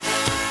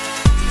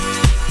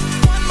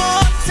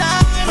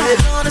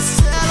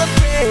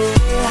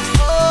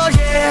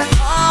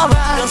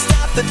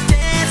the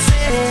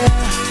dancing.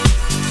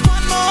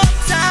 One more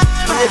time,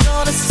 we're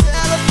gonna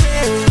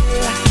celebrate.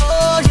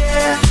 Oh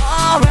yeah,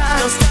 alright.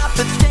 Don't stop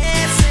the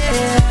dancing.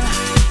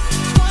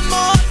 One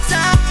more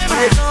time,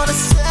 we're gonna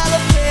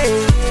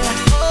celebrate.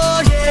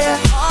 Oh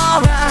yeah,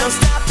 alright. Don't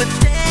stop the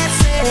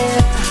dancing.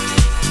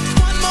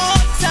 One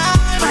more time,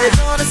 we're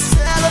gonna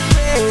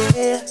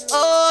celebrate.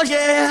 Oh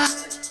yeah.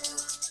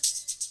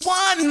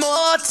 One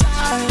more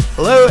time.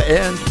 Hello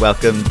and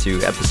welcome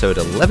to episode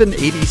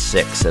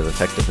 1186 of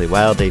Effectively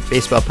Wild, a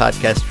baseball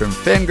podcast from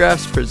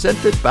Fangraphs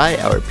presented by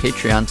our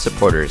Patreon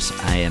supporters.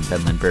 I am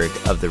Ben Lindbergh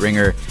of The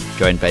Ringer,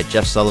 joined by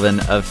Jeff Sullivan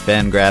of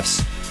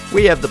Fangraphs.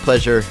 We have the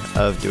pleasure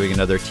of doing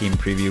another team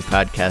preview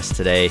podcast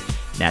today.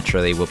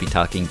 Naturally, we'll be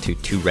talking to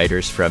two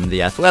writers from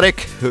The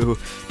Athletic who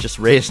just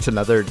raised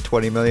another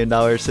 $20 million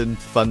in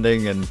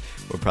funding, and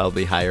we'll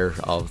probably hire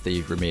all of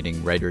the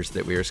remaining writers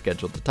that we are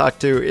scheduled to talk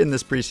to in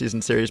this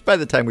preseason series by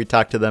the time we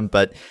talk to them.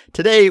 But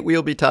today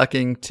we'll be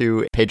talking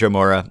to Pedro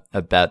Mora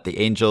about the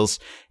Angels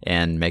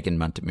and Megan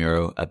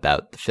Montemurro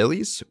about the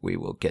Phillies. We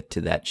will get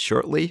to that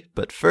shortly.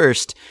 But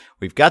first,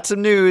 we've got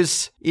some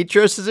news.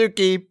 Ichiro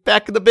Suzuki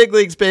back in the big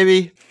leagues,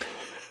 baby.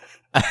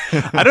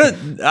 I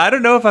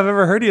don't know if I've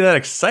ever heard you that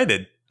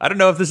excited. I don't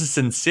know if this is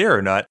sincere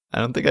or not. I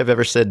don't think I've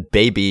ever said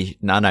baby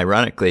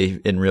non-ironically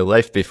in real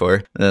life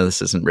before. No,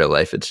 this isn't real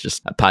life. It's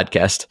just a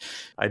podcast.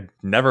 I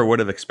never would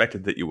have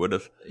expected that you would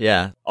have.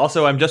 Yeah.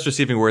 Also, I'm just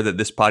receiving word that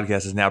this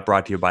podcast is now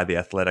brought to you by The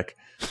Athletic.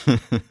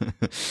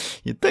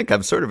 You'd think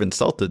I'm sort of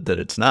insulted that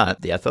it's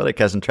not. The Athletic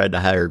hasn't tried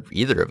to hire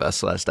either of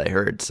us, last I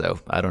heard, so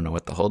I don't know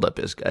what the holdup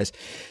is, guys.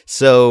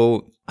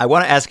 So I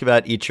want to ask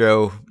about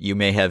Ichiro. You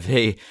may have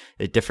a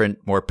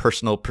different, more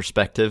personal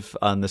perspective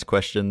on this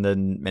question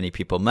than many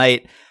people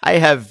might. I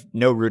have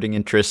no rooting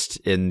interest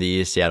in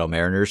the Seattle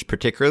Mariners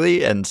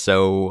particularly, and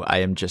so I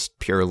am just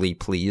purely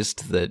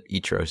pleased that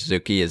Ichiro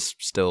Suzuki is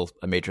still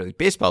a Major League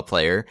Baseball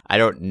player. I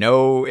don't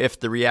know if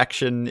the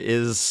reaction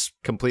is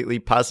completely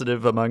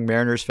positive among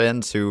Mariners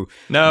fans who...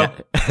 No.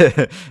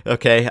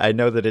 Okay, I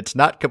know that it's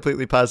not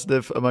completely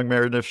positive among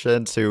Mariners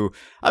fans who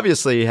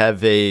obviously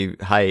have a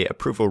high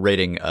approval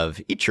rating of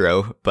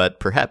Ichiro, but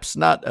perhaps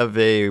not of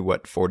a,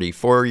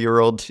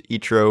 44-year-old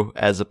Ichiro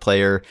as a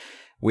player.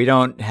 We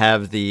don't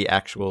have the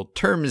actual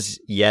terms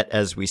yet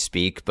as we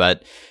speak,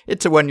 but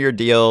it's a one-year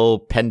deal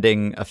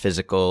pending a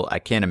physical. I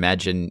can't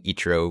imagine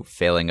Ichiro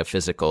failing a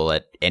physical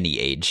at any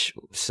age,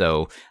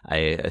 so I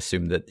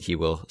assume that he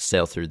will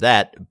sail through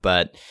that,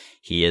 but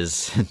he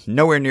is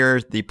nowhere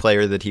near the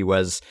player that he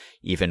was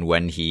even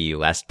when he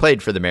last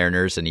played for the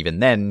Mariners, and even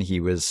then he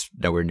was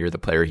nowhere near the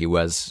player he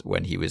was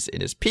when he was in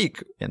his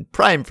peak and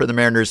prime for the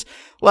Mariners.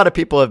 A lot of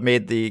people have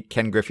made the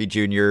Ken Griffey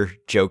Jr.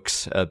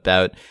 jokes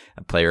about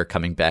a player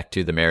coming back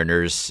to the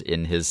Mariners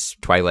in his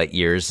twilight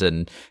years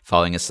and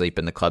falling asleep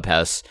in the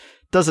clubhouse.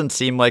 Doesn't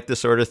seem like the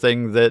sort of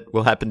thing that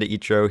will happen to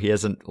Ichiro. He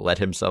hasn't let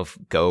himself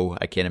go.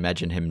 I can't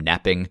imagine him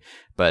napping,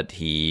 but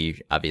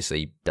he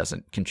obviously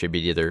doesn't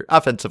contribute either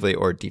offensively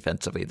or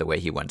defensively the way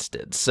he once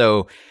did.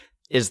 So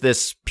is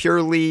this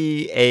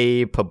purely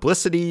a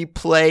publicity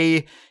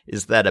play?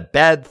 Is that a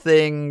bad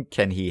thing?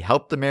 Can he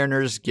help the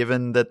Mariners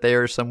given that they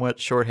are somewhat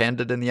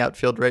shorthanded in the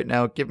outfield right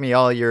now? Give me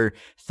all your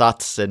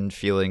thoughts and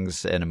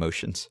feelings and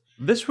emotions.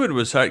 This one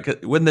was hard. 'Cause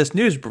when this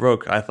news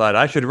broke, I thought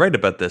I should write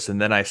about this.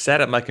 And then I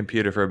sat at my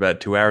computer for about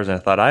 2 hours and I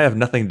thought, I have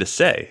nothing to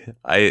say.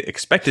 I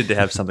expected to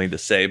have something to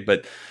say,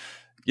 but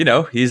you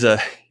know, he's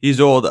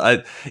old.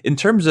 In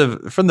terms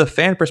of, from the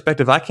fan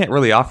perspective, I can't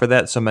really offer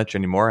that so much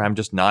anymore. I'm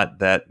just not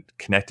that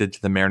connected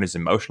to the Mariners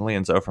emotionally.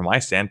 And so from my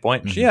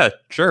standpoint, yeah,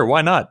 sure,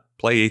 why not?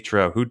 Play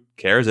Ichiro. Who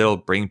cares? It'll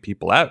bring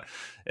people out.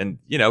 And,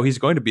 you know, he's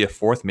going to be a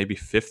fourth, maybe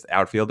fifth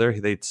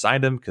outfielder. They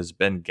signed him because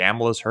Ben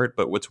Gamble is hurt.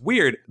 But what's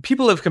weird,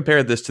 people have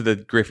compared this to the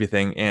Griffey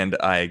thing, and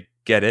I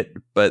get it.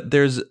 But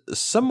there's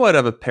somewhat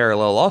of a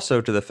parallel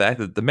also to the fact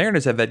that the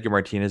Mariners have Edgar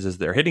Martinez as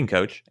their hitting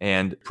coach.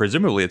 And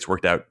presumably it's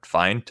worked out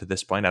fine to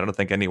this point. I don't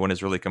think anyone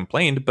has really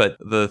complained. But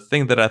the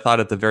thing that I thought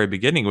at the very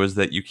beginning was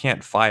that you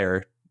can't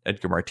fire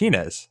Edgar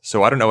Martinez.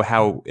 So I don't know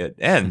how it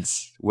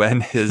ends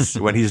when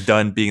he's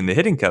done being the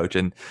hitting coach.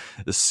 And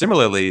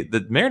similarly,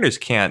 the Mariners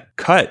can't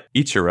cut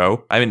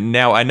Ichiro. I mean,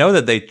 now I know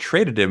that they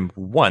traded him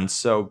once,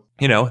 so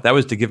you know, that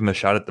was to give him a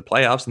shot at the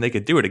playoffs, and they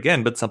could do it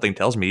again, but something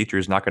tells me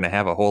Ichiro's not going to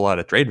have a whole lot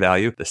of trade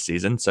value this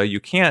season, so you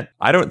can't,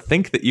 I don't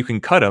think that you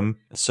can cut him,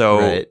 so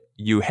right.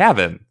 You have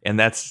him, and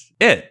that's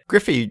it.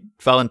 Griffey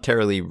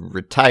voluntarily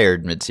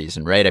retired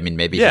midseason, right? I mean,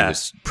 maybe he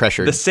was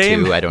pressured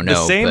to, I don't know.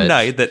 The same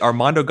night that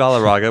Armando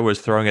Galarraga was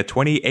throwing a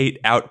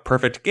 28-out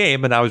perfect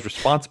game, and I was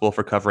responsible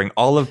for covering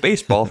all of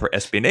baseball for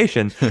SB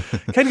Nation,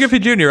 Ken Griffey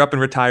Jr. up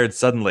and retired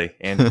suddenly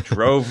and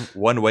drove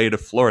one way to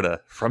Florida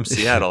from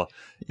Seattle.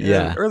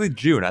 Yeah. Early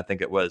June, I think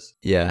it was.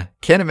 Yeah.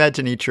 Can't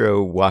imagine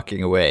Ichiro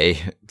walking away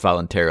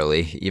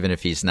voluntarily, even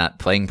if he's not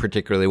playing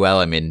particularly well.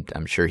 I mean,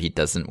 I'm sure he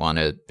doesn't want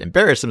to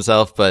embarrass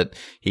himself, but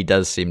he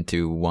does seem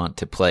to want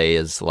to play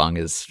as long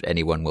as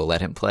anyone will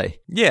let him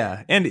play.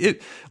 Yeah. And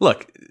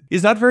look,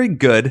 he's not very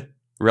good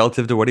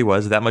relative to what he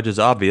was. That much is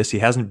obvious. He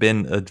hasn't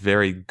been a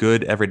very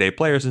good everyday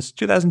player since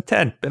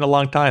 2010. Been a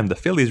long time. The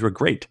Phillies were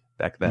great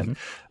back then.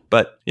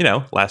 But,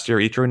 last year,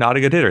 Ichiro, not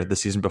a good hitter. The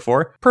season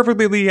before,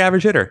 perfectly league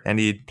average hitter. And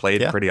he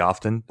played pretty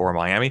often for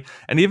Miami.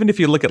 And even if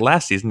you look at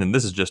last season, and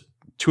this is just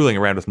tooling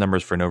around with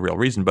numbers for no real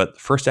reason, but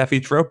first half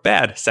Ichiro,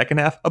 bad. Second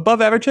half,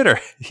 above average hitter.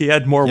 He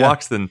had more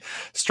walks than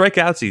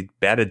strikeouts. He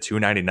batted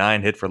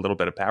 .299, hit for a little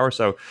bit of power.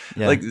 So,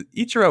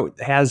 Ichiro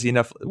has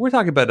enough. We're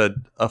talking about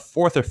a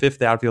fourth or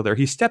fifth outfielder.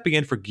 He's stepping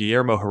in for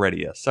Guillermo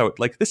Heredia. So,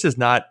 this is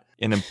not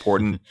an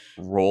important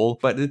role,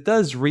 but it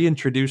does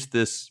reintroduce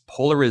this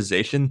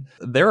polarization.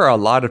 There are a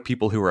lot of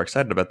people who are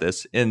excited about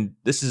this, and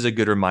this is a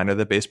good reminder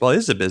that baseball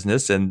is a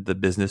business, and the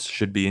business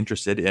should be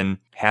interested in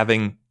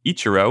having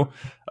Ichiro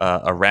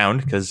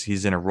around, because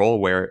he's in a role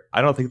where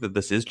I don't think that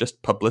this is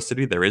just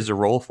publicity. There is a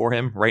role for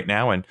him right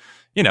now, and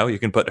you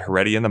can put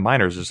Heredia in the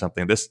minors or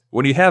something.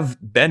 When you have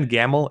Ben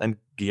Gamel and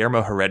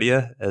Guillermo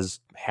Heredia as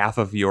half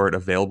of your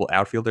available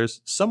outfielders,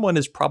 someone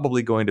is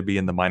probably going to be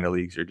in the minor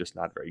leagues. You're just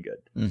not very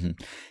good.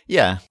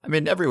 Yeah. I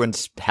mean,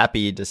 everyone's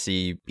happy to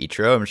see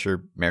Ichiro. I'm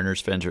sure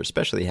Mariners fans are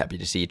especially happy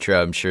to see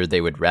Ichiro. I'm sure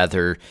they would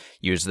rather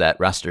use that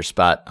roster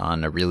spot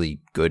on a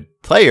really good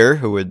player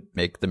who would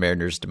make the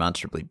Mariners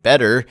demonstrably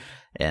better.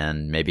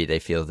 And maybe they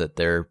feel that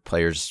there are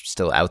players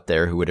still out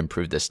there who would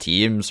improve this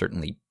team,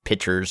 certainly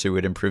pitchers who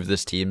would improve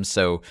this team.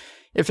 So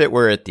if it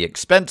were at the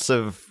expense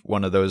of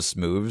one of those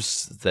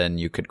moves, then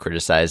you could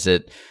criticize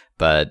it.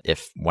 But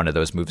if one of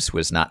those moves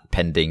was not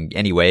pending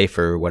anyway,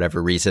 for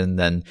whatever reason,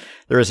 then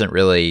there isn't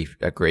really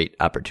a great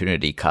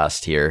opportunity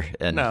cost here.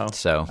 And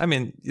so, I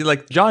mean,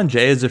 John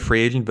Jay is a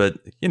free agent, but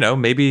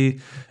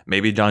maybe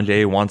John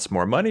Jay wants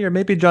more money, or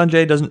maybe John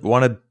Jay doesn't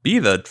want to be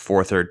the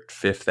fourth or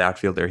fifth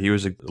outfielder. He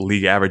was a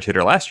league average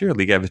hitter last year,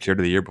 league average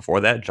hitter the year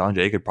before that. John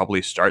Jay could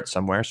probably start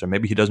somewhere, so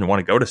maybe he doesn't want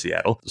to go to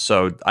Seattle.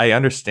 So I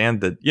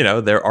understand that,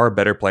 there are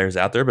better players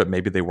out there, but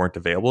maybe they weren't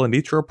available. And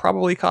Ichiro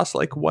probably costs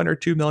 $1 or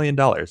 $2 million.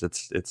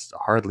 It's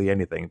hardly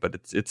anything, but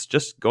it's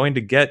just going to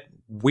get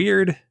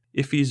weird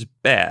if he's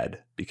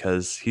bad,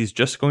 because he's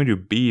just going to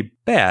be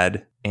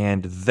bad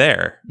and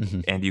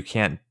and you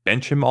can't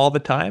bench him all the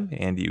time,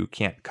 and you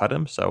can't cut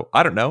him. So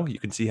I don't know. You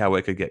can see how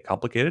it could get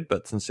complicated,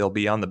 but since he'll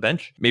be on the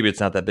bench, maybe it's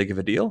not that big of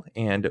a deal.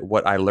 And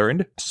what I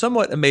learned,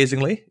 somewhat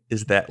amazingly,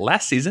 is that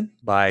last season,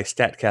 by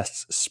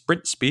StatCast's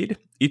sprint speed,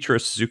 Ichiro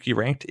Suzuki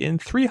ranked in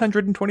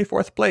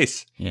 324th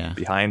place,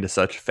 behind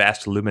such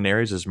fast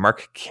luminaries as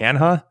Mark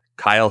Canha,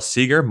 Kyle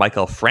Seager,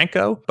 Michael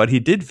Franco, but he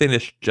did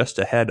finish just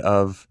ahead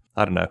of,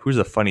 I don't know, who's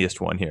the funniest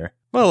one here?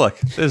 Well, look,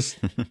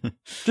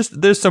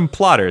 there's some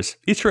plotters.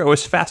 Ichiro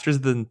is faster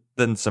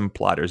than some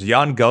plotters.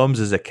 Jan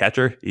Gomes is a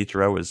catcher.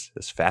 Ichiro was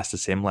as fast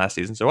as him last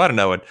season. So I don't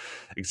know what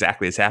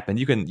exactly has happened.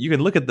 You can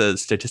look at the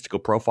statistical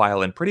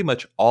profile, and pretty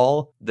much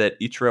all that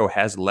Ichiro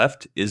has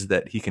left is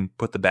that he can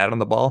put the bat on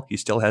the ball. He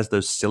still has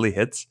those silly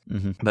hits,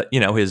 but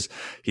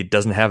he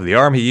doesn't have the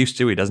arm he used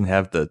to. He doesn't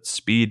have the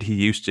speed he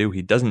used to.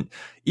 He doesn't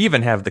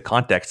even have the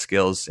contact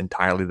skills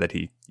entirely that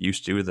he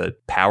used to. The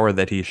power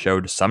that he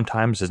showed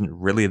sometimes isn't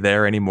really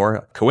there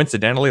anymore.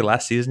 Coincidentally,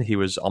 last season, he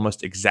was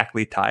almost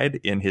exactly tied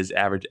in his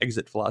average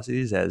exit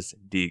velocities as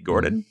D.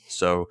 Gordon.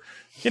 So,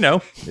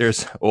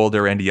 there's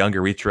older and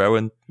younger Ichiro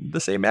in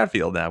the same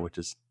outfield now, which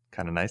is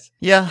kind of nice.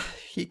 Yeah,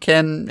 he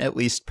can at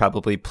least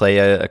probably play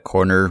a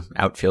corner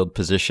outfield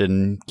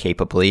position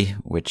capably,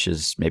 which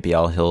is maybe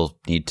all he'll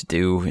need to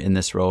do in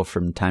this role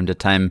from time to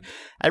time.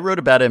 I wrote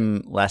about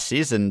him last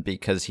season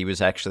because he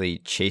was actually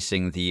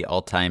chasing the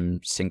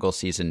all-time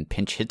single-season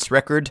pinch hits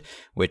record,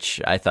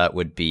 which I thought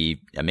would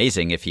be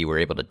amazing if he were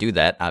able to do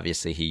that.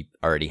 Obviously, he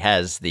already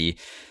has the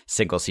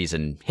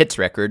single-season hits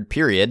record,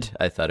 period.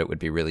 I thought it would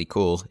be really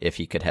cool if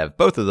he could have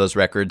both of those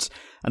records.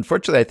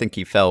 Unfortunately, I think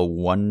he fell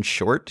one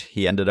short.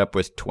 He ended up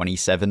with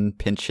 27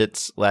 pinch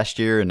hits last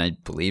year, and I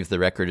believe the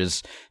record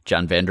is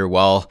John Vander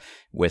Wal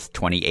with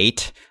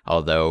 28,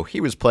 although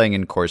he was playing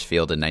in Coors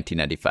Field in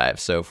 1995.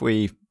 So if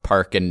we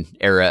park and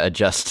era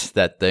adjust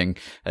that thing,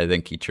 I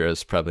think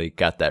Ichiro's probably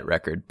got that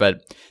record.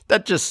 But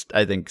that just,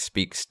 I think,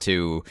 speaks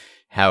to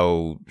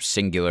how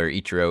singular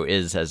Ichiro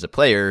is as a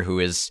player, who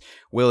is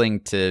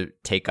willing to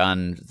take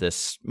on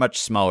this much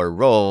smaller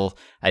role,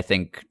 I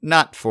think,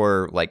 not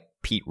for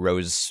Pete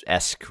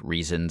Rose-esque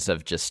reasons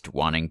of just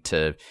wanting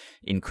to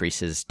increase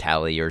his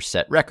tally or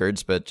set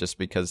records, but just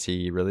because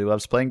he really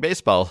loves playing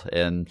baseball,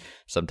 and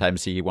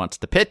sometimes he wants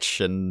to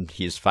pitch, and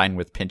he's fine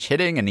with pinch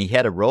hitting, and he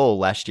had a role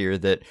last year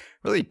that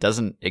really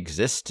doesn't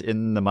exist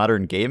in the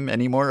modern game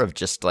anymore, of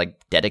just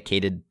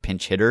dedicated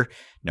pinch hitter.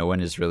 No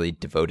one is really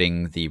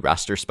devoting the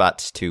roster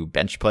spots to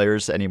bench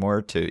players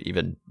anymore to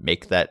even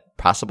make that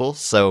possible.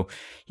 So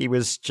he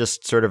was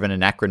just sort of an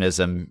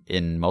anachronism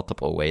in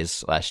multiple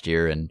ways last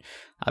year, and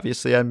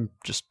obviously, I'm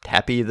just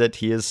happy that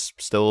he is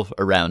still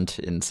around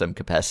in some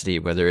capacity,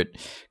 whether it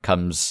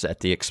comes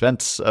at the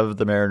expense of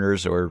the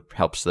Mariners or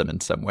helps them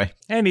in some way.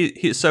 And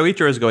so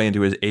Ichiro is going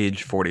into his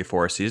age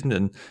 44 season,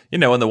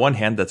 and on the one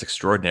hand, that's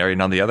extraordinary,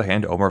 and on the other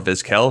hand, Omar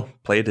Vizquel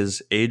played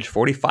his age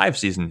 45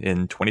 season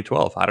in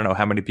 2012. I don't know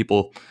how many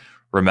people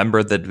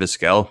remember that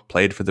Vizquel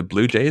played for the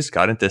Blue Jays,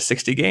 got into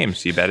 60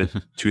 games. He batted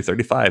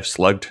 .235,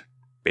 slugged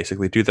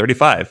basically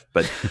 235.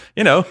 But,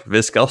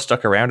 Vizquel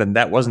stuck around, and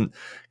that wasn't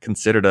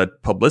considered a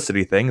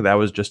publicity thing. That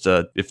was just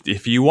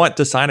if you want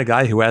to sign a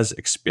guy who has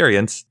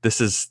experience,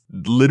 this is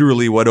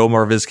literally what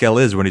Omar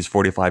Vizquel is when he's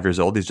 45 years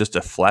old. He's just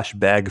a flash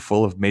bag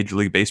full of Major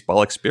League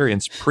Baseball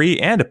experience pre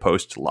and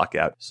post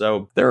lockout.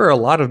 So there are a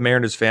lot of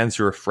Mariners fans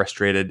who are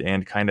frustrated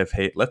and kind of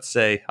hate, let's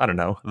say, I don't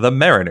know, the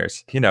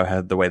Mariners,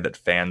 how the way that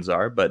fans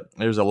are. But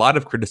there's a lot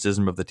of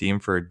criticism of the team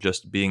for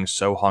just being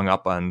so hung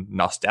up on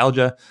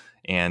nostalgia.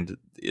 And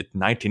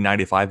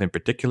 1995 in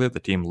particular, the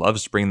team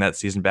loves to bring that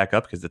season back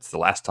up because it's the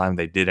last time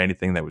they did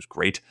anything that was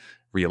great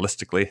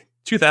realistically.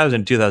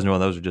 2000, 2001,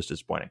 those are just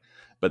disappointing.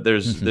 But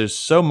there's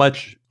so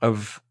much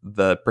of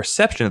the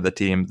perception of the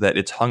team that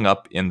it's hung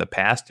up in the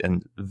past,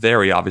 and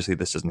very obviously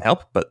this doesn't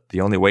help, but the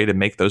only way to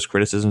make those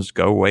criticisms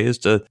go away is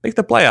to make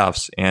the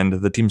playoffs. And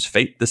the team's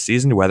fate this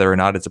season, whether or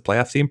not it's a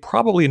playoff team,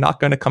 probably not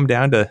going to come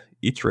down to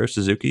Ichiro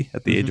Suzuki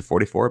at the age of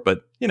 44,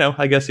 but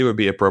I guess it would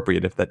be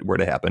appropriate if that were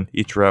to happen.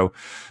 Ichiro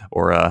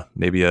or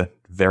maybe a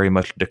very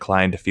much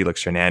declined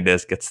Felix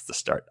Hernandez gets the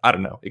start. I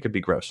don't know. It could be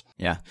gross.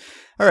 Yeah.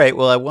 All right.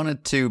 Well, I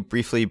wanted to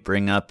briefly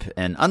bring up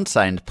an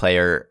unsigned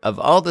player. Of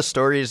all the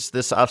stories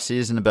this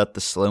offseason about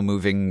the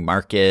slow-moving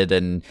market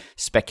and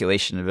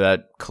speculation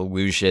about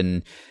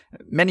collusion,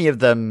 many of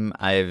them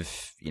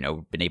I've,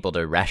 been able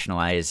to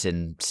rationalize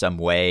in some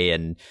way.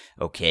 And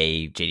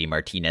okay, JD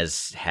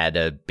Martinez had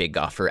a big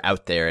offer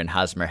out there and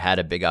Hosmer had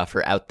a big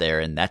offer out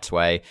there. And that's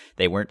why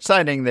they weren't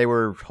signing. They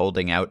were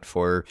holding out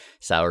for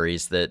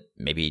salaries that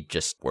maybe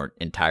just weren't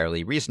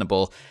entirely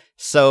reasonable.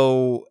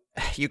 So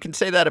you can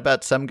say that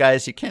about some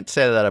guys. You can't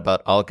say that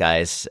about all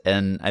guys.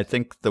 And I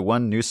think the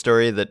one news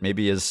story that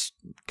maybe has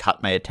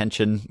caught my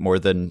attention more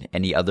than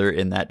any other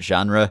in that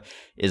genre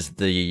is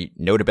the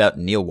note about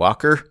Neil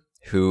Walker,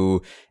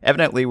 who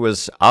evidently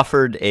was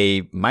offered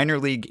a minor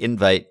league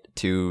invite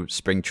to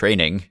spring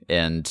training.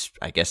 And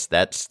I guess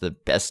that's the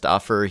best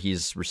offer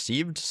he's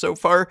received so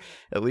far,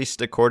 at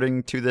least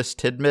according to this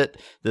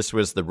tidbit. This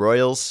was the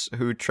Royals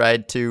who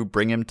tried to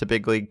bring him to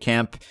big league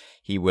camp.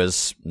 He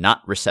was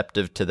not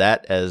receptive to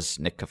that, as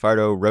Nick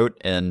Cafardo wrote,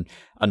 and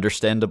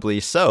understandably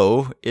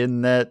so,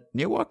 in that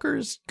Neil Walker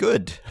is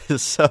good.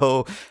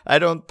 So I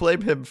don't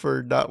blame him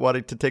for not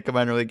wanting to take a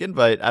minor league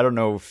invite. I don't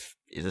know if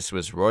this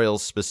was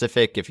Royals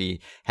specific, if he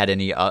had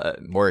any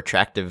more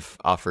attractive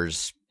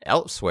offers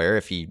elsewhere.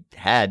 If he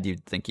had,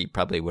 you'd think he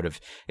probably would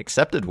have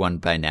accepted one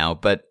by now.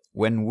 But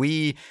when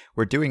we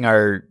were doing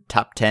our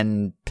top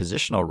 10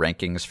 positional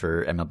rankings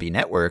for MLB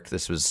Network,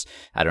 this was,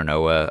 I don't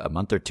know, a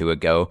month or two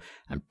ago,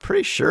 I'm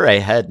pretty sure I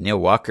had Neil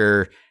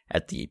Walker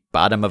at the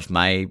bottom of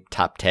my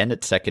top 10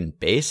 at second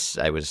base.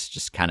 I was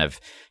just kind of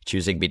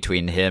choosing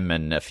between him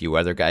and a few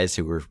other guys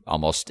who were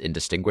almost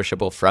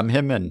indistinguishable from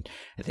him. And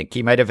I think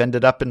he might have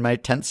ended up in my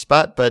 10th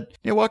spot, but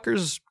Neil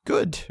Walker's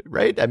good,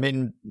 right? I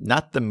mean,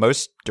 not the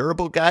most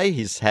durable guy.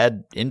 He's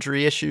had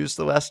injury issues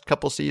the last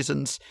couple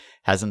seasons,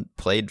 hasn't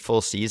played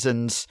full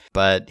seasons,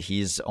 but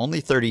he's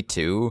only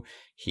 32.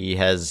 He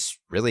has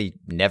really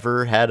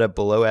never had a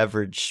below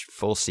average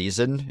full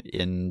season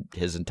in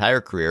his entire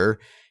career.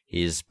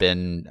 He's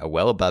been a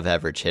well above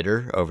average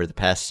hitter over the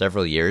past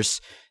several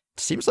years. It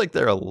seems like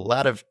there are a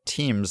lot of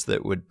teams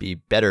that would be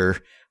better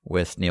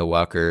with Neil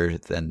Walker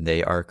than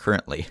they are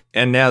currently.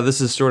 And now this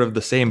is sort of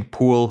the same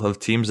pool of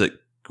teams that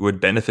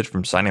would benefit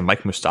from signing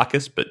Mike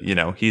Moustakas, but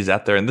he's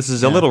out there, and this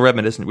is a little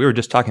reminiscent. We were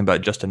just talking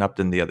about Justin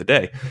Upton the other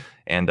day,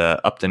 and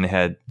Upton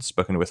had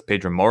spoken with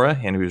Pedro Mora,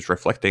 and he was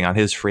reflecting on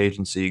his free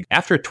agency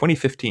after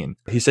 2015.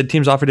 He said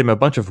teams offered him a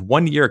bunch of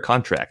one-year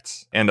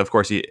contracts, and of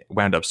course he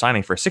wound up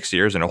signing for 6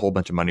 years and a whole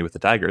bunch of money with the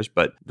Tigers,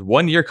 but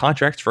one-year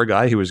contracts for a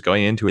guy who was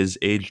going into his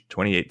age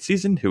 28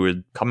 season, who was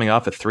coming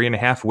off a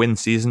 3.5 win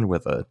season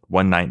with a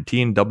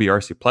 119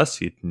 WRC plus.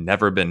 He'd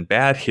never been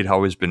bad. He'd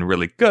always been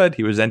really good.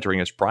 He was entering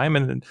his prime,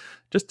 and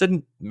just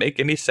didn't make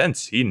any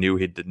sense. He knew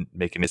it didn't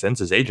make any sense.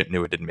 His agent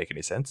knew it didn't make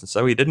any sense. And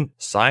so he didn't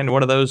sign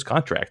one of those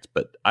contracts.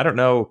 But I don't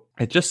know.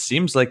 It just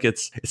seems like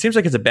it's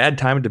a bad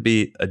time to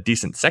be a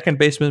decent second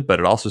baseman, but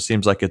it also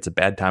seems like it's a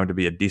bad time to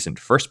be a decent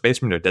first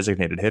baseman or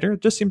designated hitter.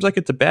 It just seems like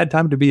it's a bad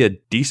time to be a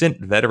decent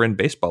veteran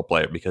baseball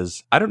player,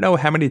 because I don't know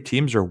how many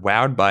teams are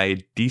wowed by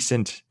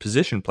decent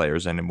position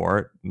players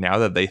anymore now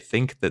that they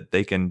think that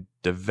they can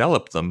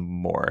develop them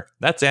more.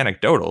 That's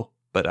anecdotal.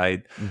 But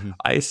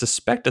I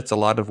suspect it's a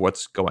lot of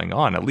what's going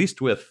on, at least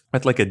with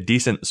like a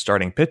decent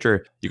starting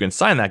pitcher. You can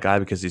sign that guy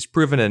because he's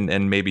proven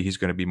and maybe he's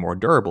going to be more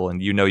durable.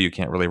 And you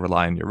can't really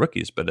rely on your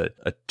rookies. But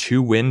a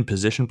 2-win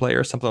position player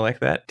or something like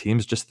that,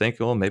 teams just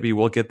think, well, maybe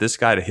we'll get this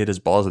guy to hit his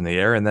balls in the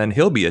air and then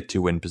he'll be a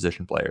 2-win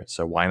position player.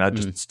 So why not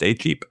just stay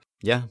cheap?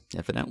 Yeah,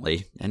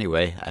 definitely.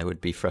 Anyway, I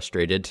would be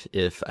frustrated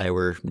if I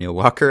were Neil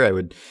Walker. I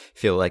would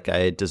feel like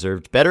I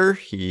deserved better.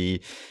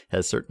 He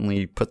has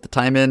certainly put the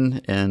time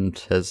in and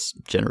has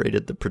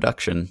generated the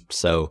production.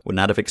 So would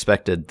not have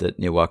expected that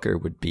Neil Walker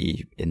would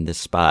be in this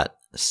spot.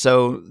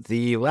 So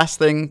the last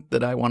thing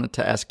that I wanted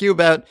to ask you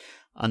about,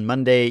 On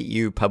Monday,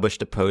 you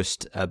published a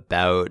post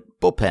about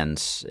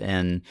bullpens,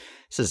 and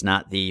this is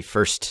not the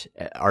first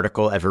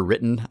article ever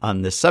written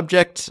on this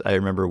subject. I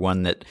remember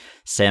one that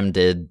Sam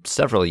did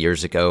several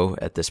years ago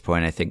at this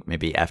point, I think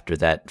maybe after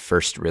that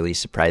first really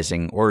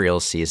surprising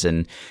Orioles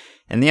season.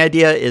 And the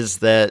idea is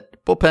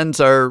that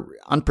bullpens are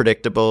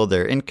unpredictable,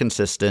 they're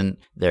inconsistent,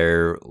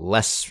 they're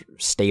less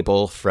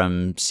stable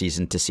from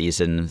season to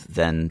season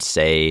than,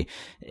 say,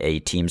 a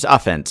team's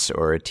offense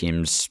or a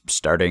team's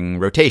starting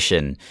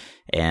rotation.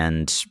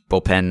 And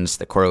bullpens,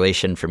 the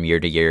correlation from year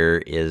to year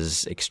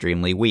is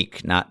extremely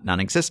weak, not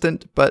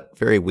non-existent, but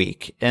very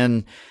weak.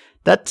 And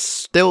that's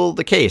still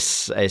the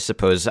case, I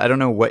suppose. I don't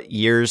know what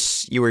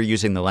years you were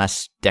using the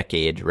last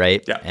decade,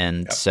 right? Yeah.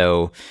 And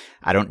so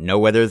I don't know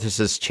whether this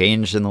has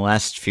changed in the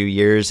last few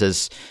years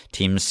as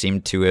teams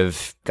seem to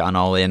have gone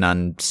all in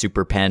on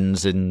super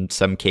pens in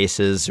some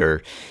cases,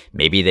 or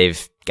maybe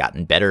they've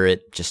gotten better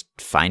at just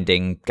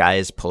finding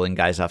guys, pulling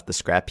guys off the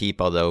scrap heap.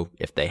 Although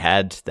if they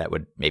had, that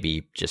would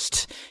maybe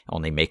just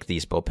only make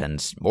these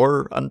bullpens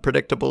more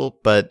unpredictable.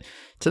 But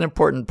it's an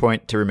important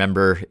point to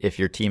remember. If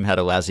your team had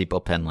a lousy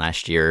bullpen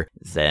last year,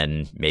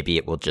 then maybe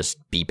it will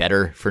just be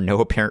better for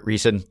no apparent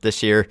reason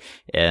this year,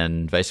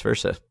 and vice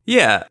versa.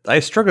 Yeah, I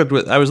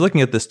was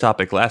looking at this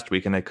topic last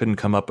week and I couldn't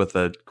come up with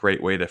a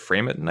great way to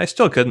frame it, and I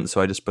still couldn't,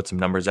 so I just put some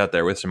numbers out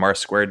there with some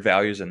R-squared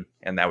values, and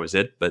that was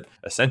it. But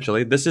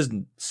essentially, this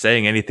isn't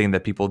saying anything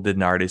that people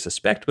didn't already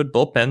suspect, but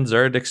bullpens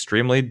are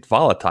extremely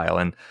volatile,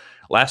 and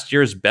last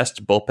year's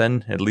best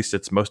bullpen, at least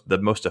the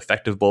most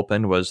effective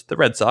bullpen, was the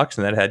Red Sox,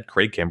 and that had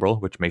Craig Kimbrell,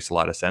 which makes a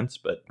lot of sense.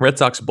 But Red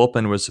Sox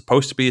bullpen was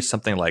supposed to be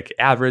something like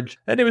average,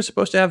 and it was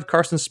supposed to have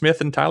Carson Smith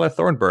and Tyler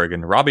Thornburg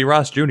and Robbie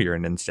Ross Jr.,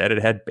 and instead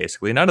it had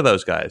basically none of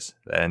those guys,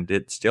 and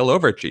it still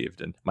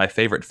overachieved. And my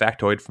favorite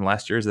factoid from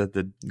last year is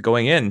that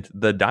going in,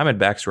 the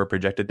Diamondbacks were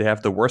projected to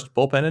have the worst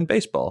bullpen in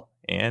baseball,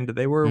 and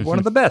they were one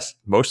of the best,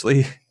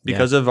 mostly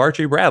because of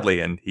Archie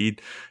Bradley, and he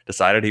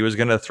decided he was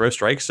going to throw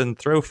strikes and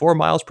throw 4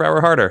 miles per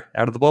hour harder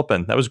out of the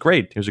bullpen. That was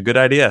great. It was a good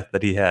idea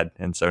that he had,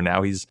 and so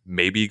now he's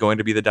maybe going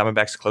to be the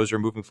Diamondbacks closer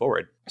moving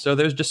forward. So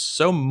there's just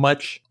so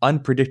much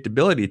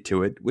unpredictability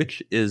to it,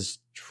 which is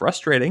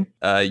frustrating.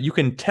 You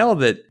can tell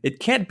that it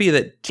can't be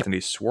that Anthony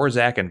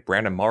Swarzak and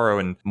Brandon Morrow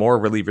and more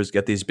relievers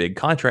get these big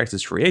contracts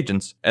as free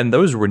agents, and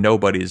those were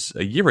nobodies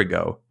a year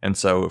ago. And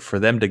so for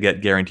them to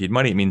get guaranteed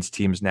money, it means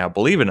teams now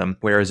believe in them.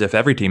 Whereas if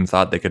every team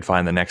thought they could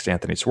find the next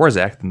Anthony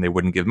Swarzak, then they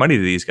wouldn't give money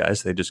to these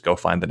guys. They just go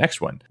find the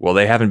next one. Well,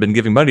 they haven't been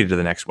giving money to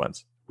the next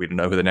ones. We don't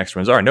know who the next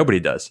ones are. Nobody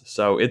does.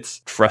 So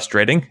it's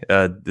frustrating.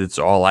 It's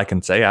all I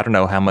can say. I don't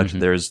know how much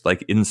there's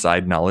like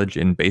inside knowledge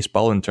in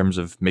baseball in terms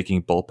of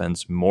making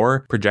bullpens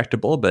more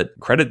projectable, but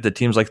credit to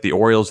teams like the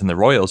Orioles and the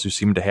Royals who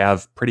seem to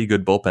have pretty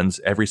good bullpens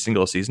every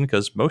single season,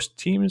 because most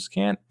teams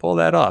can't pull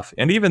that off.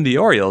 And even the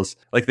Orioles,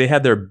 like they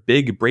had their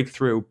big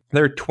breakthrough,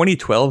 their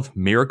 2012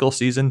 miracle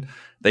season.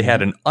 They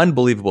had an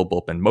unbelievable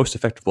bullpen, most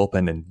effective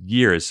bullpen in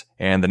years.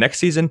 And the next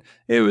season,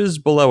 it was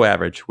below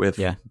average with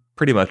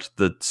pretty much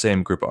the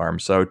same group of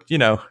arms. So,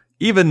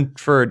 even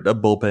for a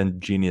bullpen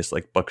genius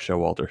like Buck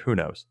Showalter, who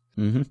knows?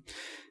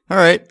 All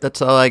right,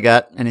 that's all I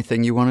got.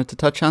 Anything you wanted to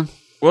touch on?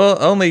 Well,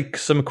 only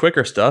some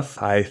quicker stuff.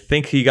 I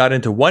think he got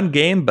into one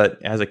game, but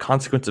as a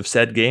consequence of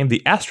said game,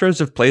 the Astros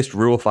have placed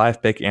Rule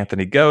 5 pick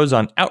Anthony Goes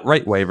on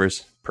outright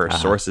waivers. Per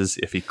sources,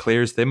 if he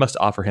clears, they must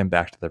offer him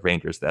back to the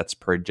Rangers. That's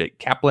per Jake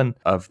Kaplan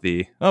of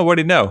the, what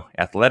do you know,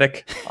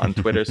 Athletic on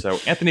Twitter. So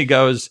Anthony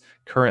Goes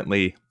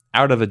currently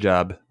out of a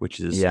job,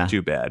 which is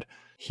too bad.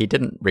 He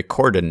didn't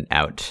record an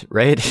out,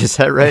 right? Is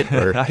that right?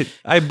 Or...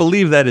 I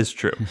believe that is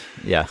true.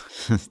 Yeah,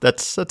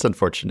 that's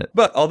unfortunate.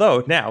 But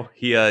although now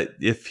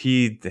if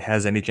he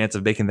has any chance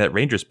of making that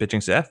Rangers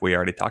pitching staff, we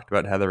already talked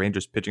about how the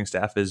Rangers pitching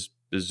staff is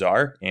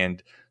bizarre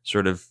and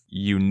sort of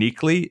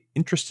uniquely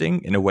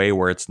interesting in a way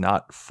where it's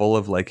not full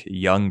of like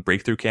young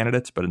breakthrough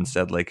candidates, but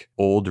instead like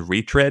old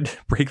retread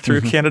breakthrough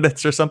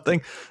candidates or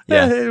something.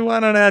 Why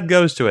not add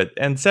Goes to it?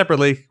 And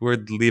separately, we're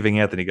leaving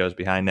Anthony Goes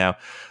behind now.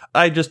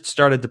 I just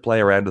started to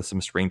play around with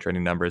some spring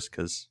training numbers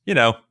because,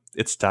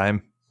 it's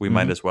time. We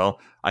might as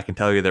well. I can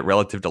tell you that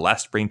relative to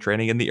last spring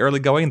training in the early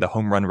going, the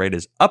home run rate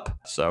is up.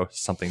 So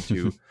something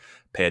to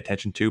pay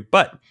attention to.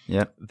 But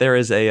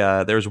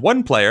there's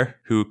one player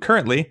who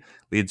currently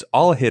leads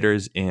all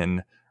hitters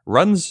in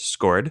runs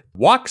scored,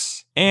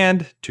 walks,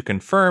 and to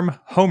confirm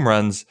home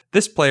runs.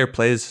 This player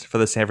plays for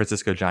the San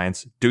Francisco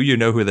Giants. Do you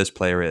know who this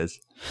player is?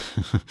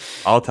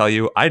 I'll tell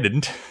you, I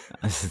didn't.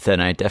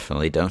 Then I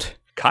definitely don't.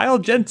 Kyle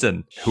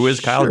Jensen. Who is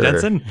Kyle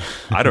Jensen?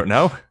 I don't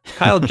know.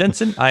 Kyle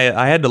Jensen,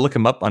 I had to look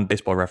him up on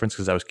Baseball Reference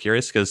because I was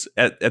curious, because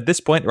at this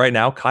point right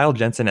now, Kyle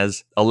Jensen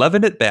has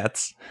 11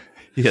 at-bats.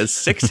 He has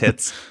 6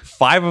 hits,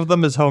 5 of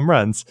them as home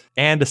runs,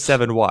 and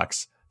 7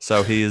 walks.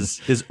 So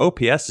his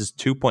OPS is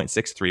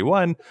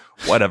 2.631,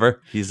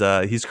 whatever. He's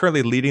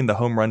currently leading the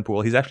home run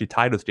pool. He's actually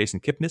tied with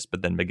Jason Kipnis,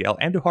 but then Miguel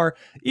Andujar,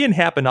 Ian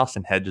Happ, and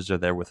Austin Hedges are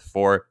there with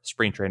 4.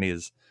 Spring training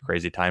is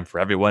crazy time for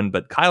everyone,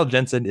 but Kyle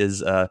Jensen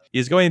is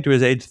he's going into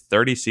his age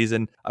 30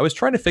 season. I was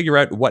trying to figure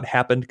out what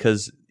happened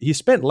because he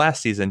spent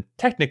last season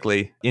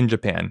technically in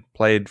Japan,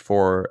 played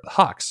for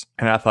Hawks.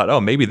 And I thought,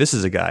 oh, maybe this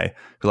is a guy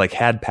who like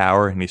had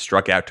power and he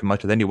struck out too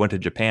much. And then he went to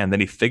Japan.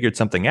 Then he figured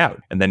something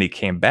out. And then he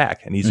came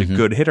back and he's a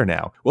good hitter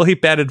now. Well, he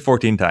batted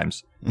 14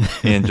 times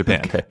in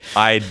Japan. Okay.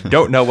 I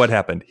don't know what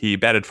happened. He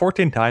batted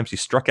 14 times. He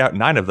struck out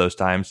 9 of those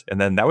times.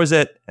 And then that was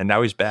it. And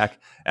now he's back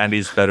and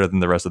he's better than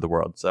the rest of the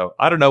world. So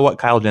I don't know what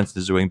Kyle Jensen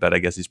is doing, but I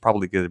guess he's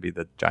probably going to be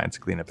the Giants'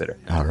 cleanup hitter.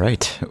 All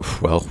right.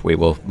 Well, we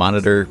will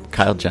monitor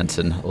Kyle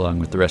Jensen along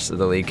with the rest of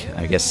the league.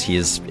 I guess he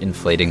is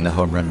inflating the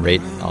home run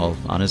rate all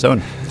on his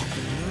own.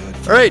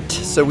 All right.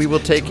 So we will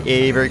take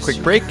a very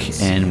quick break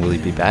and we'll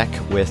be back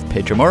with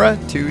Pedro Mora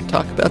to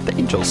talk about the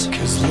Angels.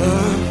 'Cause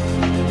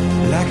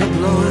love, like a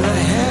blow to the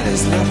head,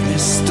 has left me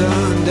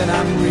stunned and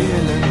I'm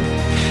reeling.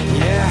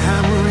 Yeah,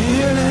 I'm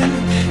reeling.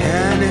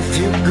 And if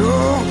you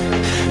go,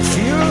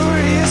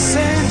 furious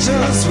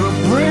angels will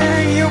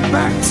bring you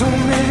back to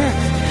me.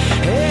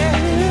 Yeah.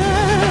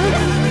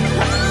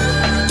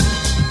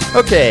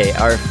 Okay,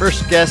 our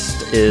first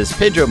guest is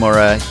Pedro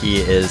Mora.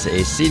 He is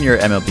a senior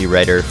MLB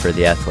writer for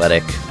The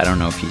Athletic. I don't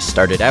know if he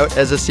started out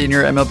as a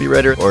senior MLB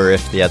writer or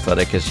if The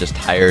Athletic has just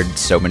hired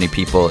so many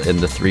people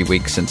in the 3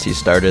 weeks since he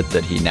started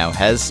that he now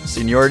has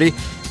seniority.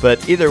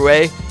 But either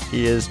way,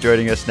 he is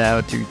joining us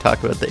now to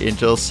talk about the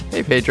Angels.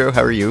 Hey, Pedro,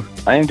 how are you?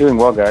 I am doing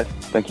well, guys.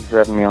 Thank you for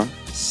having me on.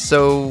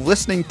 So,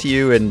 listening to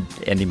you and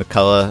Andy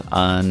McCullough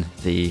on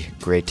the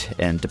great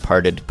and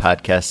departed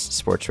podcast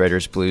Sports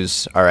Writers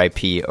Blues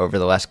RIP over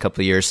the last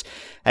couple of years,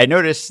 I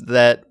noticed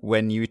that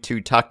when you two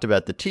talked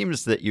about the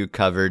teams that you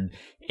covered,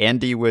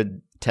 Andy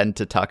would tend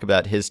to talk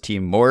about his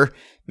team more.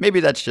 Maybe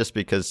that's just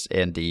because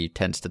Andy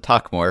tends to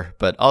talk more,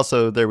 but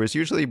also there was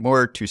usually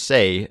more to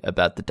say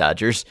about the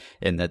Dodgers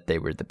in that they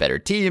were the better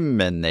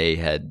team and they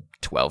had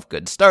 12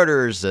 good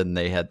starters and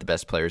they had the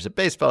best players in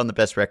baseball and the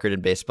best record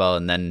in baseball.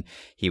 And then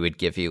he would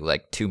give you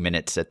like 2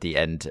 minutes at the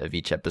end of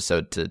each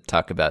episode to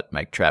talk about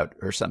Mike Trout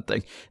or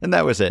something. And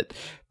that was it.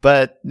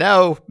 But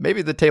now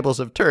maybe the tables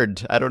have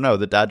turned. I don't know.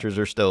 The Dodgers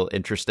are still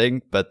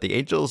interesting, but the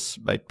Angels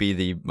might be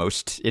the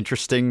most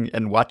interesting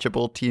and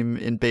watchable team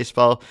in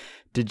baseball.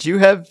 Did you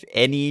have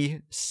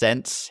any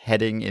sense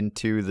heading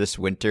into this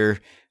winter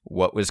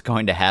what was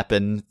going to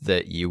happen,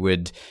 that you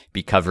would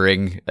be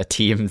covering a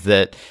team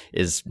that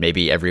is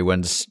maybe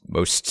everyone's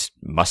most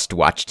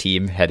must-watch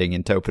team heading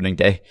into opening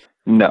day?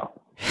 No,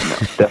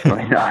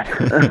 definitely not.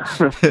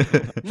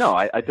 No,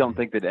 I don't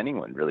think that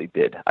anyone really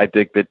did. I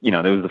think that,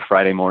 there was a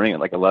Friday morning at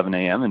like 11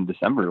 a.m. in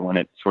December when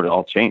it sort of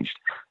all changed.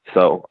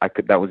 So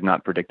that was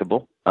not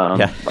predictable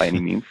by any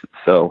means.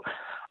 So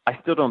I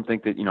still don't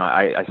think that,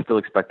 I still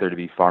expect there to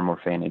be far more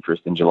fan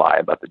interest in July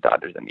about the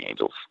Dodgers than the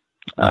Angels.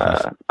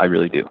 I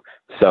really do.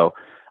 So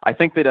I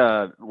think that,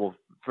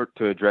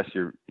 to address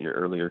your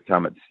earlier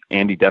comments,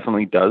 Andy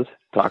definitely does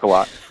talk a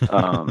lot.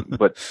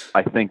 But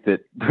I think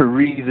that the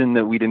reason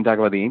that we didn't talk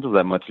about the Angels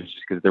that much is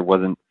just because there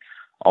wasn't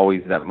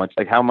always that much.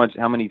 Like how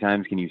many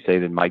times can you say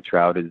that Mike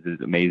Trout is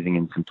amazing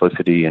in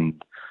simplicity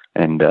and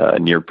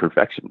near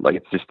perfection?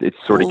 Like it's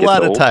sort of a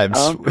lot of times.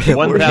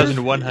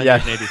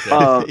 1,186.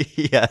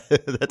 Yeah,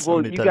 that's well.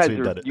 many times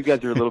we've done it. You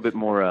guys are a little bit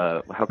more.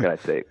 How can I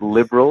say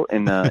liberal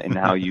in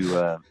how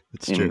you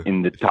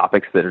in the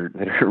topics that are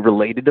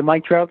related to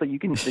Mike Trout that you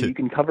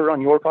can cover on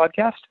your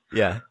podcast.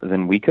 Yeah,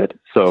 than we could.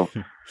 So.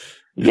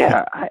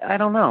 Yeah, I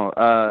don't know.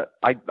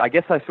 I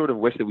guess I sort of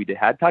wish that we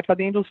had talked about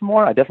the Angels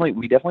more. We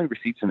definitely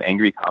received some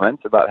angry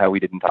comments about how we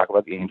didn't talk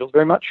about the Angels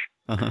very much.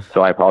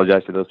 So I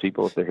apologize to those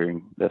people if they're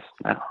hearing this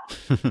now.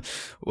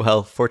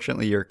 Well,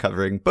 fortunately, you're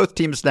covering both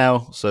teams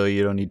now, so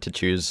you don't need to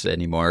choose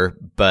anymore.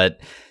 But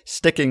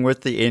sticking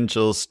with the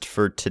Angels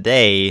for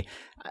today,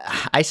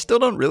 I still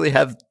don't really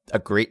have a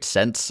great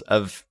sense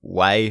of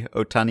why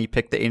Ohtani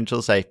picked the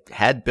Angels. I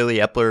had Billy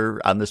Epler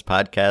on this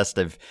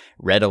podcast. I've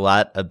read a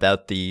lot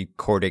about the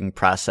courting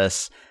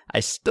process. I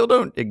still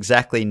don't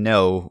exactly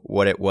know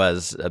what it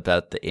was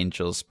about the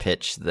Angels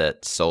pitch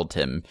that sold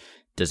him.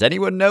 Does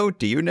anyone know?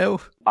 Do you know?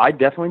 I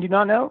definitely do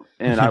not know,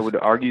 and I would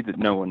argue that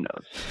no one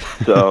knows.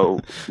 So,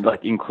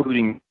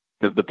 including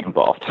the people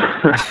involved.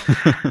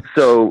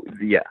 So,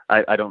 yeah,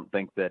 I don't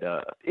think that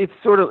it's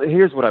sort of,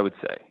 here's what I would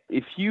say.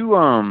 If you,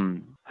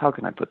 how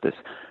can I put this?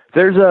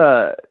 There's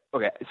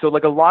okay, so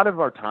like a lot of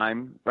our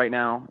time right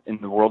now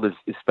in the world is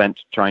spent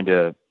try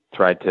to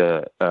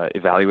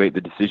evaluate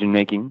the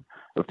decision-making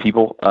of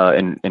people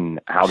and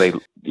how they,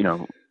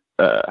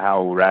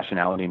 how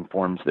rationality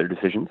informs their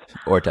decisions.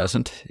 Or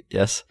doesn't,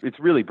 yes. It's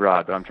really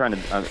broad, but I'm trying to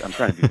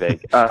be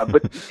vague.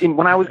 But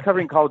when I was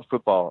covering college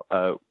football,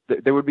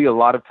 there would be a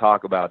lot of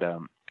talk about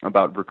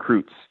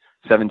recruits,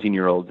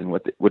 17-year-olds, and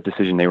what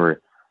decision they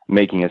were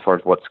making as far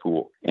as what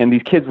school. And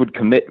these kids would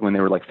commit when they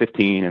were like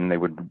 15, and they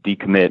would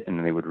decommit, and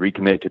then they would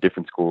recommit to a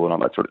different school and all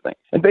that sort of thing.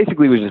 And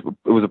basically it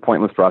was a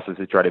pointless process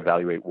to try to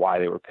evaluate why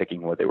they were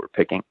picking what they were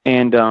picking.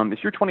 And if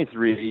you're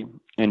 23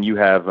 and you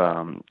have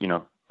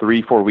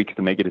 3-4 weeks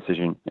to make a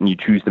decision, and you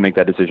choose to make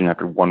that decision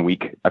after 1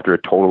 week, after a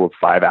total of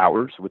 5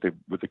 hours with a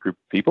group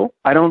of people,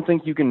 I don't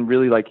think you can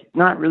really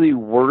not really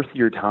worth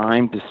your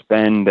time to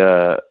spend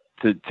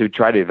to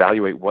try to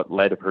evaluate what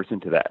led a person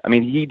to that. I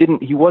mean,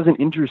 he wasn't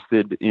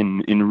interested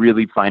in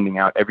really finding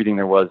out everything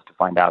there was to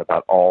find out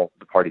about all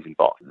the parties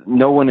involved.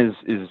 No one is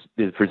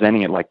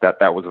presenting it like that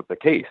was the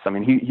case. I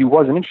mean, he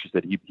wasn't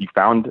interested. He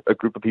found a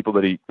group of people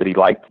that he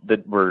liked,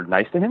 that were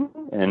nice to him,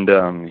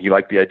 and he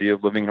liked the idea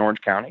of living in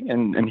Orange County,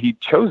 and he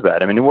chose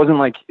that. I mean, it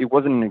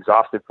wasn't an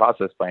exhaustive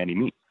process by any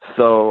means.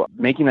 So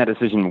making that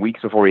decision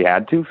weeks before he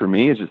had to, for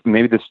me, is just,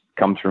 maybe this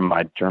comes from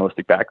my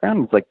journalistic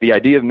background. It's like the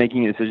idea of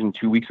making a decision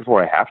 2 weeks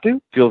before I have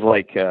to feels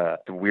like the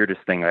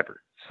weirdest thing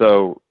ever.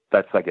 So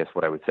that's, I guess,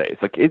 what I would say.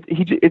 It's like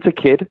it's a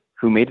kid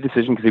who made a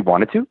decision because he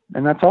wanted to,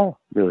 and that's all,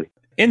 really.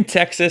 In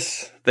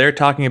Texas, they're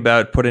talking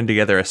about putting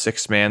together a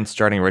 6-man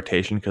starting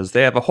rotation because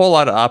they have a whole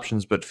lot of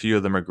options, but few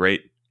of them are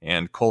great.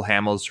 And Cole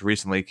Hamels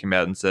recently came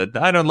out and said,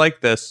 I don't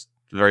like this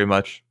very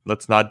much.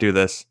 Let's not do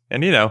this.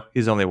 And,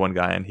 he's only one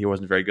guy and he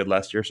wasn't very good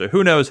last year. So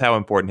who knows how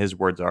important his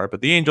words are.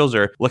 But the Angels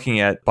are looking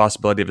at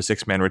possibility of a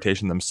 6-man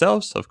rotation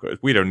themselves. Of course,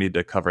 we don't need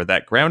to cover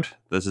that ground.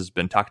 This has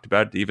been talked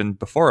about even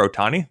before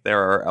Ohtani.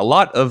 There are a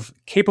lot of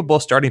capable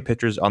starting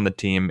pitchers on the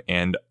team,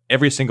 and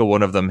every single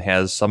one of them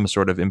has some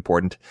sort of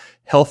important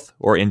health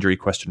or injury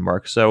question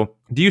mark. So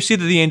do you see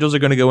that the Angels are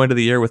going to go into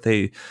the year with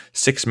a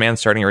 6-man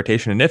starting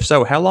rotation? And if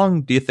so, how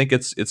long do you think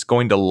it's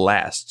going to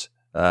last?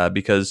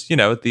 Because,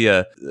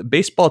 the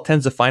baseball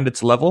tends to find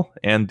its level,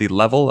 and the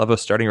level of a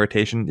starting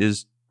rotation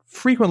is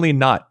frequently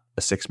not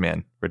a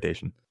 6-man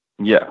rotation.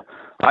 Yeah,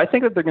 I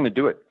think that they're going to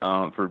do it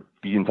for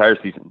the entire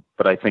season,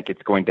 but I think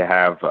it's going to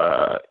have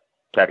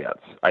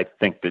caveats. I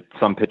think that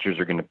some pitchers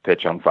are going to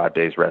pitch on 5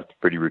 days rest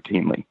pretty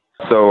routinely.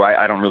 So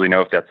I don't really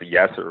know if that's a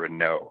yes or a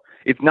no.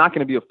 It's not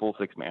going to be a full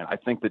 6-man. I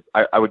think that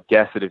I would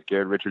guess that if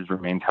Garrett Richards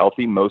remains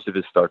healthy, most of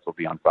his starts will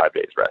be on 5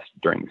 days rest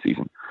during the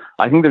season.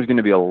 I think there's going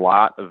to be a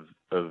lot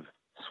of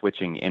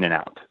switching in and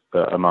out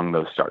among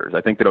those starters.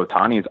 I think that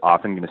Ohtani is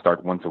often going to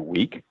start once a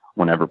week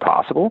whenever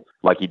possible,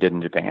 like he did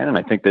in Japan. And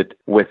I think that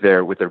with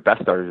their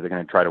best starters, they're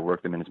going to try to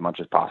work them in as much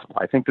as possible.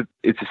 I think that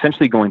it's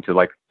essentially going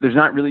to, there's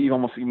not really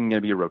almost even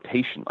going to be a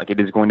rotation. Like, it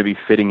is going to be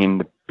fitting in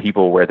the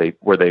people where they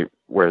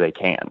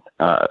can.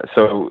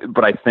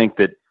 But I think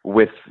that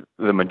with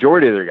the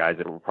majority of their guys,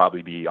 it will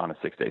probably be on a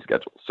 6-day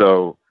schedule.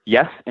 So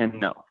yes and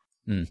no.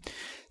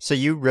 So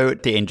you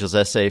wrote the Angels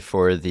essay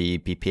for the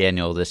BP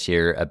Annual this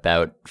year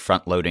about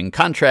front-loading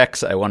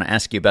contracts. I want to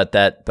ask you about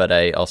that, but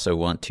I also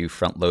want to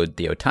front-load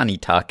the Ohtani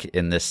talk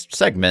in this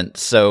segment.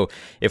 So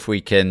if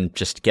we can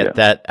just get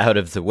that out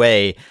of the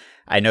way,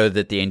 I know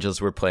that the Angels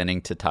were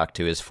planning to talk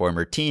to his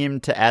former team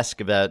to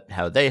ask about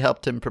how they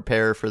helped him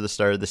prepare for the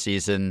start of the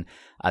season.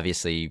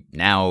 Obviously,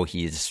 now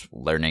he's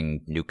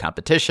learning new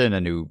competition,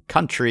 a new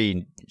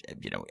country.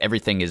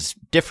 Everything is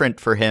different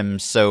for him.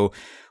 So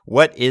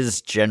what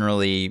is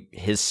generally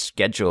his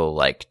schedule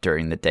like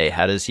during the day?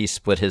 How does he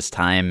split his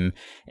time,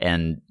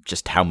 and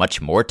just how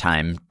much more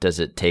time does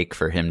it take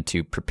for him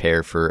to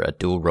prepare for a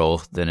dual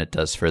role than it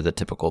does for the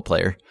typical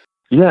player?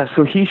 Yeah,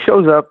 so he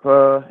shows up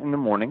in the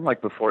morning,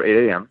 like before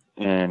 8 a.m.,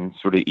 and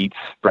sort of eats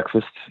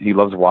breakfast. He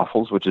loves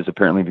waffles, which has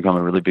apparently become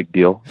a really big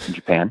deal in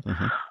Japan.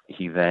 Mm-hmm.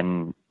 He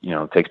then,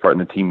 takes part in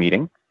the team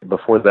meeting.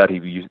 Before that,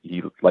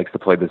 he likes to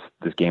play this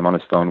game on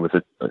his phone with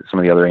some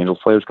of the other Angels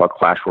players called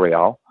Clash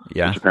Royale,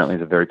 which apparently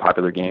is a very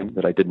popular game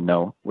that I didn't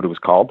know what it was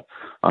called.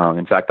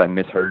 In fact, I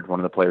misheard one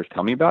of the players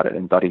tell me about it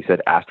and thought he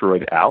said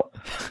Asteroid Owl,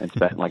 and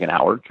spent like an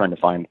hour trying to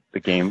find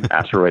the game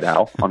Asteroid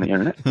Owl on the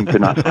internet and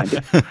could not find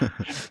it.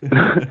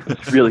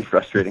 It's really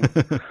frustrating.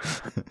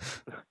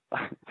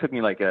 It took me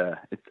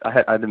I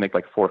had to make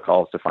 4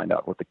 calls to find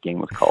out what the game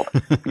was called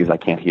because I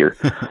can't hear.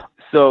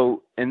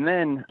 So, and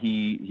then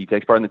he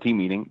takes part in the team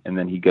meeting, and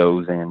then he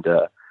goes and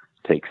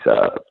takes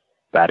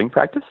batting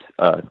practice,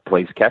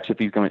 plays catch if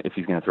he's going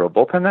to throw a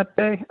bullpen that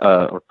day,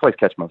 or plays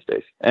catch most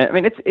days. And, I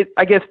mean,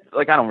 I guess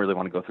I don't really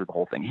want to go through the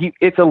whole thing.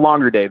 It's a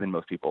longer day than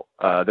most people.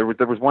 There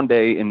was one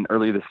day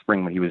early this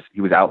spring when he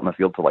was out in the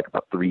field till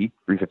about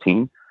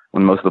 3:15.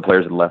 When most of the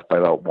players had left by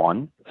about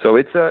 1. So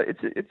it's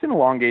an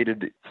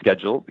elongated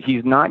schedule.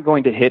 He's not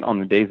going to hit on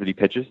the days that he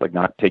pitches,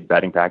 not take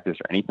batting practice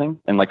or anything.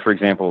 And for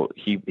example,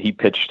 he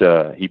pitched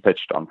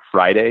on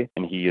Friday,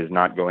 and he is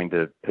not going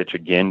to pitch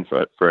again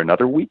for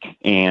another week.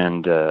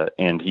 And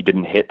he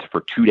didn't hit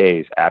for 2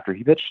 days after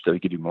he pitched, so he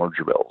could do more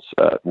drills,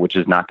 which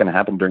is not going to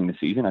happen during the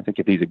season. I think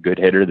if he's a good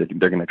hitter,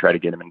 they're going to try to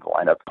get him in the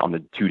lineup on the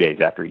 2 days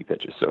after he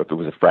pitches. So if it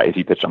was if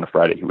he pitched on a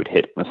Friday, he would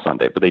hit on a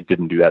Sunday, but they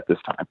didn't do that this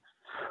time.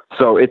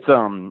 So it's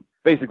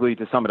basically,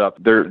 to sum it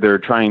up, they're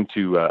trying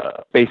to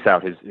space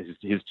out his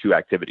 2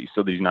 activities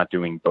so that he's not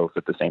doing both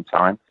at the same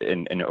time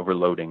and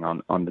overloading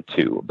on the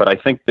 2. But I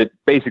think that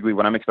basically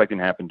what I'm expecting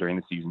to happen during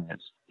the season is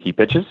he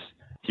pitches,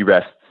 he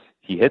rests,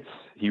 he hits,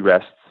 he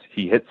rests,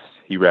 he hits,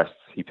 he rests,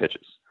 he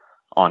pitches,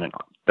 on and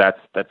on.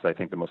 That's I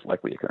think the most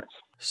likely occurrence.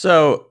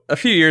 So a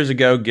few years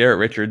ago, Garrett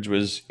Richards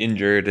was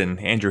injured and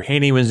Andrew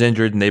Heaney was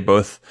injured, and they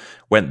both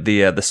went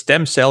the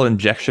stem cell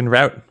injection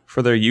route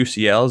for their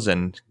UCLs,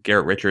 and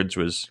Garrett Richards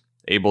was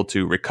able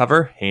to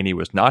recover. Heaney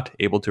was not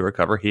able to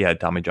recover. He had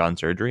Tommy John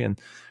surgery, and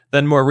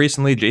Then more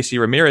recently, JC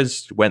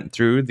Ramirez went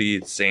through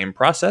the same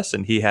process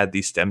and he had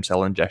the stem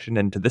cell injection.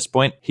 And to this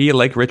point, he,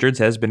 like Richards,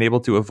 has been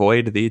able to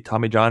avoid the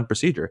Tommy John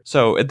procedure.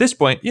 So at this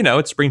point,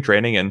 it's spring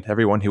training and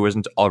everyone who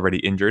isn't already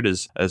injured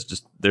is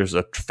just, there's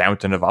a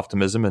fountain of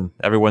optimism and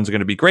everyone's going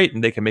to be great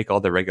and they can make all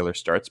their regular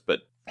starts.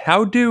 But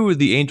how do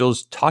the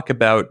Angels talk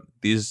about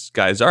these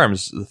guys'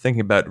 arms,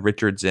 thinking about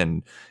Richards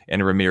and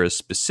Ramirez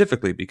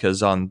specifically?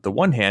 Because on the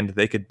one hand,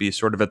 they could be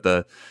sort of at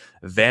the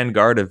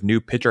vanguard of new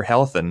pitcher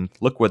health and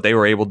look what they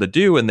were able to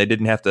do, and they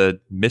didn't have to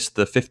miss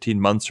the 15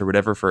 months or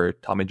whatever for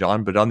Tommy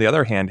John. But on the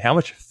other hand, how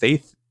much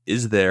faith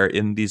is there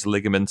in these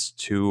ligaments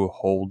to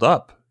hold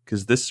up?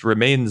 Because this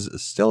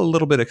remains still a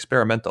little bit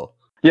experimental.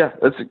 Yeah,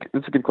 that's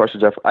a good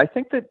question, Jeff. I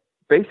think that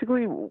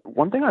basically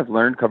one thing I've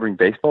learned covering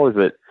baseball is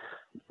that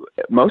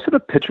most of the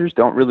pitchers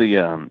don't really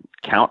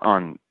count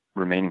on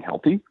remaining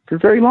healthy for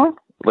very long.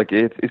 Like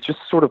it's just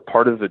sort of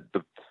part of the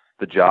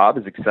job,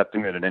 is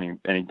accepting that at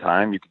any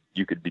time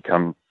you could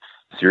become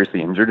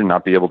seriously injured and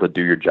not be able to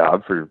do your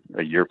job for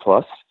a year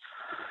plus.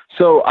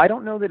 So I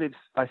don't know that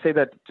I say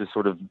that to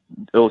sort of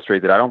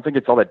illustrate that I don't think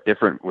it's all that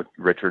different with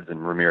Richards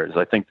and Ramirez.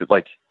 I think that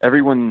like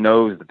everyone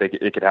knows that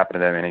it could happen to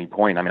them at any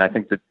point. I mean, I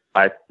think that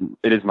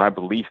it is my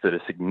belief that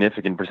a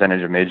significant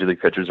percentage of major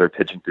league pitchers are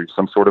pitching through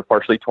some sort of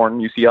partially torn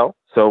UCL.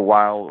 So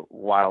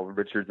while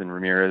Richards and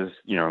Ramirez,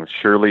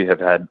 surely have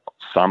had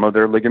some of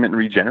their ligament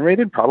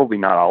regenerated, probably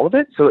not all of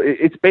it. So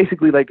it's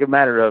basically like a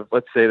matter of,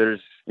 let's say there's,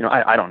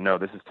 I don't know,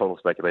 this is total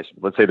speculation.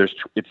 Let's say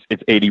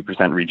it's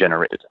 80%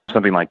 regenerated,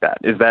 something like that.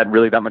 Is that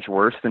really that much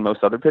worse than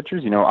most other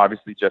pitchers?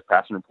 Obviously Jeff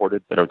Passan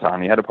reported that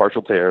Ohtani had a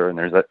partial tear and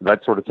there's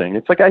that sort of thing.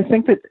 It's like, I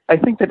think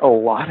that a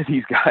lot of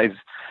these guys'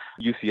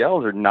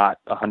 UCLs are not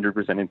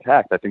 100%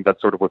 intact. I think that's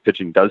sort of what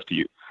pitching does to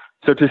you.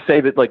 So to say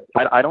that, like,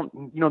 I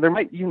don't, there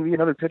might even be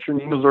another pitcher in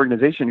the Angels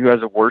organization who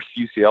has a worse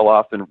UCL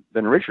off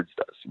than Richards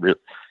does, really.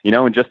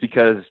 And just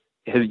because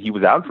he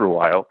was out for a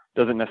while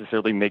doesn't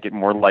necessarily make it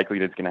more likely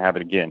that it's going to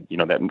happen again.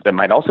 That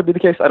might also be the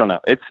case. I don't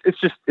know.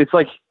 It's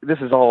like, this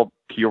is all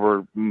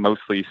pure,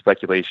 mostly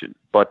speculation,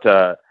 but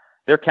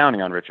they're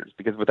counting on Richards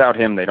because without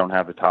him, they don't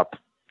have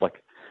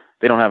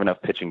they don't have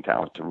enough pitching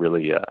talent to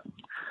really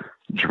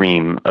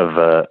dream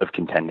of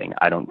contending.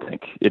 I don't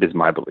think. It is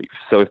my belief.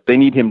 So if they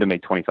need him to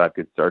make 25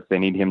 good starts, they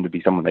need him to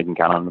be someone they can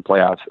count on in the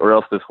playoffs, or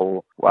else this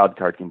whole wild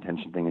card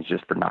contention thing is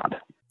just for naught.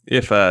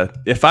 If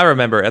I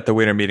remember at the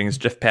winter meetings,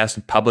 Jeff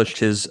Passan published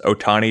his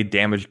Ohtani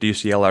damaged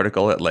UCL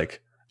article at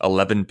like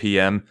 11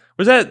 p.m.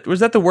 Was that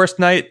the worst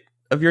night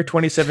of your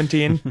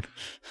 2017?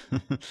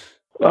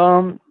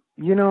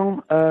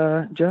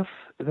 Jeff,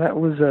 that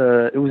was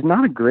it was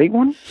not a great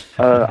one.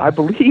 I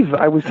believe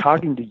I was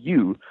talking to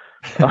you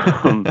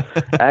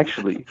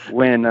actually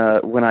when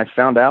I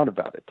found out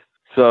about it.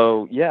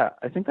 So yeah,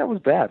 I think that was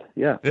bad.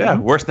 Yeah. Yeah.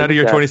 Worst night of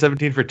your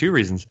 2017 for two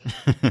reasons.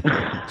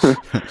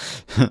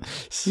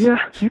 Yeah,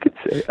 you could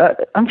say.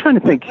 I'm trying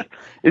to think.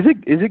 Is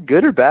it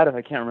good or bad if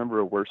I can't remember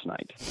a worse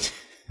night?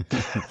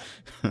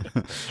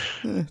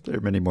 There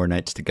are many more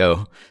nights to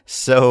go.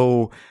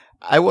 So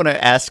I want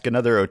to ask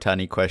another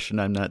Ohtani question.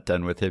 I'm not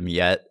done with him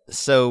yet.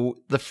 So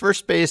the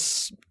first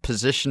base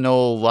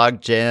positional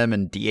logjam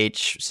and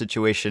DH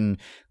situation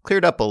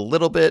cleared up a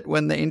little bit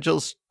when the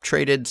Angels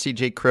traded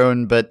CJ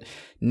Cron, but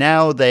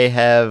now they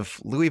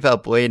have Luis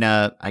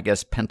Valbuena, I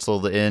guess,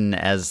 penciled in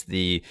as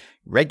the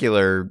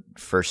regular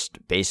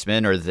first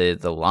baseman, or the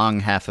long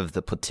half of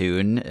the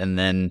platoon, and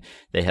then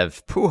they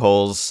have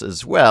Pujols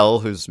as well,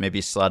 who's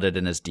maybe slotted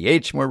in as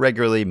DH more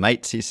regularly,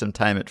 might see some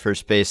time at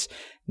first base.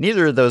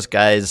 Neither of those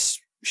guys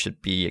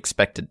should be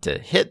expected to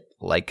hit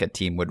like a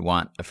team would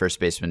want a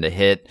first baseman to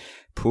hit.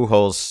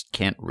 Pujols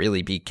can't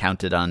really be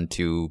counted on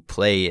to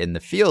play in the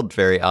field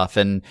very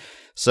often.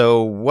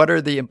 So what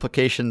are the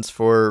implications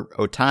for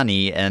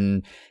Ohtani?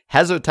 And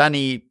has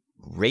Ohtani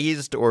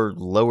raised or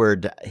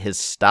lowered his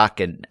stock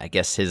and, I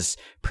guess, his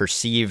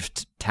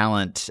perceived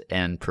talent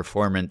and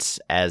performance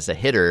as a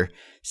hitter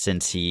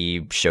since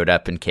he showed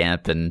up in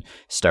camp and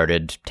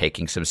started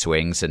taking some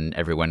swings and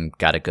everyone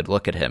got a good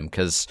look at him?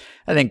 Because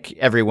I think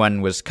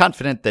everyone was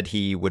confident that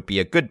he would be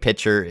a good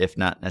pitcher, if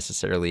not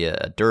necessarily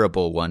a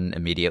durable one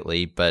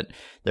immediately. But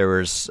there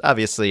was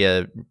obviously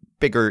a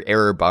bigger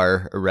error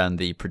bar around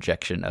the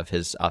projection of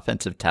his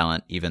offensive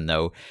talent, even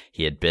though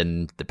he had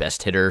been the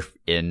best hitter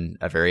in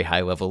a very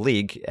high-level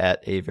league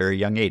at a very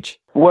young age.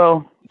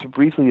 Well, to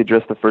briefly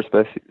address the first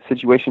base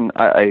situation,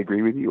 I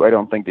agree with you. I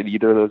don't think that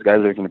either of those guys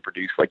are going to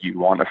produce like you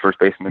want a first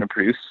baseman to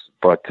produce,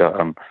 but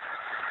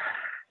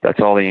that's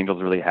all the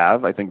Angels really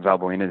have. I think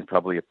Valbuena is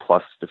probably a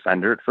plus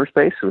defender at first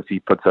base, so if he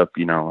puts up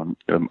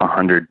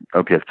 100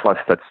 OPS plus,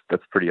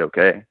 that's pretty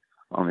okay.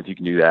 If you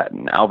can do that.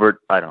 And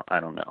Albert, I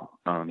don't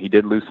know. He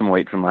did lose some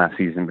weight from last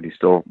season, but he's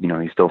still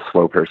a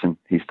slow person.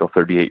 He's still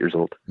 38 years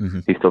old.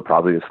 Mm-hmm. He's still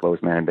probably the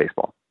slowest man in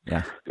baseball.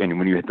 Yeah. And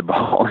when you hit the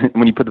ball,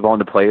 when you put the ball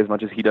into play as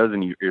much as he does,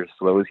 and you're as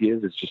slow as he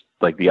is, it's just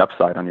like the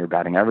upside on your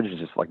batting average is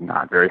just like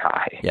not very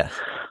high. Yeah.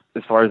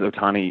 As far as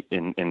Ohtani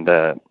in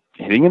the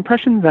hitting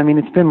impressions, I mean,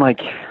 it's been like,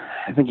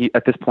 I think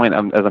at this point,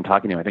 as I'm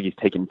talking to him, I think he's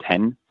taken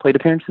 10 plate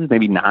appearances,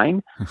 maybe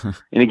 9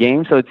 in a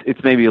game. So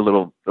it's maybe a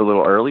little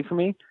early for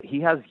me. He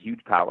has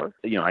huge power.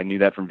 I knew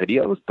that from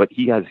videos, but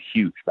he has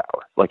huge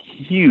power, like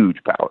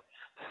huge power.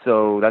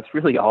 So that's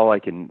really all I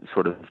can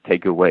sort of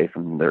take away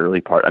from the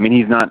early part. I mean,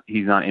 he's not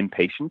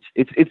impatient.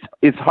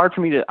 It's hard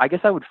for me to. I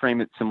guess I would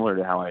frame it similar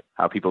to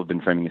how people have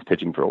been framing his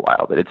pitching for a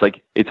while. That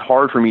it's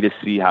hard for me to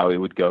see how it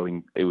would go,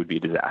 and it would be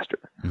a disaster.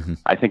 Mm-hmm.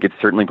 I think it's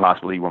certainly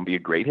possible he won't be a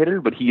great hitter,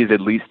 but he is at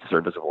least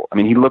serviceable. I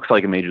mean, he looks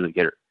like a major league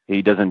hitter.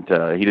 He doesn't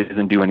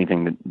do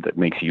anything that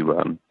makes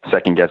you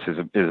second guess his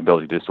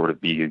ability to sort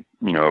of be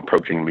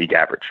approaching league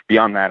average.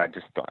 Beyond that,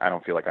 I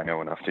don't feel like I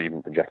know enough to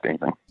even project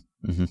anything.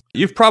 Mm-hmm.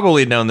 You've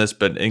probably known this,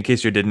 but in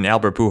case you didn't,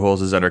 Albert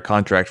Pujols is under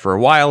contract for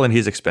a while, and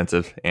he's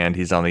expensive, and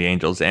he's on the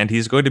Angels, and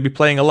he's going to be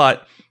playing a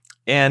lot.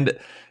 And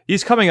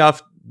he's coming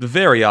off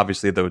very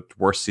obviously the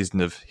worst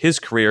season of his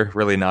career,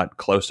 really not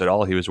close at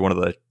all. He was one of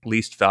the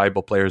least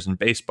valuable players in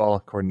baseball,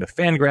 according to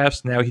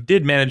Fangraphs. Now, he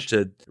did manage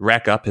to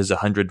rack up his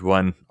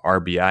 101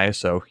 RBI,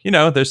 so,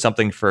 there's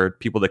something for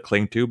people to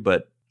cling to,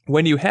 but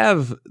when you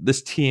have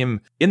this team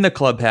in the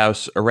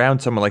clubhouse around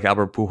someone like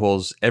Albert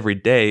Pujols every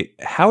day,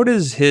 how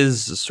does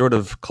his sort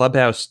of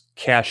clubhouse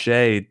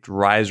cachet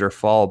rise or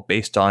fall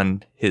based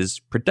on his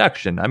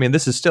production? I mean,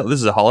 this is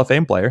a Hall of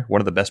Fame player,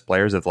 one of the best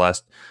players of the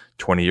last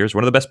 20 years,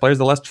 one of the best players of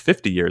the last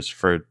 50 years,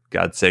 for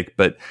God's sake.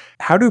 But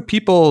how do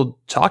people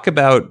talk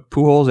about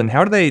Pujols and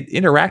how do they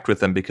interact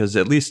with him? Because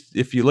at least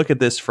if you look at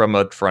this from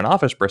a front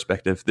office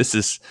perspective, this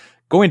is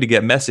going to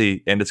get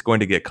messy and it's going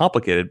to get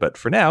complicated. But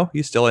for now,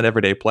 he's still an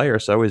everyday player.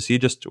 So is he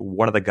just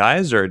one of the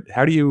guys, or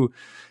how do you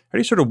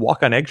sort of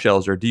walk on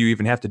eggshells, or do you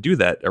even have to do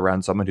that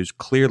around someone who's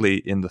clearly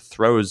in the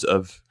throes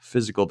of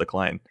physical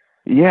decline?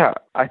 Yeah,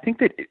 I think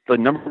that the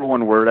number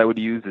one word I would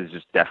use is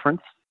just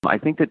deference. I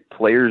think that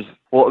players,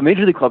 a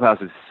Major League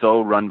Clubhouse is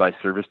so run by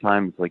service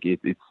time. It's like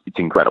it's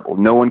incredible.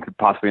 No one could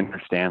possibly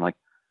understand, like,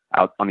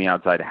 out on the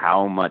outside,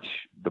 how much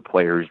the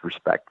players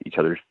respect each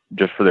other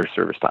just for their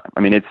service time. I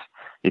mean,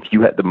 if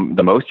you had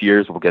the most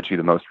years, will get you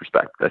the most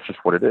respect. That's just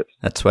what it is.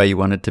 That's why you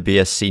wanted to be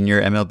a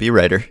senior MLB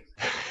writer.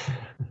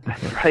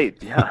 That's right.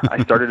 Yeah,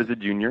 I started as a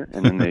junior,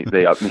 and then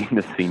they upped me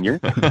to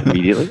senior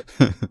immediately.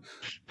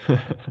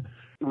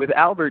 With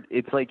Albert,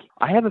 it's like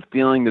I have a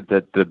feeling that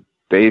the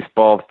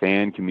baseball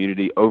fan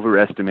community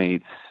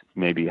overestimates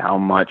maybe how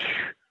much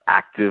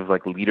active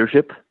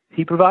leadership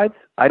he provides.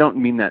 I don't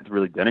mean that to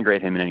really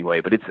denigrate him in any way,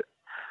 but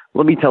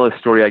let me tell a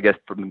story, I guess,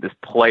 from this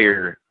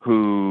player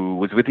who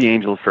was with the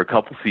Angels for a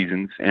couple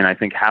seasons, and I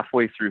think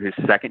halfway through his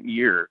second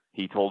year,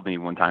 he told me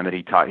one time that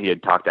he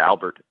had talked to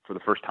Albert for the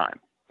first time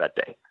that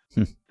day.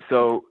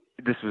 So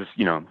this was,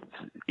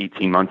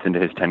 18 months into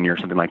his tenure or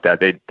something like that.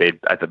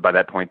 By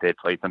that point, they had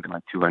played something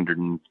like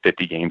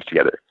 250 games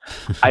together.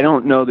 I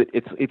don't know that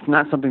it's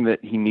not something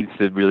that he needs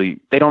to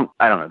really, I don't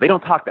know. They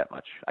don't talk that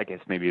much, I guess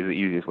maybe is the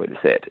easiest way to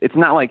say it. It's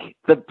not like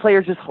the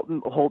players just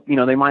hold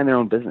they mind their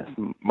own business,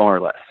 more or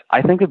less.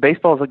 I think that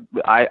baseball is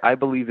I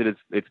believe that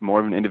it's more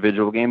of an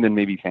individual game than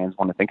maybe fans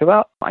want to think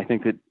about. I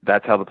think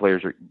that's how the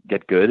players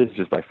get good, is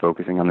just by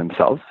focusing on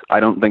themselves. I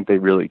don't think they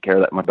really care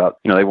that much about,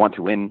 they want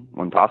to win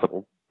when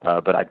possible.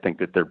 But I think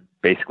that they're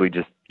basically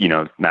just,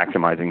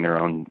 maximizing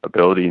their own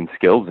ability and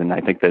skills. And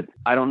I think that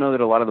I don't know that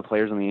a lot of the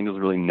players on the Angels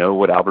really know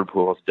what Albert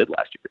Pujols did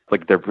last year,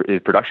 like his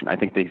production. I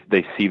think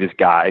they see this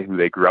guy who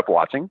they grew up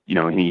watching,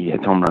 and he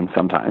hits home runs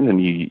sometimes, and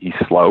he's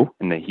slow,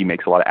 and he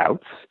makes a lot of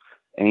outs.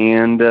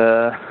 And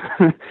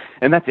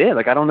and that's it.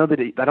 I don't know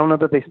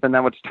that they spend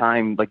that much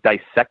time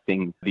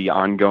dissecting the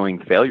ongoing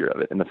failure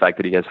of it, and the fact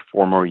that he has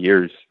 4 more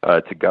years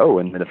to go,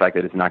 and the fact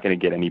that it's not going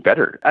to get any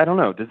better. I don't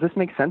know. Does this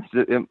make sense?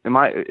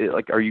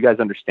 Are you guys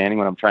understanding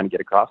what I'm trying to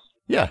get across?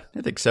 Yeah,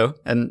 I think so.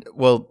 And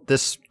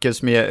this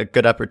gives me a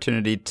good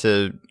opportunity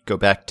to go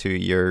back to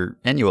your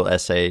annual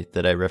essay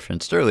that I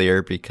referenced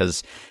earlier,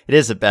 because it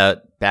is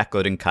about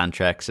backloading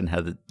contracts and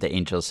how the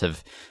Angels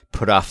have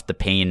put off the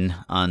pain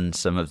on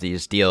some of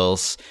these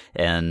deals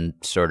and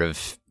sort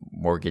of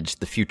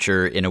mortgaged the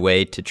future in a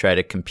way to try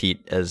to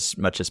compete as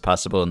much as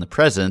possible in the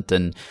present.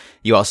 And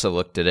you also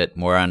looked at it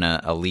more on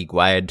a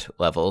league-wide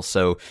level.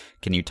 So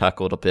can you talk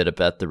a little bit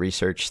about the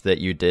research that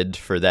you did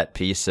for that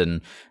piece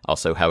and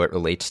also how it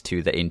relates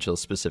to the Angels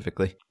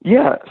specifically?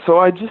 Yeah, so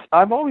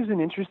I've always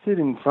been interested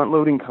in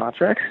front-loading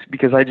contracts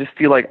because I just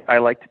feel like I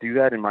like to do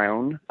that in my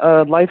own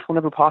life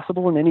whenever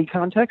possible in any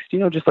context.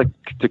 Just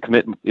to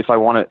commit, if I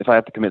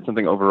have to commit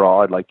something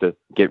overall, I'd like to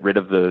get rid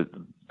of the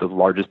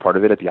largest part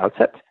of it at the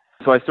outset.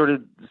 So I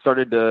started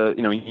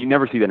you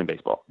never see that in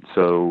baseball.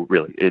 So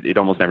really, it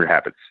almost never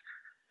happens.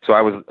 So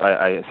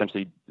I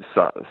essentially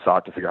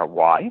sought to figure out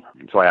why.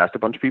 So I asked a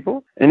bunch of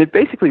people, and it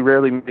basically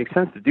rarely makes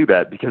sense to do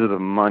that because of the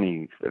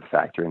money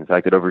factor and the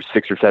fact that over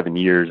 6 or 7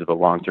 years of a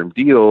long-term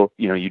deal,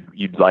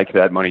 you'd like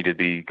that money to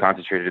be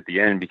concentrated at the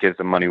end because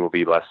the money will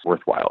be less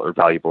worthwhile or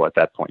valuable at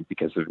that point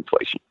because of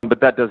inflation.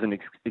 But that doesn't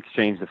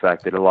exchange the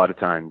fact that a lot of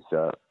times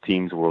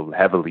teams will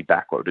heavily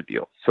backload a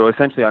deal. So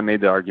essentially, I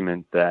made the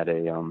argument that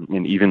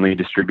an evenly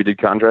distributed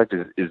contract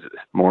is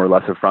more or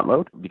less a front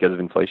load because of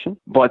inflation.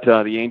 But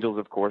the Angels,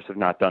 of course, have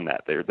not done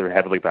that. They're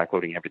heavily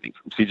backloading everything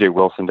from C.J.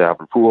 Wilson to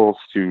Albert Pujols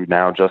to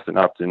now Justin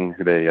Upton,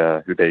 who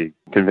they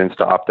convinced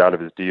to opt out of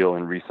his deal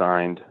and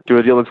re-signed to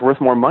a deal that's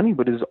worth more money,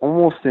 but is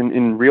almost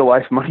in real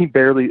life money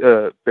barely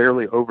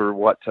over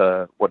what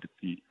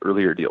the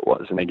earlier deal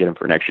was, and they get him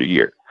for an extra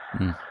year.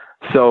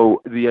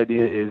 So the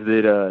idea is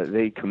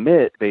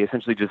that they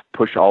essentially just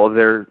push all of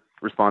their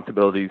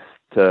responsibilities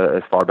to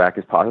as far back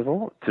as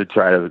possible to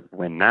try to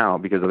win now,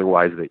 because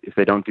otherwise, if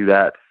they don't do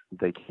that,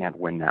 they can't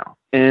win now.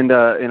 And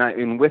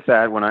with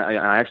that, when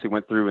I actually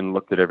went through and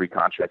looked at every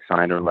contract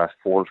signed over the last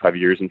 4 or 5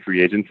 years in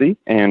free agency,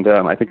 and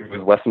I think it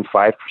was less than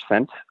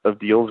 5% of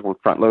deals were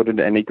front loaded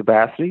to any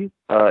capacity,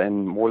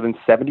 and more than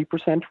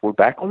 70% were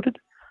backloaded.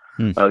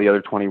 The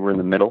other 20 were in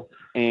the middle.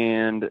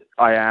 And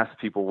I asked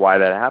people why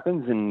that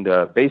happens, and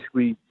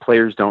basically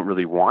players don't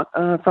really want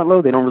front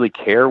load. They don't really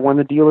care when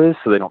the deal is,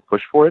 so they don't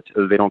push for it.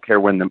 They don't care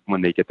when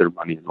they get their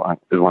money,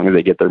 as long as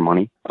they get their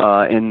money.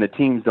 And the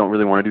teams don't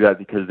really want to do that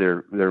because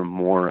they're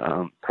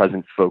more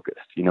present focused.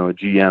 A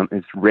GM,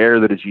 it's rare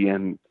that a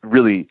GM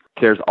really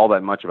cares all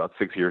that much about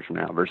 6 years from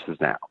now versus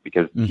now,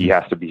 because he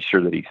has to be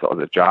sure that he still has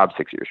a job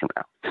 6 years from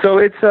now. So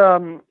it's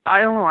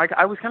I don't know.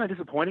 I was kind of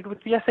disappointed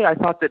with the essay. I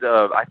thought that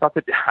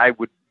I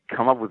would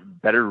come up with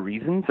better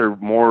reasons or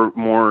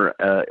more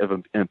of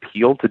an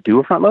appeal to do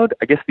a front load.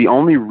 I guess the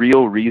only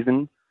real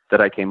reason that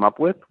I came up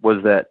with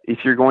was that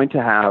if you're going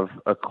to have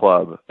a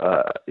club,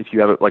 if you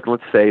have it, like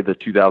let's say the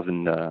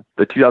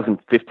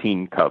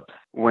 2015 Cubs,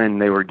 when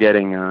they were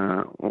getting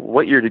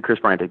what year did Chris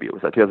Bryant debut?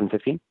 Was that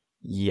 2015?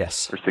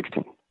 Yes. Or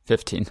 16?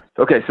 15.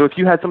 Okay, so if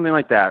you had something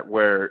like that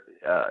where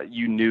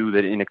you knew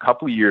that in a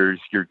couple of years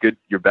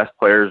your best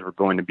players were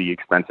going to be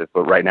expensive,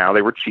 but right now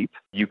they were cheap,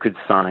 you could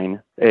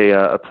sign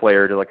a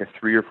player to like a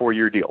 3 or 4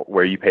 year deal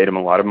where you paid him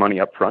a lot of money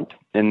up front,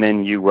 and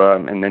then you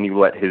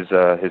let his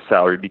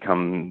salary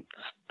become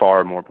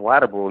far more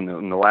palatable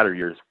in the latter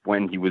years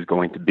when he was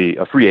going to be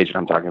a free agent.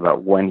 I'm talking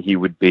about when he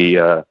would be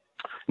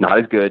not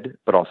as good,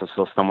 but also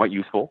still somewhat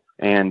useful,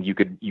 and you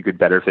could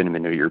better fit him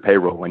into your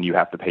payroll when you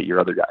have to pay your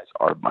other guys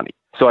our money.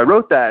 So I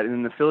wrote that, and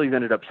then the Phillies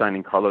ended up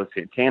signing Carlos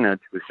Santana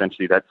to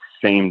essentially that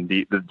same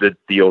the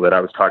deal that I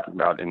was talking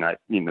about, and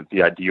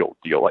the ideal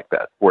deal like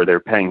that, where they're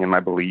paying him, I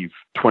believe,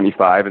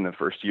 $25 in the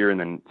first year, and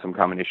then some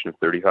combination of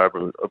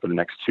 $35 over the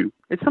next 2.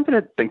 It's something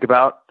to think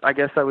about, I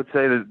guess I would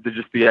say.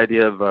 Just the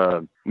idea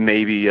of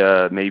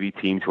maybe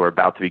teams who are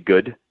about to be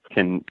good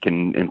can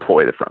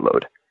employ the front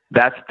load.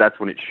 That's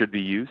when it should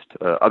be used.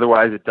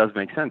 Otherwise, it does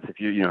make sense. If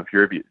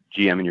you're a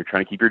GM and you're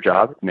trying to keep your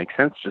job, it makes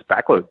sense. Just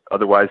backload.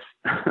 Otherwise,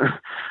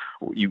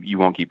 you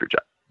won't keep your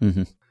job.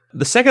 Mm-hmm.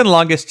 The second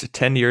longest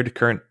tenured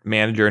current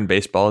manager in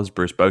baseball is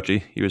Bruce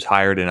Bochy. He was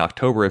hired in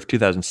October of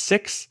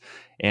 2006,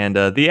 and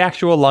the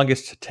actual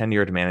longest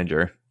tenured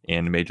manager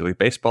in Major League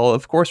Baseball,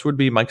 of course, would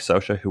be Mike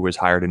Scioscia, who was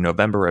hired in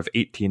November of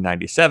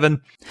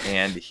 1897,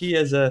 and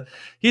he's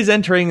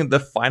entering the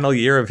final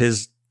year of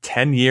his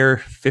 10-year,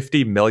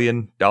 $50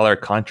 million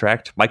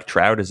contract. Mike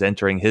Trout is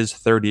entering his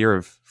third year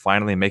of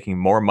finally making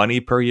more money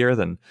per year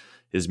than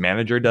his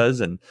manager does.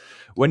 And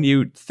when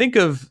you think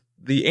of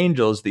the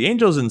Angels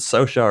and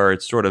Scioscia are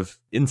sort of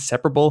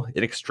inseparable,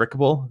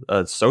 inextricable.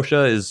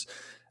 Scioscia is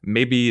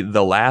maybe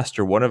the last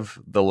or one of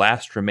the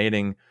last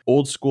remaining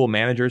old school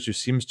managers who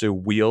seems to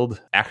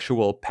wield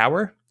actual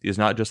power. He is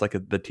not just like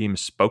the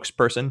team's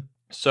spokesperson.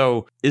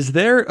 So is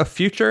there a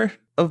future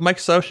of Mike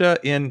Scioscia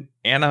in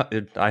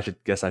I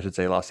should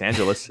say Los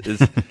Angeles?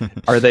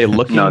 Are they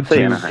looking to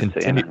Anaheim,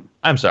 continue?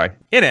 I'm sorry,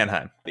 in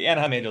Anaheim. The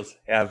Anaheim Angels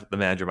have the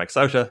manager Mike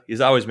Scioscia.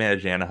 He's always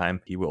managed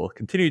Anaheim. He will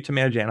continue to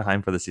manage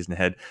Anaheim for the season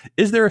ahead.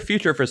 Is there a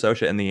future for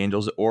Scioscia and the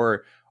Angels,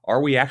 or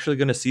are we actually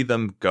going to see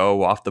them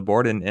go off the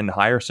board and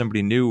hire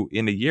somebody new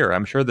in a year?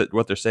 I'm sure that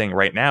what they're saying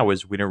right now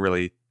is we don't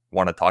really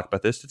want to talk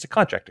about this. It's a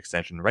contract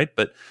extension, right?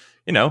 But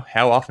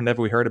how often have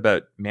we heard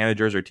about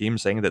managers or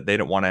teams saying that they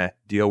don't want to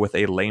deal with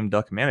a lame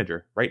duck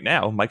manager? Right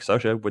now, Mike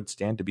Scioscia would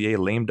stand to be a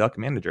lame duck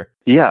manager.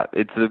 Yeah,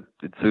 it's a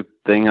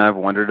thing I've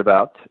wondered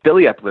about.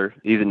 Billy Epler,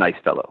 he's a nice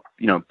fellow,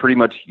 pretty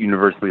much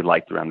universally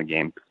liked around the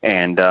game,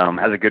 and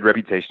has a good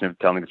reputation of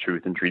telling the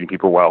truth and treating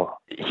people well.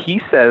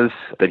 He says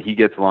that he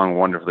gets along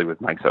wonderfully with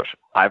Mike Scioscia.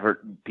 I've heard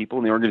people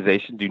in the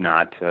organization do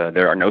not.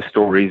 There are no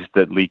stories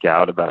that leak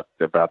out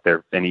about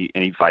their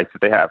any fights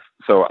that they have.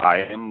 So I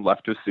am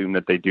left to assume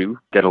that they do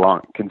get along.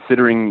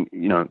 Considering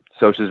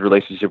Scioscia's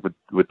relationship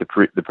with the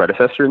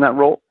predecessor in that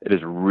role, it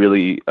is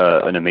really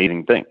an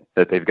amazing thing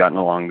that they've gotten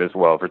along this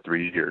well for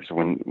 3 years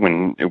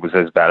when it was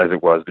as bad as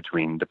it was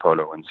between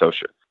Dipoto and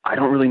Scioscia. I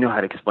don't really know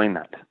how to explain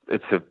that.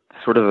 It's a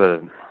sort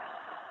of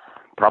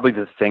probably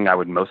the thing I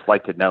would most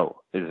like to know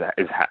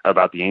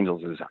about the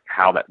Angels is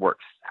how that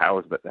works.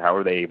 How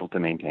are they able to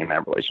maintain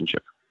that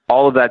relationship?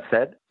 All of that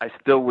said, I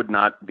still would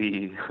not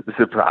be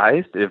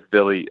surprised if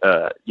Billy,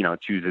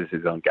 chooses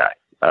his own guy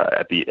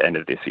at the end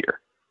of this year.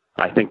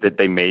 I think that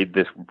they made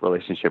this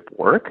relationship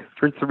work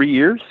for 3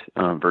 years,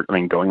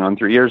 going on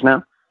 3 years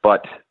now.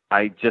 But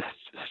I just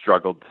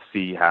struggled to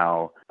see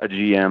how a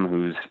GM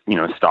whose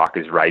stock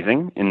is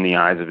rising in the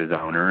eyes of his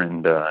owner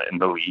and in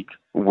the league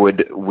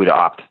would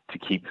opt to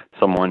keep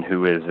someone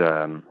who is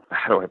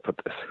how do I put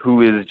this?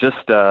 Who is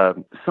just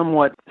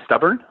somewhat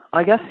stubborn.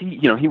 I guess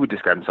he would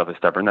describe himself as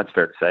stubborn. That's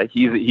fair to say.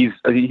 He's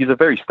a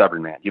very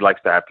stubborn man. He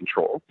likes to have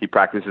control. He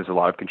practices a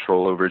lot of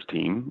control over his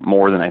team,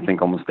 more than I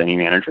think almost any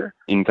manager.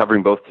 In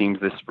covering both teams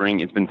this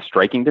spring, it's been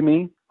striking to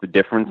me the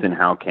difference in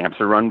how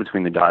camps are run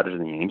between the Dodgers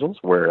and the Angels,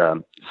 where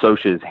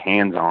Scioscia is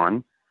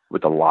hands-on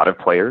with a lot of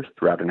players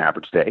throughout an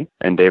average day,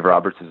 and Dave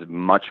Roberts is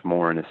much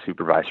more in a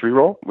supervisory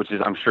role, which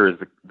is, I'm sure, is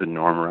the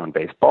norm around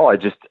baseball. I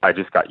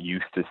just got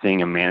used to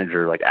seeing a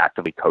manager like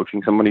actively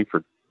coaching somebody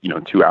for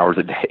 2 hours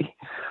a day,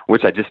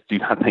 which I just do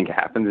not think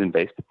happens in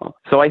baseball.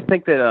 So I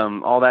think that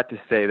all that to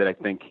say that I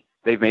think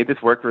they've made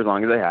this work for as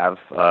long as they have.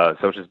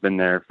 Scioscia's been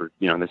there for,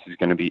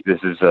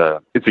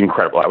 it's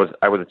incredible.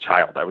 I was a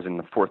child. I was in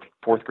the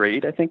fourth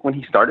grade, I think, when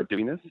he started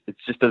doing this. It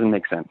just doesn't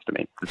make sense to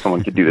me that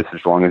someone could do this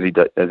as long as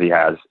he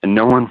has, and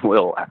no one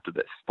will after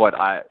this. But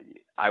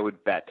I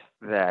would bet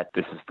that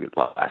this is the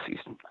last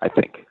season. I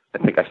think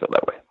I feel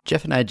that way.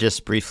 Jeff and I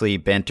just briefly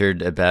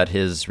bantered about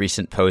his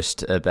recent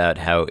post about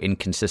how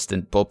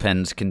inconsistent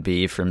bullpens can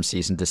be from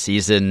season to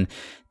season.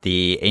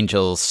 The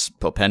Angels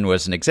bullpen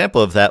was an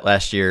example of that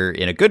last year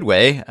in a good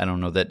way. I don't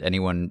know that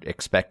anyone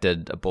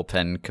expected a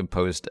bullpen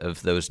composed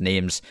of those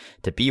names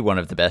to be one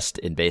of the best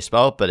in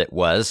baseball, but it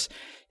was.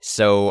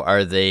 So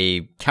are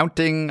they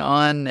counting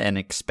on and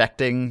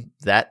expecting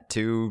that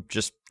to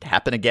just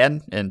happen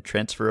again and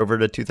transfer over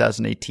to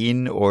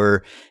 2018?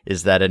 Or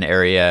is that an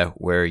area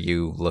where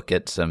you look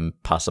at some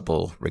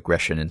possible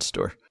regression in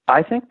store?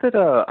 I think that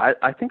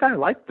I think I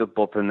like the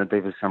bullpen that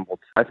they've assembled.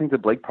 I think that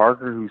Blake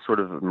Parker, who sort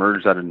of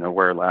emerged out of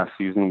nowhere last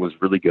season, was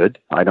really good.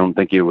 I don't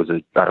think it was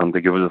a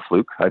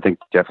fluke. I think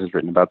Jeff has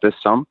written about this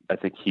some. I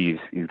think he's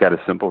got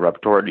a simple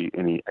repertoire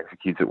and he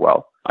executes it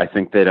well. I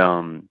think that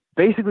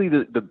basically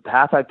the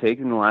path I've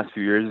taken in the last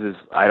few years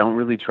is I don't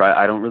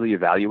really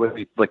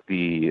evaluate like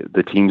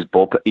the team's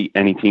bullpen,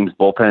 any team's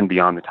bullpen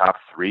beyond the top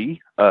three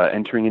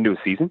entering into a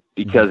season,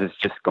 because it's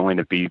just going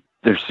to be,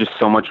 there's just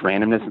so much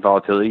randomness and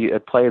volatility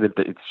at play that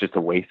it's just a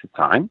waste of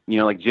time.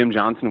 Like Jim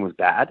Johnson was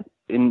bad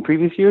in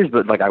previous years,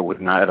 but like I would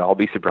not at all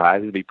be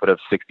surprised if he put up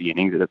 60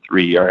 innings at a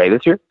 3 ERA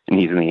this year, and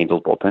he's in the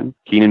Angels bullpen.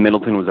 Keenan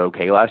Middleton was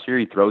okay last year.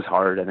 He throws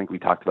hard. I think we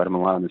talked about him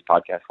a lot on this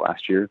podcast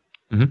last year.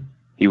 Mm-hmm.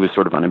 He was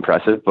sort of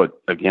unimpressive,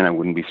 but again, I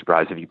wouldn't be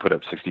surprised if he put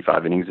up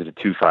 65 innings at a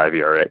 2.5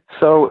 ERA.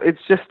 So it's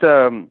just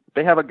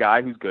they have a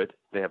guy who's good.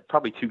 They have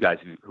probably two guys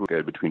who are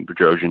good between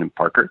Bedrosian and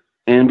Parker.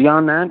 And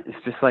beyond that,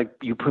 it's just like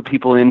you put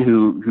people in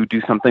who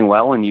do something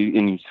well, and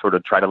you sort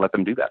of try to let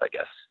them do that, I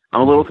guess.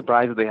 I'm a little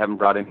surprised that they haven't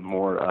brought in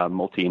more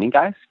multi-inning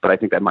guys, but I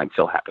think that might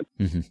still happen.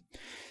 Mm-hmm.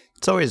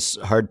 It's always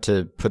hard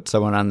to put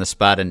someone on the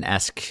spot and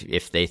ask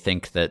if they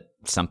think that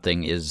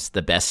something is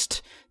the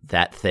best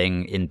that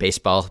thing in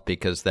baseball,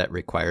 because that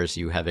requires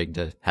you having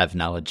to have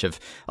knowledge of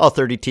all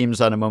 30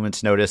 teams on a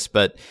moment's notice.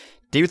 But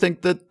do you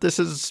think that this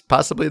is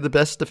possibly the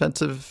best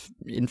defensive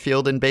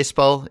infield in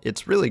baseball?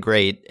 It's really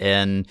great.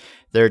 And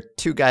there are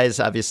two guys,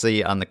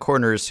 obviously, on the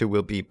corners who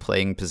will be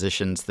playing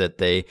positions that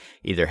they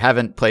either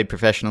haven't played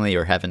professionally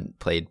or haven't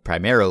played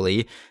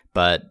primarily.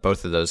 But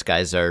both of those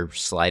guys are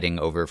sliding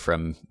over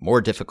from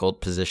more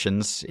difficult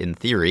positions in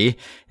theory,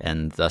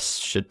 and thus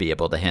should be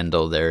able to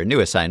handle their new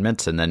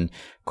assignments. And then,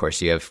 of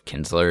course, you have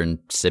Kinsler and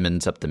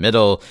Simmons up the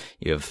middle.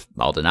 You have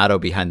Maldonado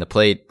behind the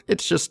plate.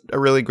 It's just a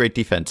really great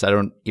defense. I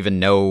don't even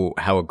know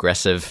how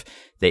aggressive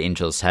the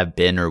Angels have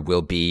been or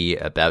will be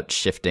about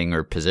shifting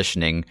or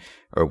positioning,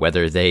 or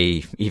whether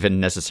they even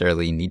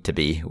necessarily need to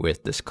be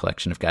with this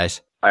collection of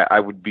guys. I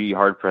would be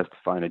hard-pressed to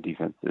find a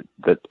defense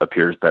that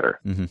appears better.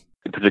 Mm-hmm.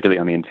 Particularly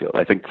on the infield.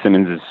 I think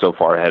Simmons is so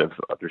far ahead of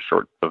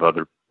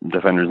other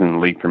defenders in the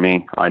league for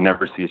me. I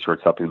never see a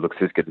shortstop who looks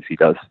as good as he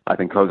does. I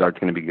think Cozart's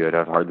going to be good.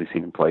 I've hardly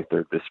seen him play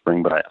third this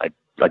spring, but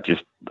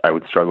I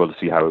would struggle to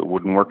see how it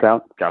wouldn't work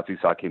out. Scouts who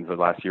saw Kinsler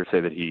last year say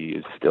that he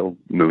is still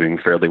moving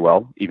fairly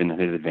well, even at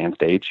his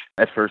advanced age.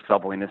 At first,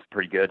 Valbuena is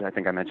pretty good. I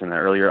think I mentioned that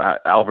earlier.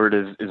 Albert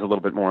is a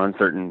little bit more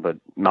uncertain, but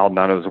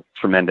Maldonado is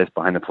tremendous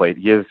behind the plate.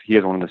 He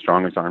has one of the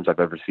strongest arms I've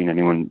ever seen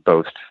anyone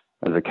boast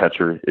as a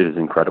catcher. It is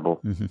incredible.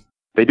 Mm-hmm.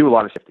 They do a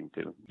lot of shifting,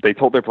 too. They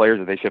told their players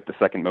that they shift the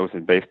second most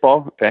in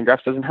baseball.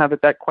 Fangraphs doesn't have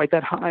it quite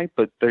that high,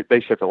 but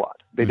they shift a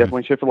lot. They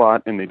definitely shift a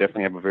lot, and they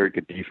definitely have a very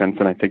good defense.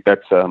 And I think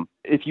that's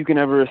if you can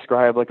ever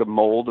ascribe like a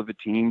mold of a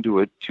team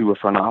to a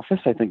front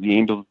office, I think the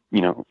Angels,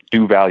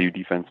 do value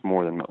defense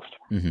more than most.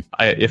 Mm-hmm.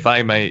 If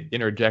I might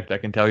interject, I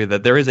can tell you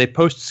that there is a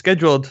post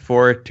scheduled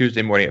for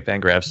Tuesday morning at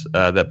Fangraphs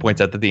that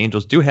points out that the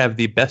Angels do have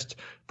the best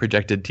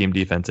projected team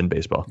defense in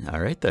baseball.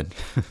 All right, then.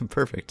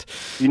 Perfect.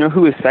 You know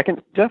who is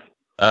second, Jeff?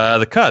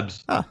 The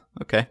Cubs. Oh,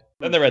 okay.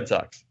 Then the Red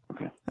Sox.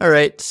 All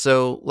right,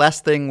 so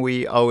last thing,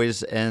 we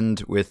always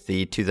end with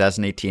the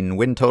 2018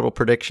 win total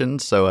prediction.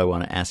 So I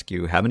want to ask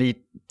you how many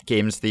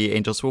games the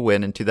Angels will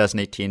win in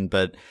 2018,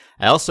 but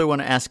I also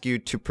want to ask you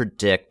to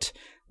predict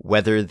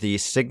whether the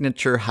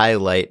signature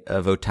highlight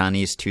of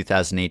Ohtani's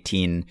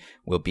 2018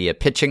 will be a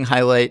pitching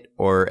highlight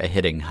or a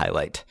hitting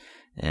highlight.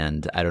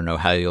 And I don't know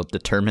how you'll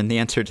determine the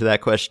answer to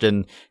that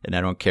question, and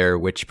I don't care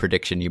which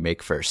prediction you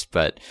make first,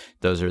 but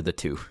those are the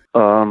two.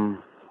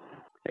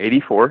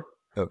 84.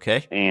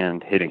 Okay.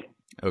 And hitting.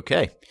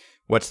 Okay.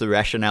 What's the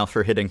rationale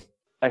for hitting?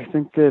 I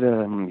think that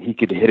he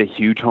could hit a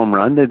huge home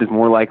run that is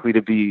more likely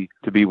to be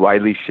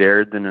widely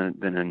shared than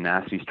a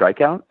nasty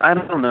strikeout. I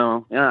don't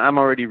know. Yeah, I'm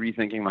already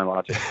rethinking my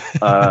logic.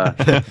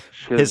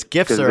 His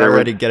gifts are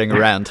already getting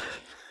around.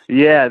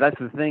 Yeah, that's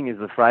the thing. Is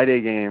the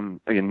Friday game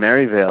in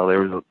Maryvale?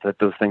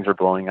 Those things are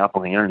blowing up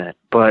on the internet.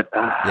 But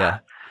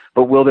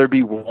But will there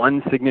be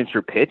one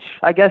signature pitch?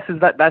 I guess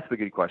that's the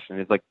good question.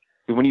 It's like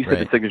when you said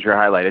the signature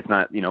highlight, it's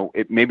not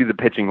maybe the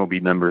pitching will be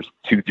numbers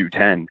 2 through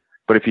 10.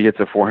 But if he hits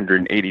a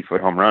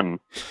 480-foot home run,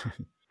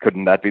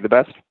 couldn't that be the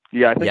best?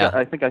 Yeah,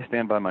 I think I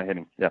stand by my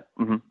hitting. Yeah.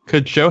 Mm-hmm.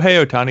 Could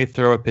Shohei Ohtani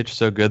throw a pitch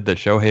so good that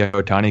Shohei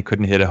Ohtani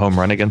couldn't hit a home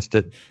run against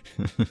it?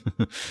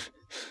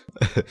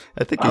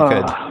 I think he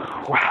could.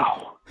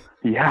 Wow.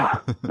 Yeah.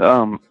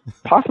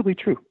 Possibly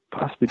true.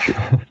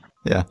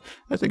 Yeah,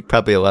 I think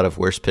probably a lot of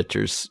worse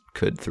pitchers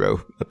could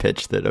throw a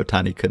pitch that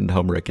Ohtani couldn't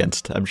homer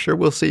against. I'm sure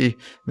we'll see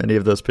many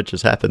of those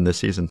pitches happen this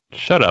season.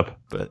 Shut up.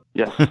 But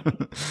yes.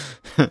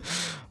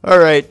 All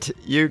right,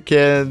 you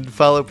can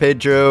follow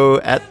Pedro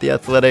at The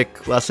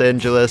Athletic Los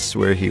Angeles,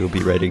 where he will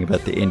be writing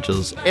about the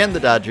Angels and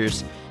the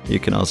Dodgers. You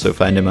can also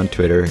find him on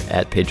Twitter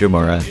at Pedro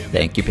Mora.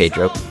 Thank you,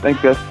 Pedro.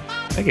 Thanks, guys.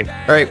 Thank you.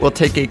 All right, we'll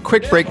take a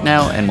quick break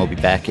now, and we'll be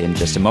back in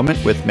just a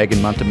moment with Megan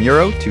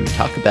Montemuro to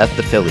talk about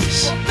the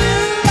Phillies.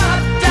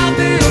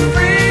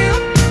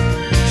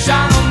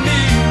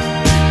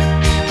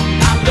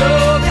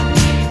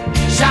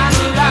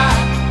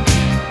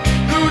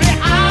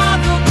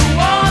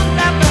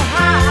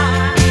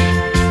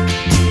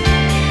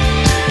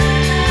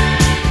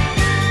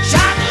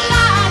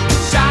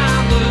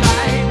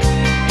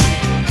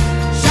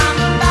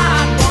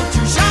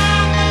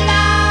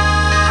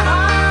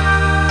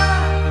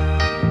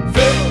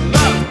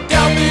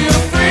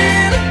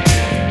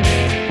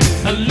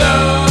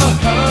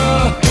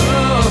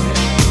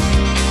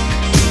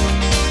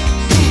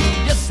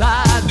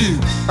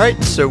 All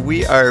right, so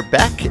we are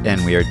back,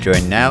 and we are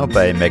joined now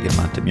by Megan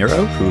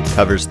Montemuro, who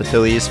covers the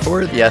Phillies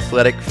for The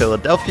Athletic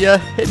Philadelphia.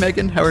 Hey,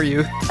 Megan, how are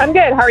you? I'm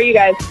good. How are you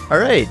guys? All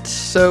right,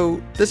 so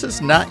this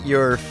is not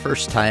your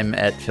first time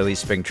at Philly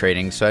spring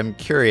training, so I'm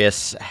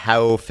curious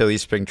how Philly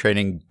spring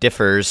training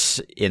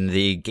differs in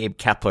the Gabe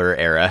Kapler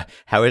era.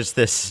 How is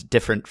this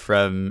different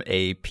from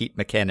a Pete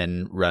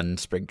Mackanin run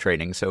spring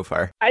training so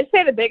far? I'd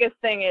say the biggest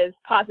thing is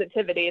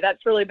positivity.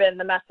 That's really been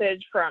the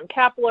message from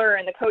Kapler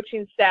and the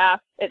coaching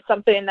staff. It's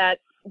something that's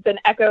been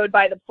echoed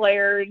by the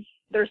players.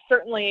 There's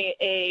certainly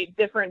a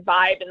different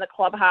vibe in the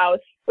clubhouse,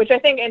 which I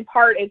think in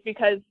part is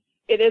because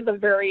it is a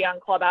very young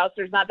clubhouse.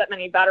 There's not that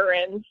many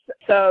veterans.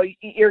 So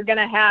you're going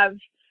to have,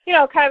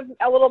 kind of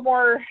a little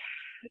more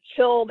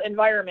chilled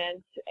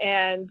environment.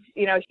 And,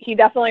 he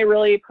definitely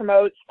really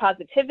promotes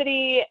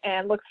positivity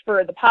and looks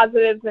for the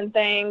positives in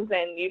things.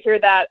 And you hear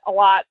that a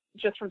lot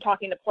just from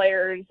talking to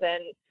players,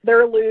 and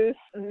they're loose,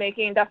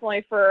 making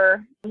definitely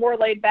for more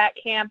laid back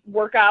camp.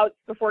 Workouts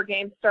before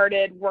games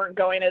started weren't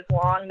going as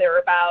long. They were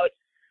about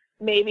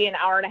maybe an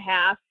hour and a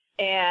half,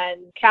 and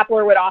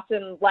Kapler would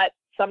often let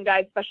some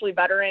guys, especially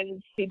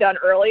veterans, be done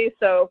early.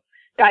 So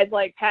guys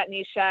like Pat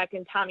Neshek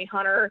and Tommy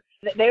Hunter,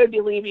 they would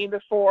be leaving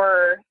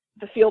before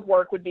the field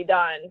work would be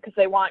done because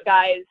they want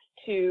guys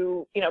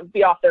to,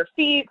 be off their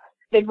feet.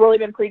 They've really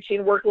been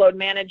preaching workload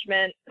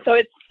management. So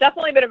it's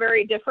definitely been a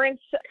very different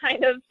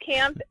kind of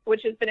camp,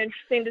 which has been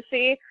interesting to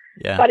see.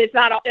 Yeah. But it's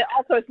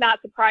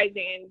not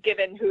surprising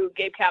given who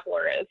Gabe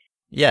Kapler is.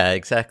 Yeah,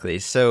 exactly.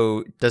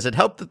 So does it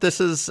help that this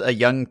is a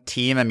young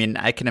team? I mean,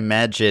 I can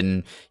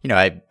imagine,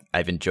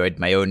 I've enjoyed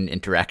my own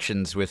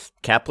interactions with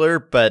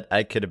Kapler, but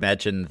I could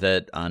imagine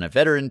that on a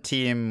veteran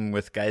team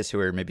with guys who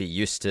are maybe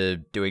used to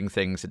doing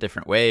things a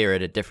different way or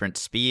at a different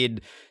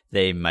speed,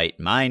 they might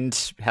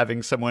mind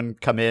having someone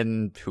come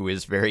in who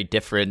is very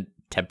different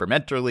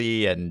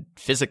temperamentally and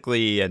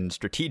physically and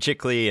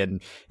strategically,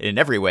 and in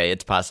every way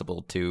it's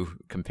possible to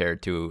compare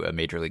to a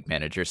major league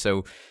manager.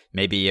 So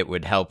maybe it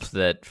would help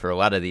that for a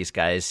lot of these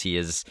guys, he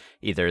is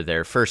either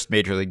their first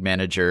major league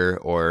manager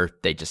or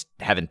they just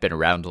haven't been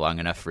around long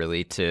enough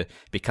really to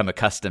become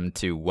accustomed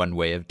to one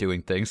way of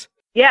doing things.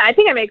 Yeah, I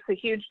think it makes a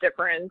huge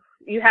difference.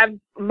 You have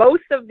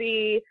most of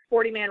the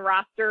 40-man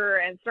roster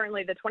and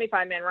certainly the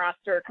 25-man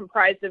roster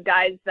comprised of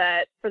guys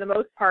that, for the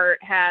most part,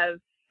 have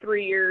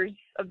 3 years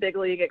of big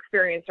league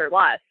experience or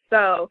less.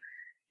 So,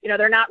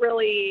 they're not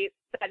really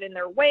set in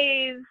their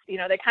ways.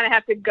 They kind of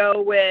have to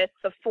go with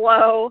the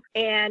flow.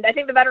 And I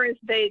think the veterans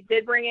they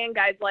did bring in,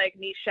 guys like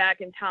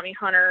Neshek and Tommy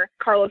Hunter,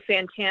 Carlos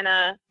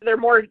Santana, they're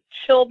more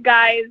chilled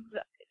guys.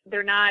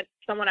 They're not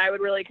someone I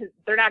would really,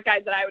 they're not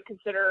guys that I would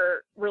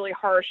consider really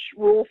harsh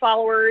rule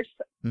followers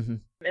in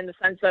the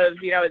sense of,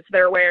 it's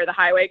their way or the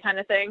highway kind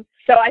of thing.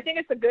 So I think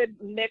it's a good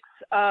mix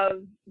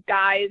of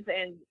guys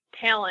and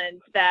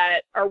talent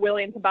that are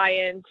willing to buy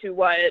into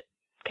what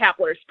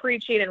Kapler's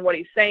preaching and what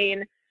he's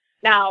saying.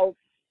 Now,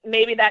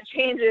 maybe that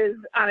changes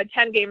on a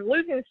 10-game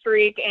losing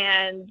streak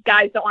and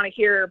guys don't want to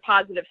hear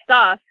positive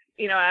stuff,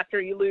 after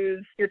you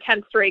lose your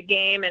 10th straight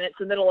game and it's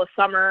the middle of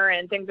summer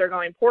and things are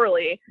going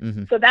poorly.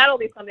 So that'll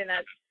be something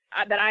that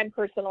I'm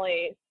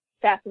personally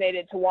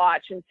fascinated to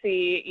watch and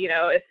see,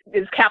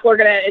 is Kapler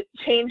going to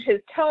change his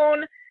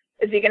tone?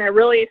 Is he going to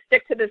really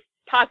stick to this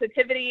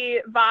positivity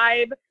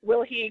vibe?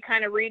 Will he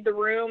kind of read the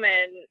room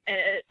and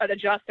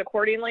adjust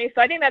accordingly?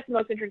 So I think that's the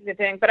most interesting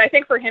thing. But I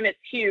think for him, it's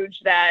huge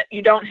that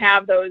you don't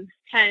have those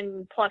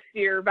 10-plus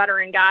year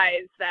veteran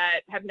guys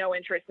that have no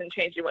interest in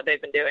changing what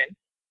they've been doing.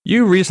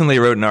 You recently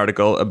wrote an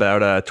article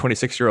about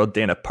 26-year-old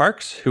Dana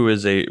Parks, who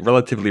is a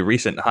relatively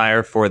recent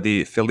hire for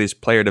the Phillies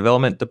player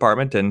development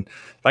department. And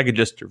if I could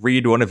just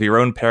read one of your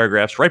own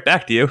paragraphs right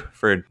back to you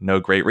for no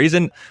great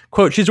reason.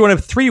 Quote, she's one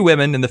of 3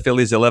 women in the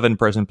Phillies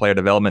 11-person player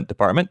development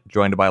department,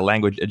 joined by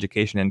language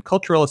education and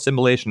cultural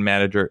assimilation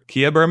manager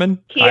Kia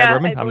Berman. Kia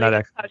Berman? I'm not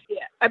actually.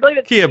 I believe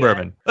it's Kia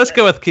Berman. Let's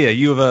go with Kia.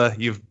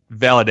 You've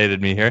validated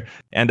me here.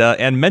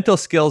 And mental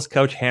skills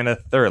coach Hannah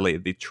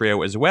Thurley, the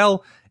trio, as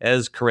well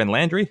as Corinne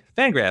Landry,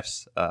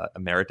 Fangraphs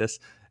emeritus,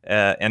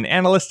 an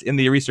analyst in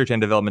the research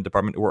and development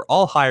department, were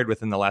all hired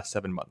within the last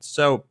 7 months.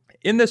 So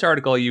in this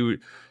article, you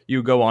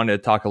go on to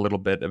talk a little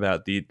bit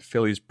about the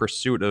Phillies'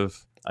 pursuit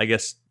of, I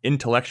guess,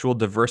 intellectual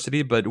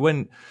diversity. But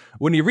when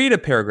you read a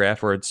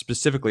paragraph or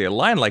specifically a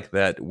line like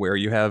that, where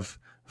you have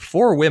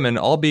 4 women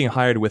all being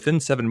hired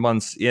within 7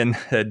 months in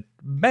a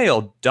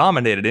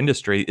male-dominated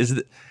industry,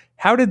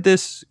 how did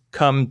this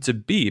come to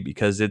be?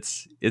 Because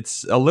it's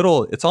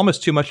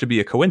almost too much to be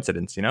a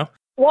coincidence,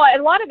 Well, a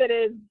lot of it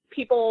is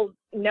people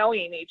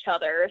knowing each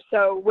other.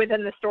 So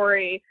within the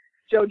story,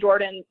 Joe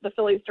Jordan, the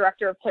Phillies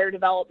director of player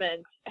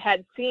development,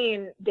 had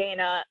seen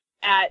Dana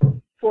at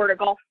Florida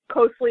Gulf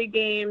Coast League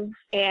games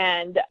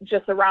and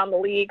just around the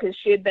league because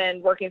she had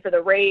been working for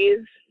the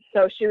Rays.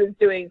 So she was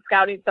doing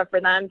scouting stuff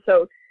for them.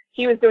 So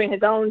he was doing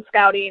his own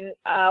scouting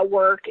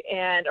work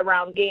and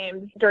around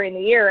games during the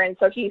year. And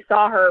so he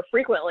saw her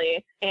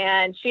frequently.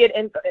 And she had,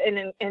 in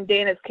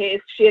Dana's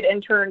case, she had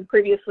interned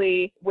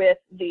previously with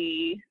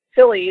the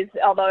Phillies,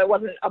 although it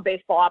wasn't a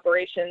baseball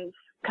operations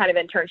kind of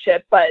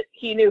internship, but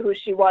he knew who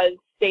she was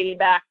dating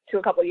back to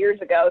a couple of years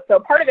ago. So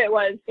part of it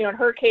was, in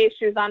her case,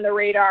 she was on the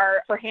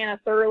radar. For Hannah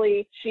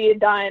Thurley, she had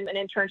done an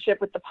internship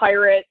with the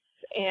Pirates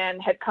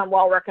and had come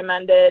well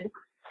recommended.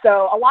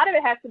 So a lot of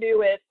it has to do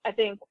with, I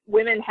think,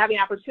 women having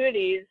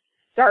opportunities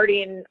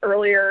starting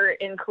earlier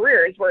in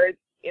careers where,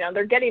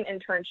 they're getting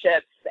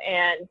internships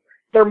and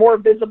they're more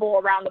visible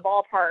around the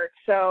ballpark.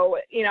 So,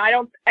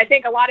 I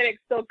think a lot of it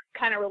still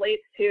kind of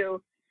relates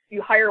to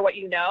you hire what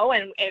you know,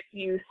 and if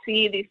you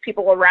see these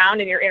people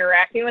around and you're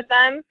interacting with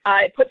them,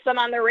 it puts them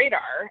on their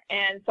radar.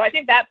 And so I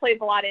think that plays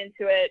a lot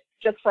into it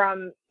just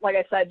from, like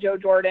I said, Joe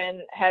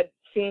Jordan had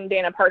seen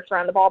Dana Parks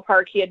around the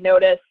ballpark. He had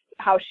noticed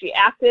how she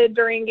acted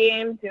during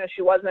games.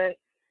 She wasn't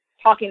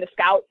talking to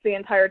scouts the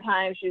entire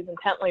time. She was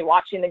intently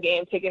watching the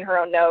game, taking her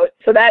own notes.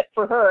 So that,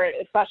 for her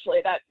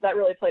especially, that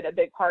really played a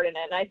big part in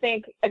it. And I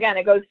think, again,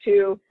 it goes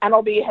to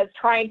MLB has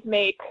trying to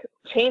make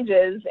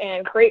changes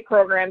and create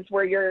programs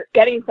where you're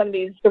getting some of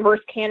these diverse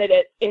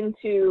candidates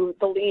into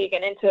the league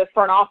and into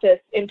front office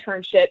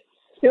internships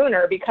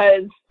sooner,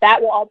 because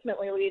that will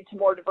ultimately lead to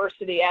more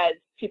diversity as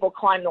people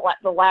climb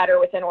the ladder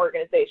within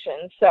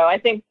organizations. So I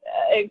think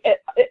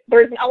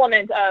there's an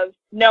element of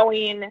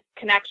knowing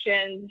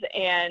connections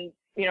and,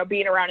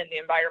 being around in the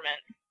environment.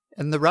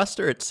 And the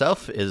roster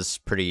itself is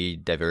pretty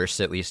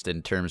diverse, at least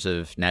in terms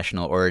of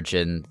national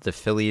origin. The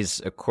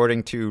Phillies,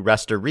 according to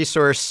Roster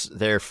Resource,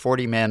 their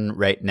 40-man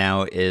right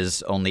now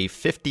is only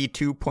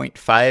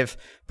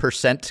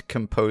 52.5%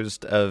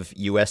 composed of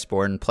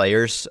U.S.-born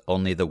players.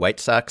 Only the White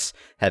Sox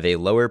have a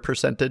lower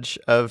percentage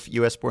of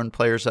U.S.-born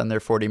players on their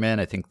 40-man.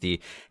 I think the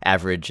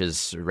average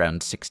is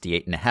around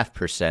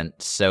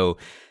 68.5%. So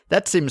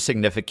that seems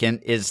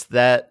significant. Is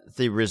that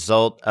the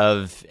result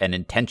of an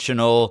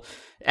intentional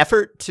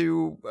effort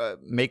to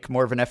make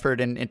more of an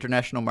effort in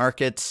international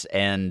markets?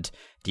 And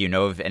do you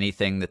know of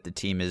anything that the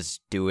team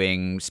is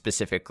doing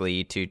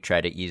specifically to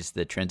try to ease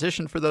the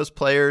transition for those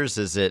players?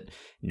 Is it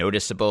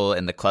noticeable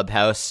in the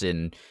clubhouse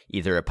in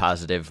either a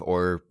positive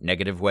or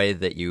negative way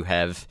that you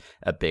have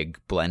a big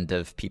blend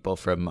of people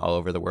from all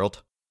over the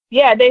world?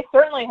 Yeah, they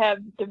certainly have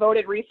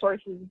devoted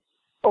resources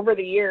over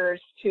the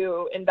years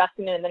to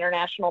investing in the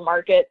international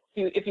market.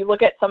 If you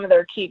look at some of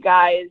their key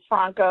guys,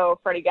 Franco,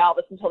 Freddie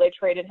Galvis until they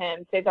traded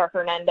him, Cesar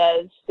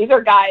Hernandez, these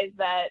are guys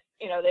that,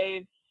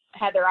 they've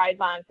had their eyes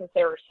on since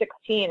they were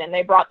 16, and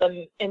they brought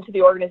them into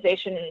the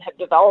organization and have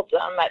developed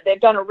them. They've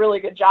done a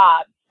really good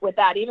job with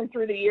that, even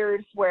through the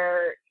years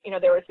where,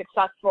 they were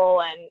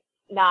successful and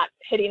not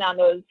hitting on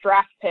those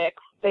draft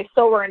picks. They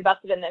still were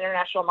invested in the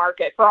international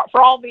market.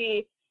 For all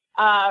the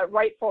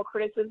rightful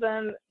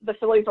criticism, the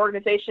Phillies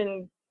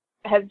organization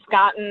has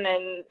gotten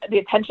and the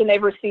attention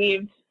they've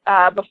received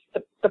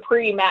the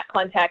pre-Matt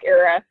Klentak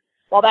era,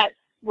 while that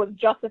was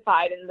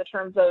justified in the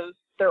terms of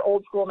their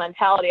old school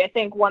mentality, I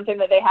think one thing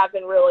that they have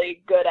been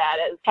really good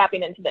at is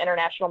tapping into the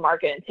international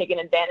market and taking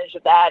advantage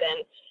of that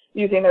and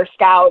using their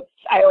scouts.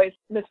 I always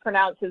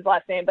mispronounce his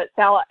last name, but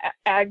Sal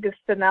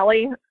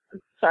Agostinelli.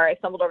 Sorry, I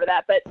stumbled over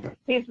that. But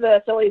he's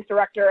the Phillies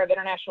director of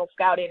international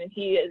scouting, and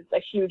he is a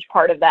huge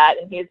part of that.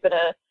 And he's been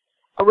a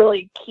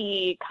really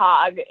key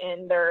cog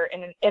in their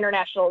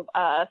international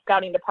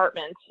scouting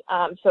department.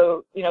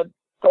 So, the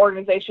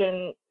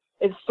organization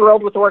is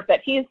thrilled with the work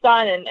that he's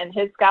done and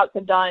his scouts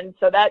have done.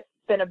 So that's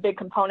been a big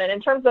component. In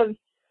terms of,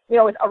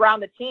 around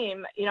the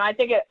team, I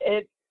think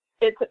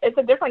it's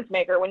a difference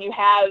maker when you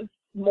have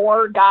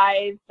more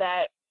guys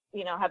that,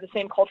 have the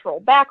same cultural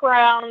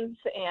backgrounds,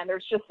 and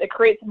it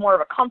creates more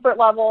of a comfort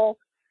level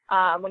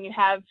when you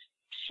have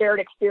shared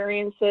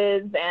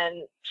experiences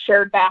and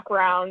shared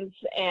backgrounds.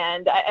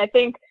 And I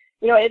think,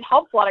 it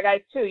helps a lot of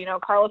guys too.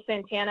 Carlos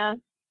Santana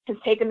has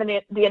taken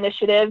the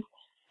initiative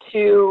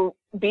to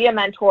be a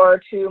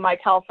mentor to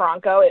Maikel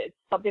Franco. It's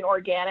something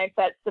organic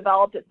that's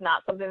developed. It's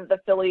not something that the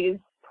Phillies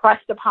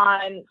pressed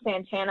upon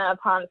Santana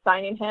upon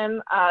signing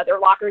him. Their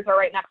lockers are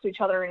right next to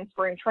each other in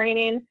spring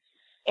training.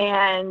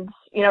 And,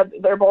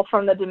 they're both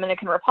from the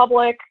Dominican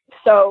Republic.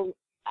 So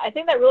I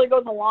think that really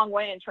goes a long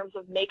way in terms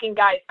of making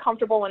guys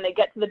comfortable when they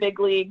get to the big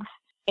leagues.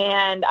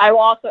 And I will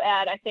also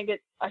add, I think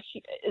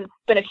it's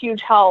been a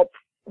huge help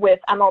with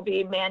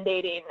MLB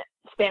mandating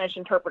Spanish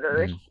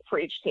interpreters for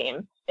each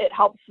team. It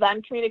helps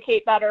them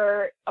communicate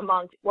better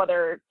amongst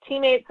whether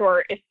teammates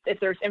or if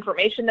there's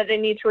information that they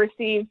need to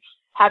receive,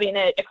 having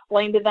it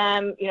explained to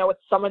them, with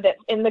someone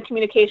that's in the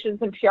communications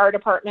and PR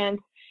department.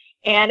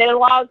 And it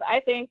allows,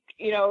 I think,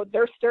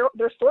 their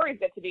stories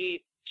get to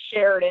be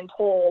shared and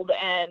told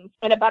and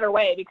in a better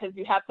way because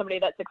you have somebody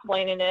that's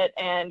explaining it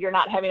and you're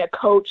not having a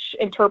coach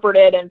interpret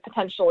it and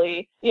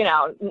potentially,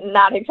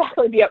 not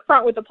exactly be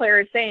upfront with the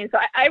players saying. So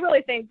I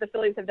really think the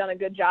Phillies have done a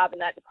good job in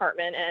that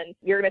department, and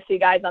you're going to see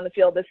guys on the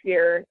field this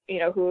year,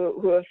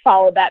 who have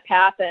followed that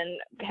path and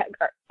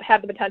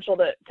have the potential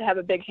to have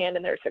a big hand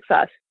in their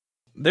success.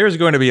 There's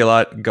going to be a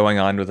lot going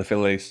on with the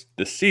Phillies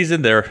this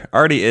season. There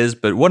already is,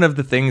 but one of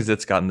the things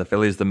that's gotten the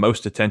Phillies the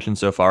most attention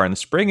so far in the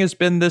spring has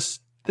been this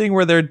thing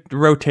where they're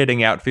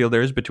rotating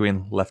outfielders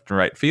between left and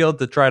right field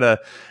to try to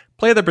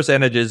play the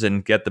percentages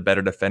and get the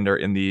better defender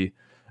in the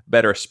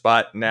better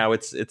spot. Now,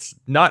 it's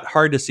not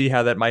hard to see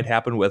how that might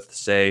happen with,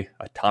 say,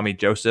 a Tommy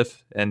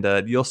Joseph, and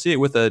you'll see it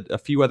with a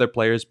few other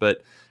players,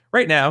 but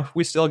right now,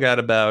 we still got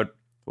about,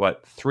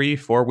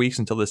 3-4 weeks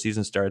until the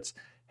season starts.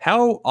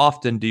 How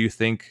often do you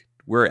think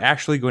we're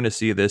actually going to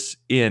see this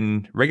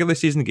in regular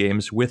season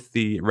games with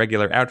the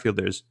regular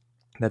outfielders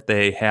that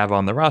they have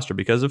on the roster?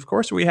 Because, of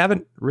course, we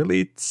haven't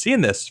really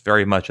seen this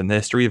very much in the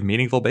history of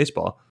meaningful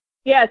baseball.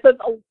 Yeah,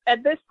 so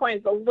at this point,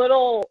 it's a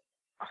little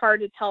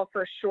hard to tell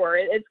for sure.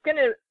 It's going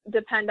to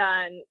depend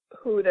on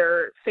who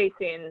they're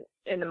facing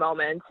in the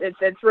moment.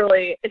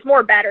 It's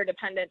more batter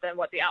dependent than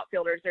what the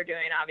outfielders are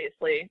doing,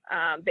 obviously,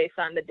 based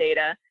on the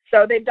data.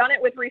 So they've done it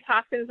with Rhys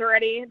Hoskins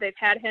already. They've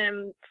had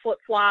him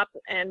flip-flop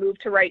and move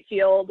to right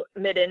field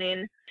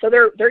mid-inning. So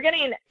they're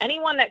getting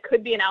anyone that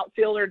could be an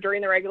outfielder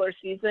during the regular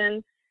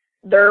season.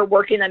 They're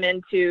working them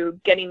into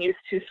getting used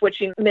to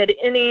switching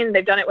mid-inning.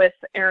 They've done it with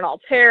Aaron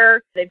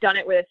Altair. They've done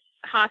it with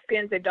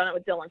Hoskins. They've done it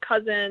with Dylan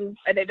Cousins.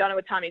 And they've done it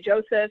with Tommy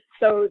Joseph.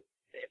 So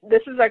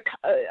this is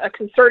a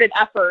concerted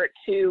effort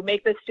to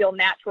make this feel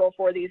natural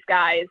for these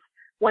guys.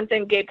 One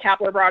thing Gabe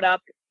Kapler brought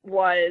up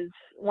was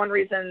one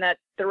reason that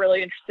they're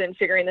really interested in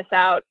figuring this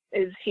out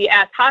is he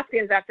asked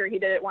Hoskins after he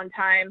did it one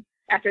time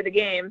after the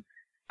game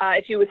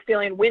if he was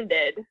feeling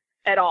winded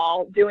at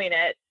all doing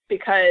it,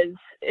 because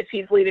if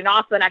he's leading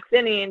off the next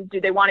inning,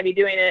 do they want to be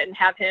doing it and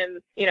have him,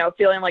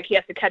 feeling like he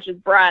has to catch his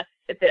breath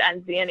if it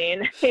ends the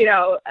inning,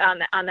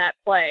 on that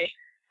play.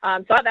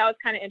 So that was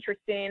kind of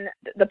interesting.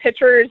 The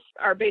pitchers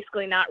are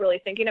basically not really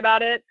thinking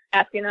about it.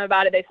 Asking them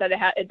about it, they said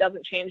it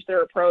doesn't change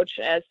their approach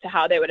as to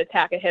how they would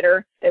attack a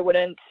hitter. They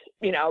wouldn't,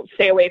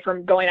 stay away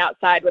from going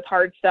outside with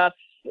hard stuff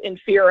in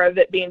fear of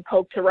it being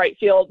poked to right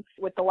field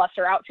with the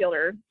lesser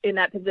outfielder in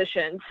that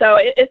position. So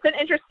it's an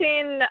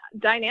interesting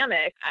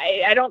dynamic.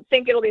 I don't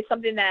think it'll be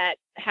something that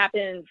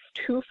happens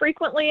too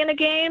frequently in a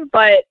game,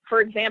 but for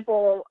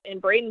example,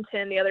 in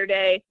Bradenton the other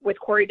day with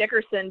Corey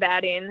Dickerson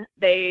batting,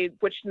 they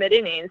switched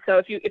mid-inning.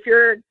 So if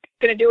you're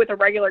going to do it with a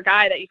regular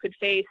guy that you could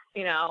face,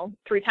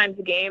 3 times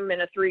a game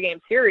in a 3-game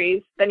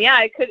series, then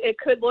yeah, it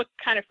could look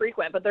kind of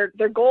frequent, but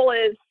their goal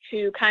is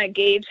to kind of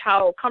gauge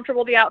how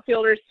comfortable the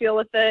outfielders feel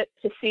with it,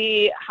 to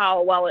see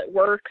how well it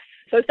works.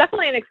 So it's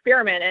definitely an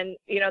experiment,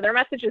 and their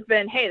message has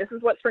been, hey, this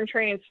is what spring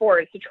training is for,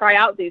 is to try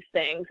out these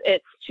things.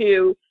 It's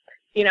to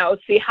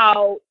see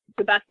how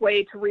the best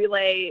way to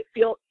relay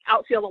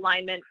outfield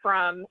alignment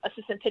from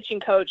assistant pitching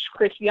coach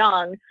Chris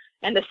Young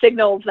and the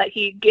signals that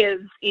he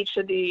gives each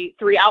of the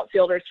 3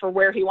 outfielders for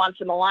where he wants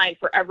them aligned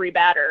for every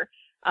batter.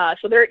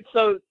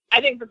 So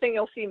I think the thing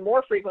you'll see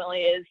more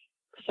frequently is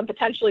some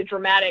potentially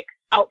dramatic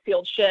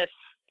outfield shifts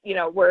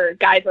where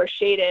guys are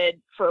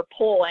shaded for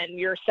pull and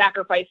you're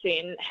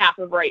sacrificing half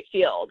of right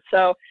field.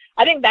 So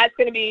I think that's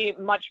going to be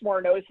much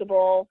more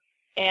noticeable,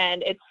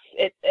 and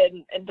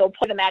and they'll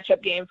play the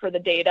matchup game for the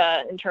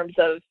data in terms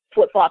of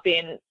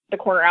flip-flopping the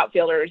corner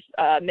outfielders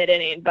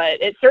mid-inning.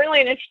 But it's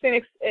certainly an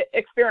interesting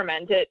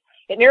experiment. It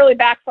nearly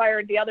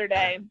backfired the other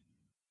day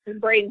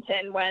in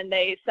Bradenton when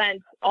they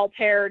sent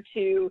Altair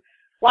to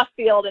left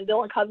field and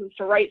Dylan Cousins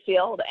to right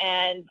field,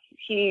 and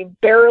he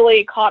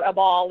barely caught a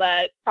ball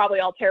that probably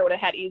Altair would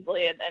have had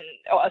easily, and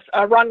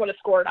a run would have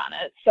scored on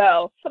it.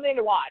 So something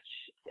to watch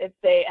if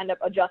they end up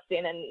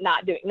adjusting and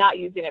not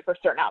using it for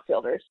certain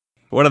outfielders.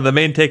 One of the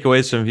main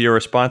takeaways from your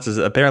response is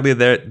apparently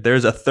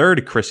there's a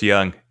third Chris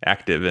Young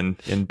active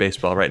in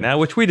baseball right now,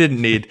 which we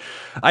didn't need.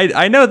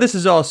 I know this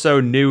is all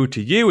so new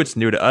to you. It's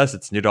new to us.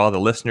 It's new to all the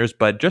listeners.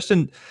 But just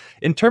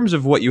in terms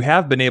of what you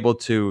have been able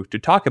to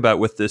talk about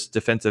with this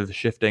defensive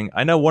shifting,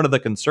 I know one of the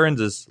concerns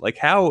is like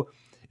how,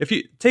 if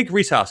you take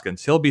Rhys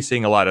Hoskins, he'll be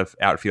seeing a lot of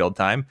outfield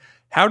time.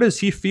 How does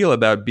he feel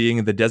about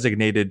being the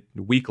designated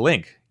weak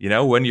link?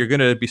 When you're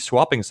going to be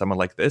swapping someone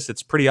like this,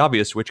 it's pretty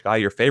obvious which guy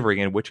you're favoring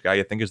and which guy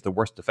you think is the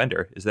worst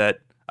defender. Is that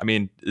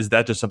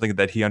just something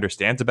that he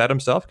understands about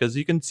himself? Because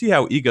you can see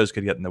how egos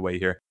could get in the way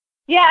here.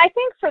 Yeah, I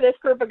think for this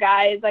group of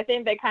guys, I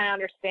think they kind of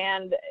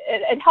understand.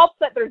 It helps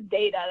that there's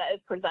data that is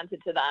presented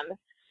to them.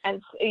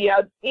 And,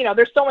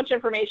 there's so much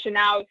information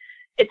now.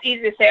 It's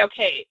easy to say,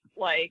 okay,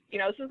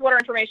 this is what our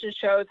information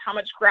shows, how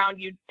much ground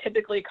you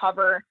typically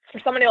cover. For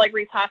somebody like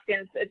Rhys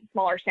Hoskins, it's a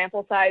smaller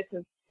sample size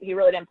since he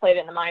really didn't play it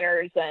in the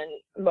minors, and,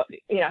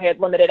 he had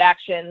limited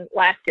action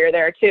last year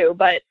there too.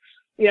 But,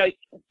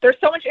 there's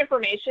so much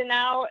information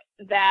now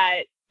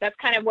that's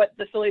kind of what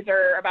the Phillies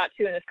are about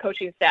too in this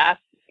coaching staff.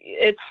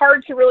 It's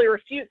hard to really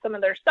refute some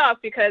of their stuff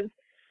because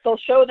they'll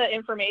show the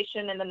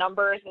information and the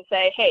numbers and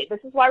say, hey, this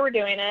is why we're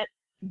doing it.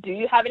 Do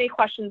you have any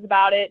questions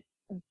about it?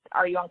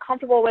 Are you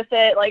uncomfortable with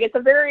it?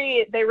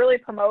 They really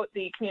promote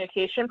the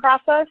communication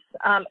process.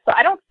 So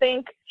I don't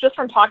think, just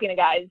from talking to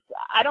guys,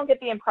 I don't get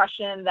the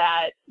impression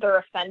that they're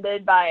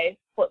offended by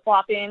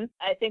flip-flopping.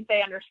 I think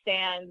they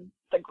understand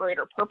the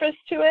greater purpose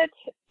to it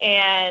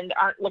and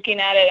aren't looking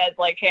at it as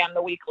like, hey, I'm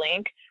the weak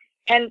link.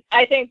 And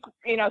I think,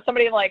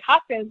 somebody like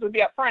Hoskins would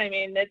be up front. I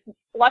mean,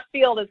 left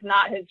field is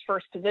not his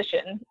first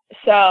position.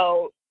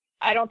 So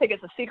I don't think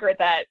it's a secret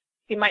that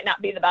he might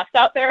not be the best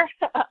out there.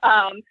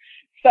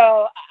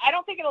 So I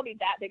don't think it'll be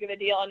that big of a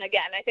deal. And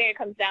again, I think it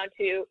comes down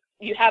to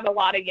you have a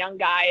lot of young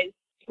guys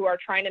who are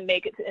trying to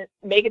make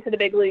it to the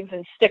big leagues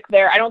and stick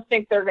there. I don't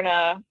think they're going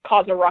to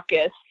cause a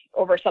ruckus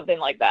over something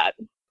like that.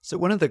 So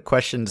one of the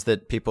questions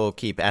that people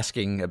keep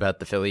asking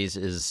about the Phillies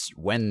is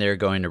when they're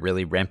going to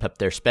really ramp up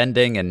their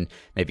spending and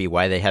maybe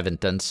why they haven't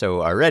done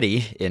so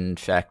already. In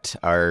fact,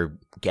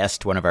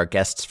 one of our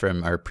guests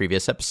from our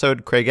previous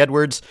episode, Craig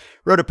Edwards,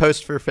 wrote a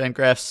post for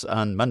Fangraphs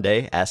on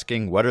Monday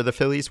asking, what are the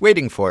Phillies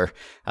waiting for?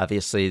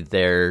 Obviously,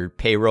 their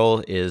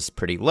payroll is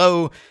pretty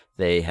low.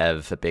 They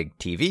have a big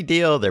TV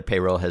deal. Their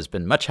payroll has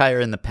been much higher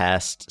in the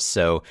past.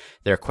 So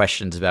there are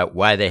questions about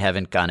why they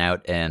haven't gone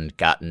out and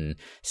gotten,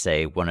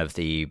 say, one of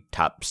the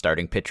top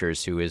starting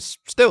pitchers who is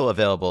still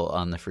available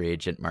on the free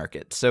agent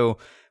market. So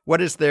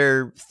what is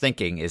their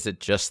thinking? Is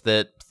it just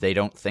that they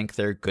don't think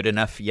they're good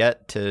enough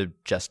yet to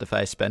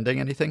justify spending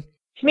anything?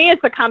 To me,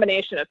 it's a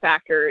combination of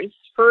factors.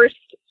 First,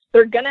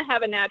 they're going to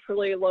have a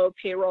naturally low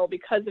payroll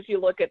because if you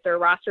look at their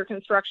roster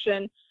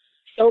construction,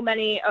 so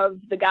many of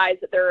the guys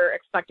that they're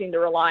expecting to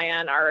rely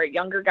on are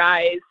younger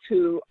guys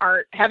who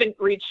haven't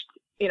reached,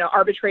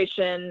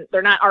 arbitration.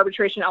 They're not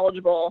arbitration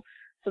eligible.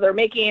 So they're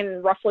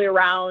making roughly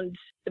around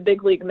the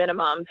big league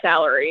minimum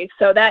salary.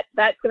 So that's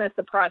going to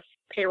suppress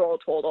payroll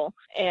total.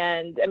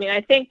 And I mean,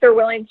 I think they're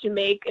willing to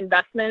make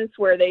investments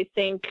where they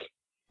think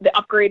the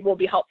upgrade will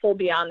be helpful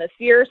beyond this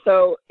year.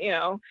 So,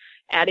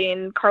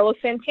 adding Carlos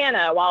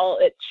Santana, while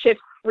it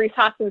shifts Rhys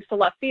Hoskins to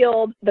left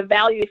field, the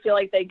value you feel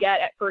like they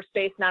get at first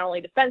base, not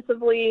only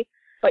defensively,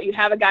 but you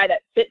have a guy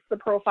that fits the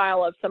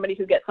profile of somebody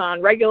who gets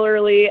on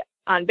regularly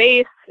on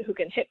base, who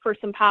can hit for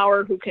some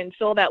power, who can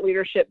fill that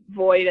leadership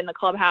void in the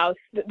clubhouse.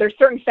 There's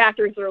certain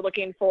factors they're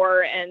looking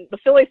for, and the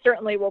Phillies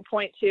certainly will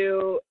point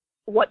to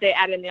what they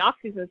added in the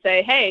offseason and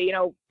say, hey,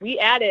 we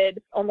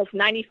added almost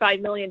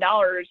 $95 million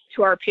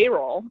to our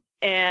payroll,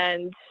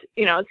 and,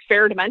 it's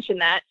fair to mention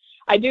that.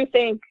 I do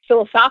think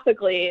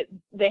philosophically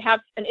they have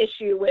an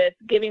issue with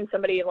giving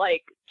somebody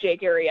like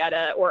Jake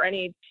Arrieta or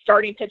any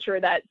starting pitcher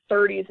that's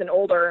 30s and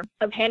older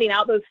of handing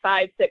out those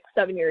 5, 6,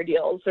 7-year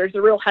deals. There's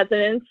a real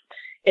hesitance.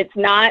 It's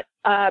not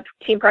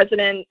team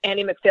president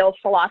Andy McPhail's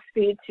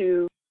philosophy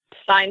to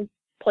sign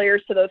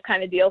players to those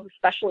kind of deals,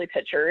 especially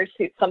pitchers.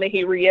 Something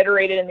he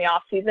reiterated in the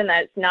offseason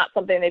that it's not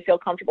something they feel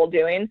comfortable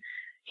doing.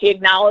 He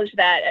acknowledged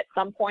that at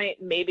some point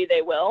maybe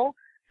they will.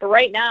 But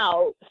right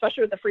now,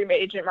 especially with the free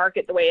agent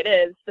market the way it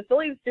is, the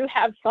Phillies do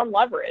have some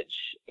leverage.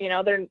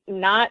 They're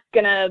not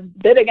going to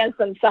bid against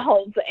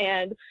themselves.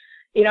 And,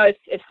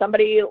 if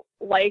somebody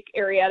like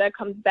Arrieta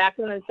comes back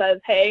to them and says,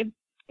 hey,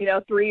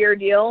 3-year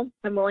deal,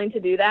 I'm willing to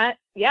do that.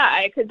 Yeah,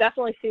 I could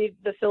definitely see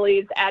the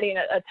Phillies adding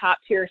a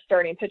top-tier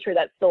starting pitcher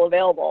that's still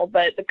available,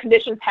 but the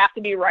conditions have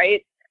to be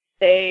right.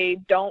 They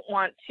don't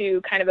want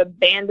to kind of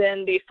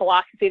abandon the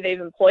philosophy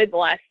they've employed the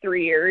last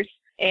 3 years.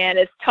 And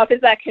as tough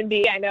as that can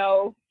be, I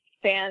know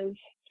fans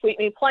tweet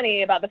me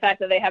plenty about the fact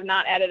that they have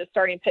not added a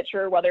starting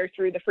pitcher, whether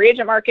through the free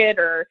agent market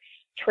or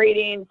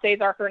trading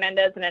Cesar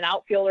Hernandez and an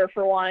outfielder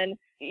for one.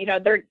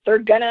 They're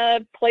gonna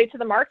play to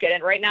the market,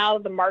 and right now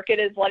the market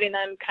is letting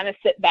them kind of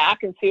sit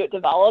back and see what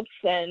develops.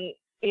 And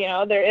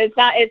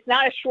it's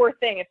not a sure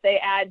thing if they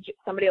add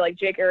somebody like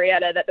Jake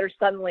Arrieta that they're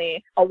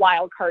suddenly a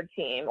wild card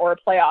team or a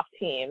playoff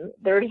team.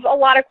 There's a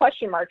lot of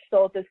question marks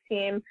still with this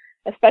team,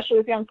 especially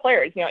with young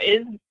players.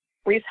 Is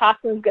Rhys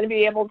Hoskins going to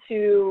be able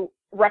to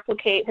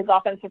replicate his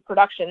offensive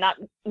production? Not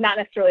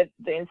necessarily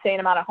the insane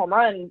amount of home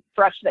run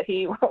stretch that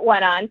he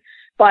went on,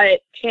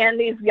 but can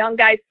these young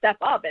guys step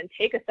up and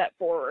take a step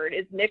forward?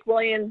 Is Nick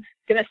Williams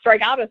going to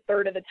strike out a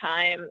third of the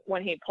time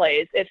when he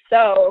plays? If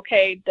so,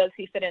 okay, does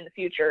he fit in the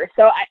future?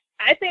 So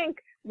I think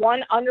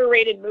one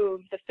underrated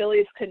move the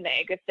Phillies could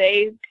make if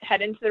they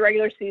head into the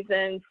regular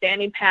season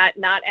standing pat,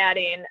 not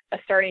adding a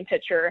starting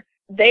pitcher,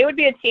 they would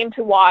be a team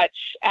to watch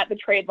at the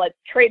trade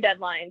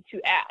deadline to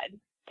add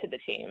to the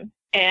team.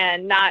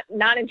 And not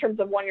in terms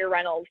of 1-year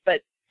rentals,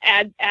 but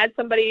add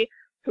somebody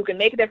who can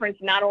make a difference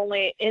not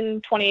only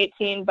in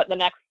 2018, but the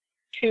next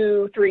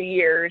 2-3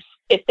 years.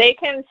 If they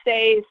can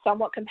stay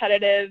somewhat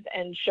competitive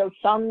and show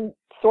some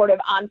sort of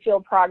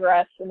on-field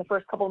progress in the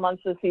first couple of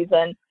months of the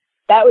season,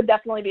 that would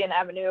definitely be an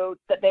avenue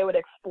that they would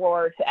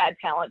explore to add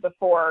talent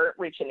before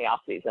reaching the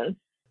offseason.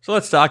 So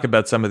let's talk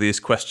about some of these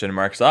question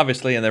marks.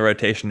 Obviously, in the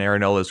rotation,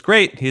 Aaron Nola is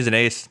great. He's an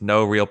ace.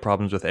 No real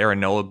problems with Aaron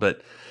Nola,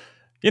 but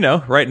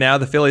right now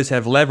the Phillies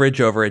have leverage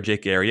over a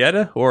Jake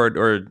Arrieta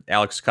or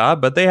Alex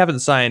Cobb, but they haven't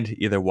signed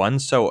either one.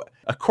 So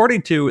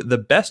according to the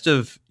best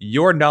of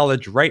your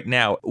knowledge right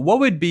now, what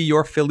would be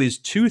your Phillies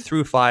 2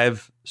 through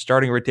 5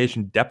 starting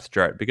rotation depth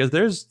chart? Because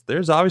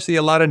there's obviously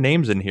a lot of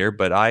names in here,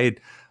 but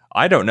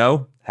I don't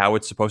know how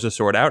it's supposed to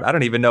sort out. I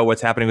don't even know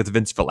what's happening with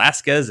Vince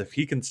Velasquez, if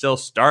he can still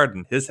start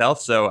and his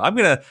health. So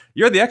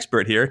you're the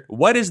expert here.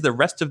 What is the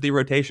rest of the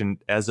rotation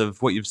as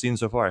of what you've seen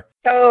so far?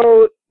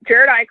 So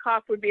Jared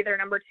Eichhoff would be their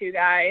number 2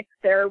 guy.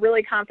 They're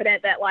really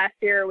confident that last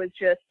year was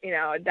just,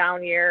 a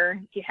down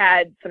year. He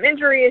had some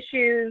injury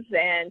issues,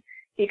 and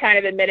he kind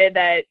of admitted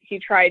that he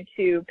tried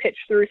to pitch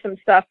through some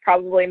stuff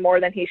probably more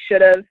than he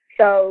should have.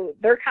 So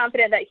they're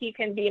confident that he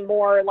can be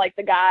more like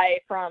the guy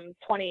from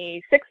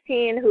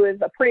 2016, who is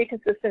a pretty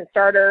consistent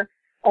starter,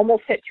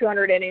 almost hit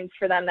 200 innings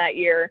for them that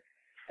year.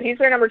 He's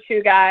their number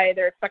 2 guy.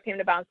 They're expecting him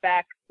to bounce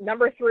back.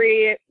 Number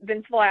 3,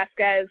 Vince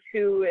Velasquez,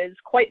 who is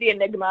quite the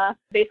enigma,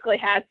 basically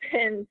has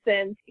been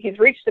since he's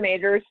reached the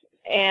majors.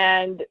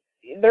 And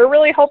they're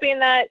really hoping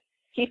that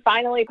he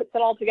finally puts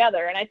it all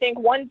together. And I think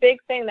one big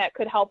thing that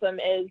could help him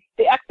is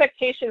the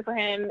expectation for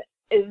him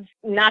is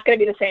not going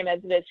to be the same as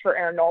it is for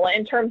Aaron Nola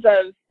in terms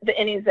of the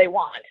innings they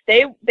want.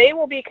 They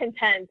will be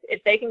content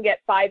if they can get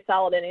 5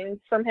 solid innings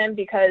from him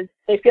because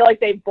they feel like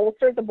they've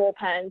bolstered the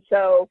bullpen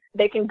so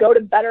they can go to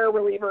better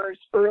relievers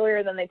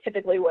earlier than they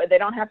typically would. They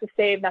don't have to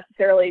save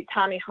necessarily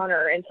Tommy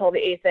Hunter until the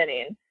 8th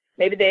inning.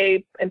 Maybe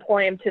they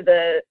employ him to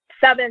the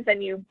 7th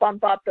and you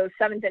bump up those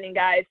 7th inning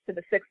guys to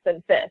the 6th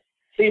and 5th.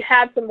 So you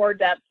have some more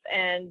depth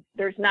and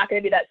there's not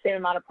going to be that same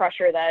amount of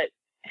pressure that,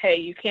 hey,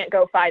 you can't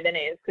go 5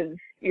 innings because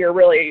you're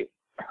really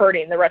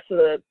hurting the rest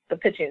of the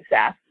pitching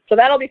staff. So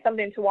that'll be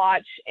something to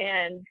watch.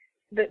 And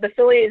the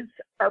Phillies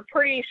are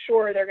pretty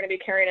sure they're going to be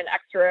carrying an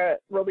extra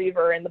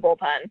reliever in the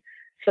bullpen.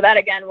 So that,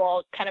 again,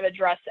 will kind of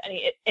address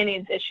any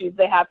innings issues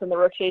they have from the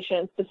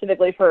rotation,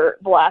 specifically for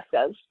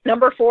Velasquez.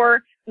 Number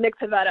 4, Nick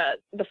Pivetta.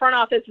 The front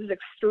office is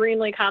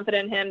extremely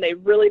confident in him. They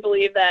really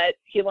believe that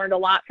he learned a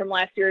lot from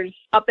last year's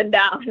up and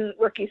down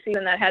rookie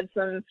season that had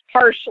some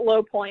harsh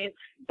low points.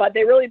 But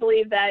they really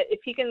believe that if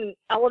he can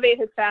elevate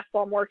his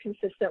fastball more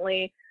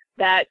consistently,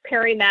 that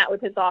pairing that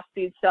with his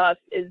off-speed stuff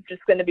is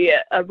just going to be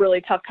a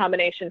really tough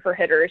combination for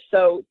hitters.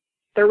 So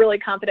they're really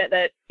confident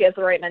that he has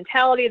the right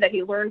mentality, that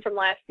he learned from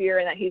last year,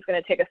 and that he's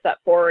going to take a step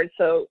forward.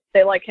 So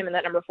they like him in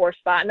that number 4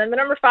 spot. And then the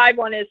number 5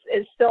 one is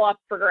still up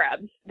for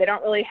grabs. They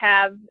don't really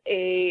have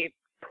a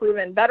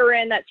proven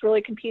veteran that's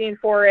really competing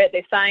for it.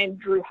 They signed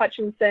Drew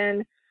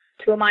Hutchinson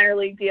to a minor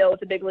league deal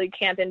with a big league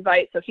camp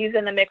invite. So he's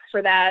in the mix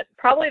for that.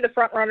 Probably the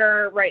front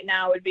runner right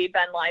now would be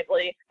Ben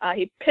Lively.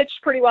 He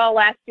pitched pretty well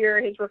last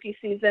year, his rookie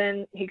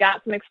season. He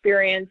got some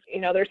experience.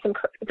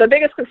 The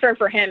biggest concern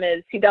for him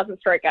is he doesn't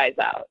strike guys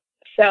out.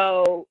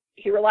 So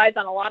he relies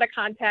on a lot of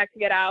contact to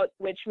get out,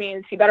 which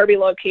means he better be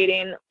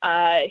locating.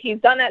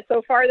 He's done that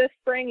so far this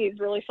spring. He's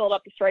really filled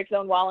up the strike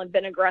zone well and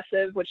been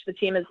aggressive, which the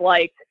team has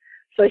liked.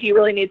 So he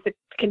really needs to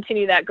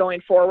continue that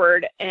going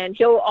forward. And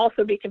he'll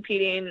also be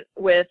competing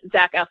with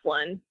Zach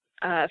Eflin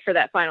for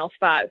that final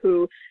spot,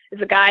 who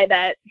is a guy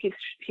that he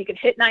could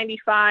hit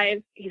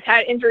 95. He's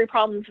had injury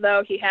problems,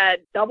 though. He had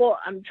double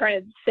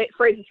phrase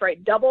this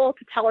right, double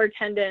patellar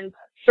tendon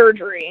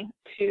surgery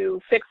to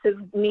fix his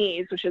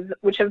knees,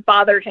 which have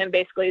bothered him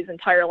basically his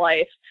entire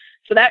life.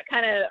 So that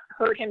kind of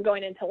hurt him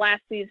going into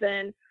last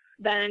season.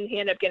 Then he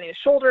ended up getting a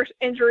shoulder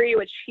injury,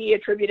 which he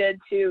attributed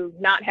to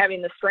not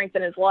having the strength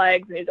in his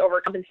legs, and he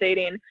was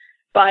overcompensating.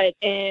 But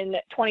in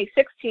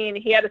 2016,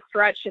 he had a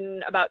stretch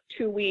in about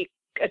a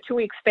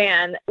 2-week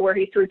span where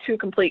he threw 2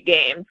 complete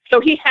games. So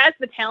he has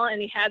the talent,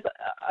 and he has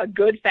a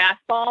good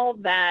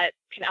fastball that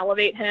can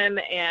elevate him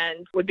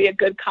and would be a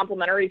good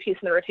complementary piece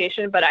in the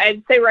rotation. But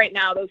I'd say right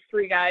now those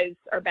 3 guys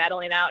are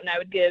battling out, and I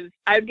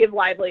would give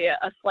Lively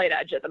a slight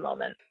edge at the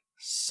moment.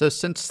 So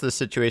since the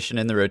situation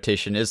in the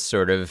rotation is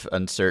sort of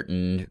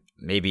uncertain,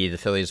 maybe the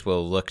Phillies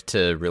will look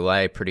to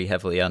rely pretty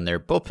heavily on their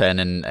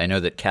bullpen. And I know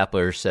that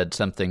Kapler said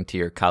something to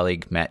your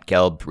colleague Matt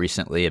Gelb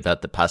recently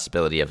about the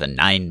possibility of a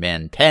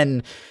 9-man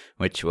pen,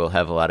 which will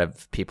have a lot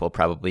of people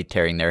probably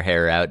tearing their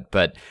hair out.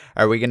 But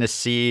are we going to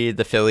see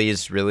the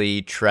Phillies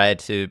really try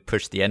to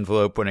push the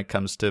envelope when it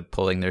comes to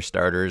pulling their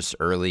starters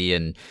early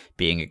and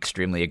being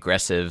extremely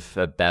aggressive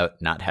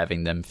about not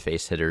having them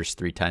face hitters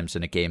 3 times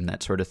in a game,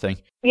 that sort of thing?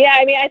 Yeah,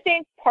 I mean, I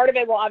think part of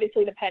it will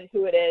obviously depend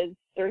who it is.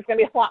 There's going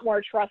to be a lot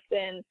more trust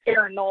in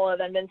Aaron Nola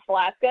than Vince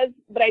Velasquez,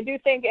 but I do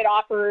think it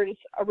offers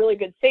a really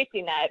good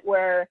safety net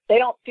where they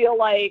don't feel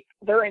like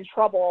they're in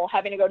trouble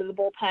having to go to the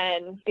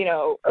bullpen,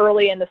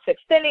 early in the 6th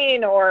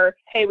inning, or,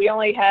 hey, we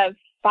only have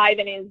 5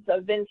 innings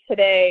of Vince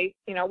today,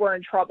 we're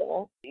in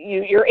trouble.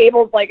 You're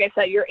able, like I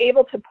said, you're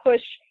able to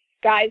push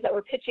guys that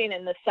were pitching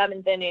in the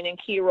 7th inning in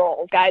key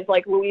roles, guys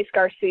like Luis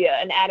Garcia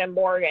and Adam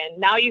Morgan.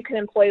 Now you can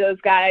employ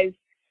those guys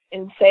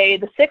in, say,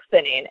 the 6th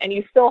inning, and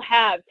you still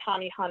have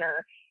Tommy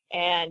Hunter,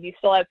 and you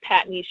still have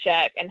Pat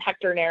Neshek and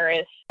Hector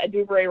Neris,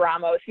 Adubray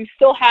Ramos. You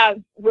still have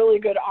really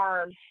good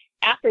arms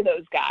after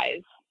those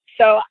guys.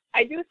 So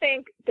I do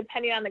think,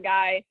 depending on the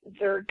guy,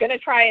 they're going to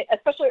try,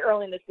 especially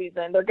early in the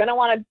season, they're going to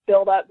want to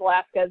build up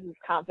Velasquez's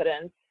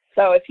confidence.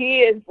 So if he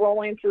is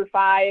rolling through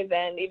 5,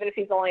 and even if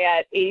he's only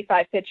at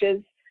 85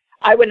 pitches,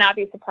 I would not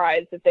be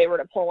surprised if they were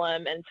to pull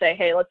him and say,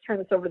 hey, let's turn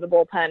this over to the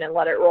bullpen and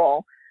let it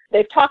roll.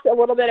 They've talked a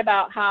little bit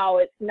about how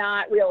it's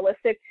not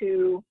realistic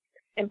to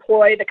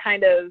employ the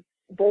kind of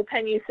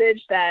bullpen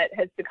usage that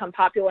has become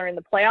popular in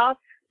the playoffs,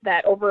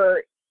 that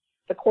over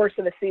the course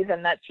of a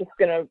season, that's just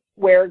going to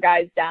wear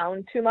guys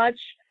down too much.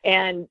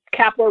 And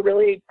Kapler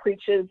really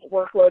preaches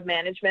workload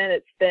management.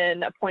 It's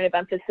been a point of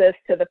emphasis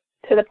to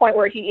the point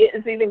where he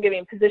is even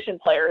giving position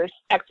players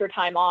extra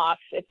time off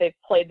if they've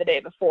played the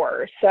day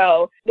before.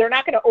 So they're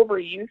not going to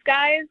overuse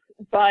guys,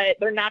 but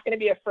they're not going to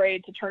be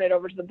afraid to turn it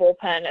over to the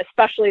bullpen,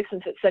 especially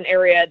since it's an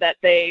area that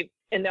they,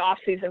 in the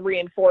offseason,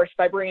 reinforced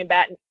by bringing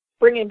back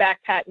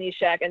Pat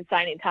Neshek and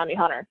signing Tommy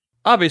Hunter.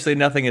 Obviously,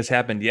 nothing has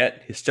happened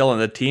yet. He's still on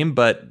the team,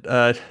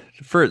 but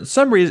for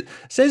some reason,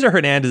 Cesar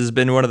Hernandez has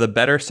been one of the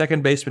better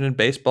second basemen in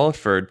baseball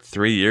for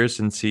 3 years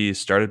since he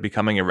started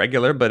becoming a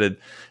regular. But it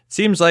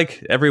seems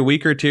like every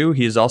week or two,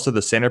 he's also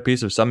the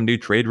centerpiece of some new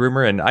trade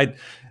rumor. And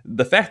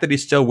the fact that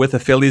he's still with the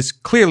Phillies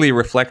clearly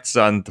reflects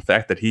on the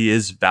fact that he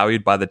is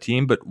valued by the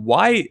team. But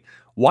why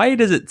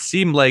does it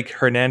seem like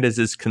Hernandez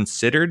is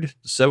considered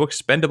so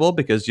expendable?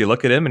 Because you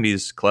look at him and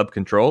he's club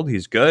controlled.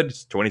 He's good.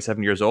 He's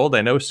 27 years old.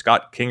 I know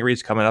Scott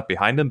Kingery's coming up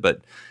behind him,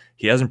 but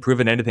he hasn't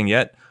proven anything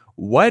yet.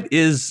 What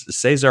is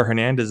Cesar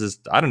Hernandez's,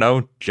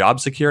 job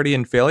security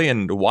in Philly?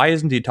 And why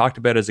isn't he talked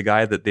about as a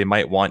guy that they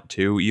might want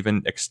to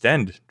even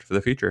extend for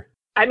the future?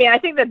 I mean, I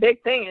think the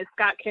big thing is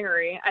Scott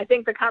Kingery. I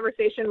think the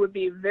conversation would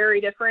be very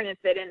different if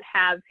they didn't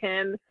have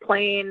him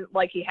playing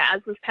like he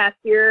has this past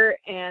year.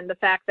 And the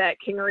fact that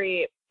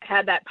Kingery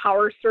had that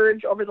power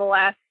surge over the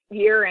last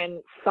year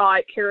and saw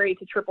it carry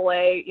to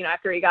AAA,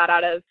 after he got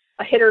out of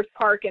a hitter's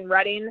park in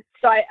Reading.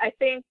 So I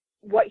think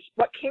what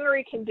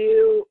Kingery can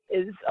do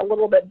is a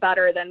little bit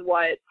better than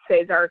what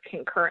Cesar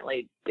can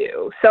currently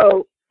do.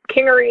 So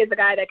Kingery is a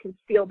guy that can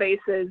steal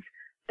bases.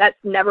 That's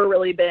never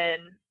really been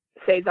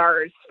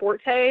Cesar's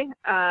forte.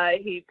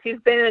 He's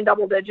been in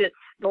double digits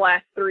the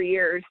last 3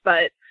 years,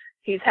 but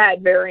he's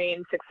had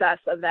varying success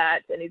of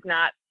that, and he's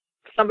not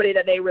somebody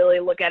that they really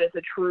look at as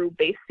a true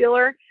base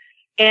stealer.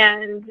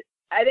 And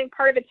I think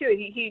part of it too,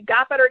 he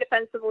got better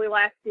defensively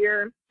last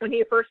year. When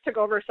he first took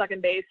over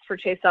second base for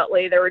Chase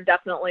Utley, there were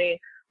definitely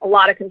a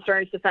lot of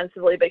concerns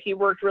defensively, but he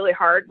worked really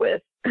hard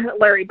with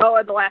Larry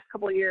Boa the last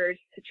couple of years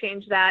to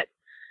change that.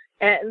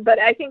 But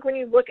I think when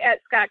you look at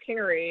Scott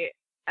Kingery,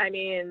 I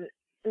mean,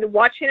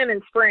 watching him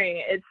in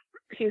spring,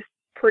 he's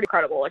pretty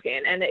incredible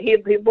looking, and he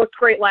looked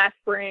great last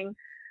spring.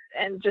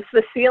 And just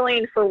the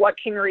ceiling for what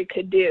Kingery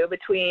could do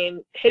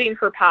between hitting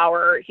for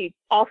power. He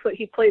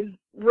plays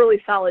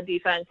really solid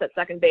defense at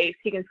second base.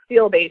 He can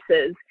steal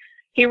bases.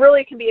 He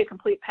really can be a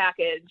complete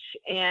package.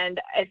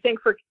 And I think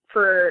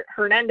for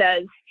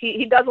Hernandez,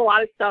 he does a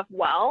lot of stuff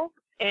well.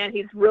 And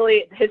his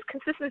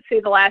consistency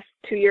the last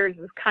 2 years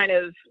is kind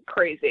of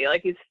crazy.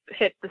 Like, he's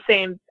hit the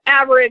same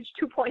average,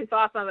 2 points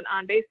off of an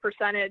on-base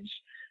percentage.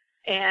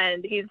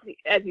 And he's,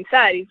 as you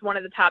said, he's one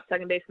of the top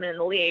second basemen in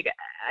the league.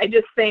 I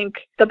just think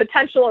the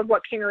potential of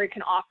what Kingery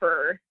can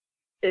offer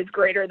is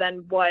greater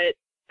than what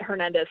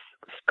Hernandez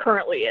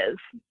currently is.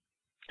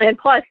 And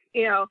plus,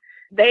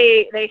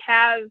 they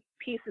have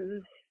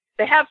pieces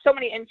they have so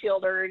many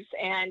infielders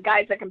and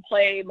guys that can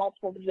play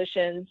multiple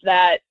positions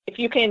that if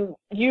you can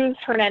use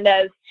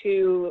Hernandez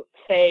to,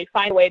 say,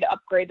 find a way to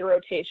upgrade the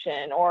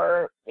rotation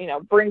or,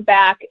 bring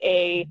back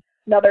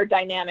another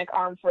dynamic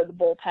arm for the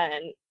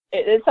bullpen,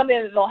 it's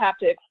something that they'll have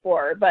to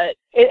explore. But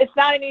it's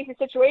not an easy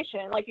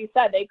situation. Like you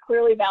said, they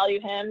clearly value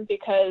him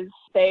because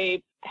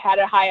they had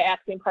a high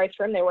asking price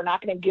for him. They were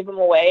not going to give him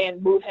away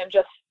and move him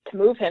just to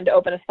move him to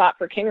open a spot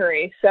for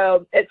Kingery.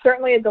 So it's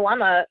certainly a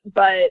dilemma,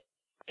 but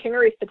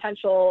Kingery's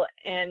potential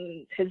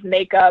and his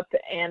makeup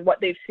and what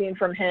they've seen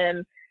from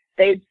him,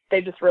 they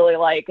just really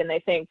like, and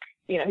they think,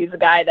 he's a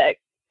guy that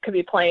could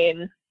be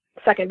playing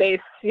second base,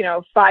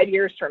 5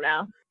 years from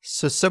now.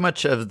 So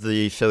much of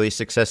the Phillies'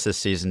 success this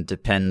season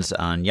depends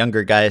on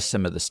younger guys,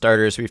 some of the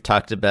starters we've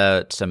talked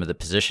about, some of the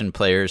position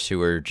players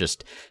who are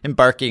just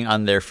embarking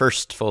on their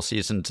first full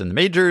seasons in the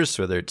majors,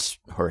 whether it's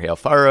Jorge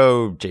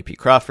Alfaro, J.P.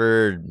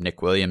 Crawford,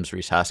 Nick Williams,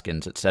 Rhys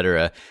Hoskins,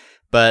 etc.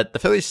 But the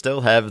Phillies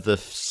still have the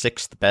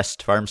 6th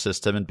best farm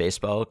system in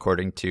baseball,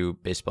 according to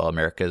Baseball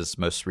America's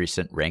most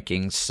recent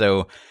rankings.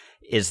 So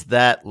is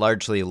that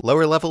largely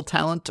lower level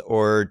talent,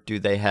 or do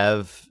they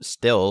have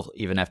still,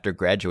 even after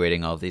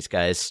graduating all of these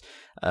guys,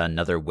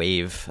 another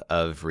wave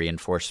of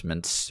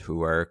reinforcements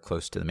who are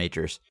close to the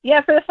majors?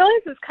 Yeah, for the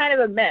Phillies, it's kind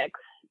of a mix.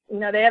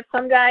 They have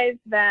some guys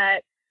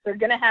that they're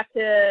going to have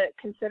to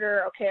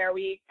consider, okay, are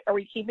we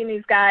keeping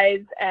these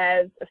guys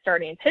as a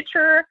starting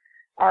pitcher?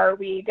 Are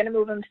we going to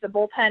move them to the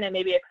bullpen and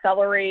maybe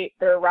accelerate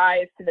their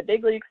rise to the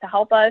big leagues to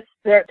help us?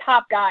 Their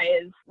top guy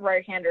is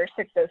right-hander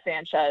Sixto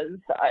Sanchez.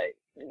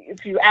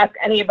 If you ask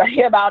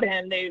anybody about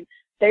him,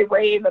 they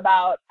rave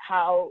about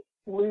how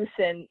loose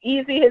and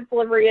easy his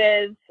delivery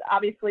is.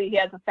 Obviously, he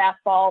has a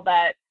fastball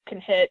that can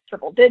hit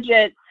triple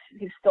digits.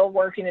 He's still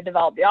working to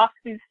develop the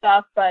off-speed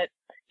stuff, but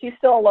he's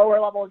still a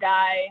lower-level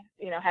guy,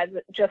 has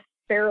just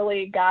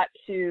barely got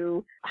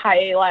to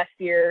high A last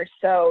year.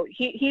 So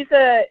he's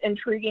a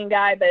intriguing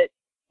guy, but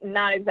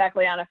not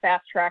exactly on a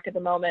fast track at the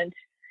moment.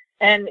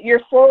 And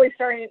you're slowly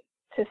starting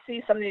to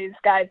see some of these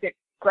guys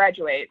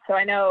graduate. So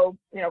I know,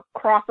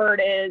 Crawford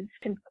is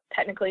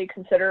technically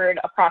considered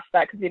a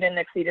prospect because he didn't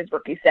exceed his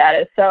rookie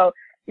status. So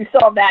you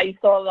still have that. You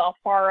still have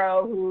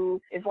Alfaro,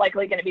 who is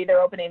likely going to be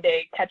their opening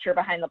day catcher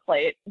behind the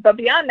plate. But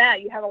beyond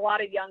that, you have a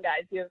lot of young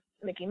guys. You have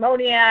Mickey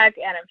Moniak,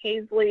 Adam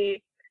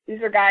Hazley.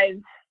 These are guys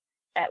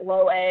at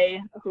low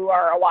A who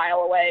are a while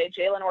away.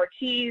 Jalen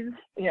Ortiz,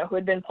 who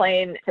had been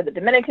playing for the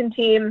Dominican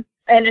team.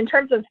 And in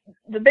terms of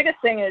the biggest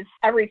thing is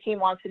every team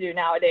wants to do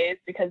nowadays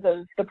because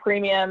of the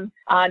premium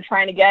on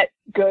trying to get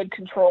good,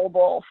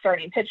 controllable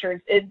starting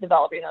pitchers is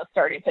developing those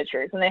starting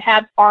pitchers. And they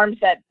have arms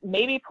that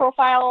maybe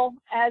profile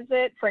as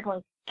it.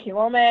 Franklin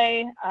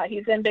Kilome,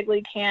 he's in big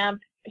league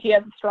camp. He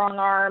has a strong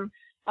arm.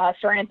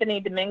 Sir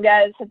Anthony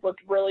Dominguez has looked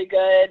really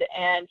good,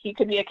 and he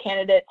could be a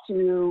candidate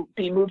to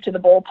be moved to the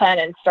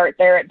bullpen and start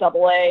there at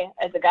AA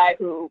as a guy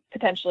who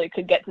potentially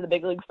could get to the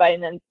big leagues by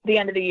the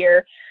end of the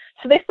year.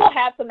 So they still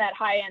have some of that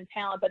high-end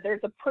talent, but there's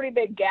a pretty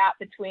big gap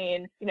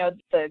between,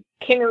 the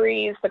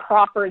Kingerys, the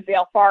Crawfords, the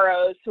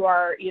Alfaros, who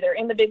are either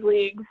in the big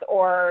leagues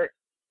or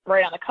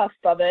right on the cusp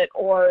of it,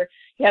 or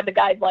you have the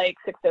guys like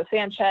Sixto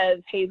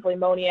Sanchez, Hazley,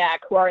 Moniak,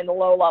 who are in the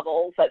low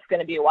levels. That's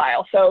going to be a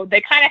while. So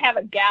they kind of have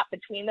a gap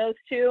between those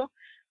two.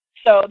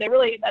 So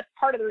that's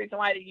part of the reason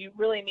why that you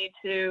really need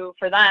to,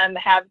 for them,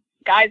 have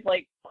guys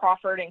like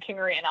Crawford and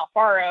Kingery and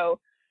Alfaro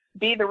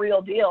be the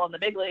real deal in the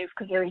big leagues,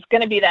 because there's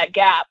going to be that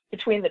gap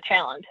between the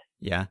talent.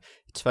 Yeah.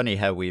 It's funny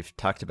how we've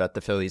talked about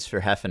the Phillies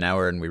for half an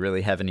hour and we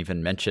really haven't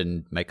even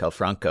mentioned Maikel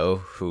Franco,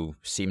 who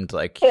seemed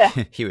like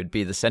he would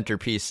be the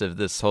centerpiece of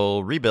this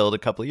whole rebuild a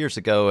couple of years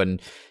ago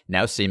and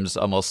now seems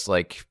almost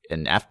like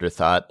an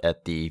afterthought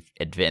at the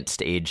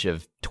advanced age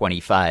of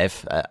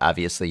 25.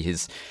 Obviously,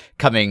 he's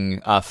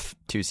coming off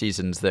 2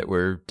 seasons that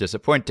were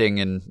disappointing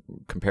in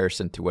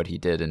comparison to what he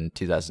did in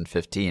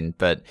 2015.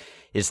 But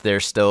is there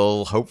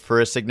still hope for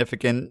a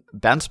significant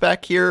bounce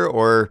back here,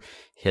 or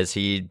has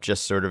he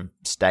just sort of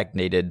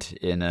stagnated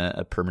in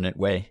a permanent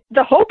way?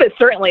 The hope is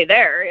certainly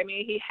there. I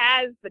mean, he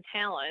has the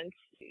talent.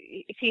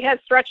 If he has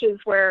stretches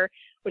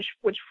which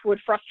would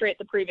frustrate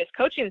the previous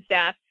coaching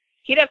staff,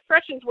 he'd have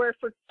stretches where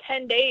for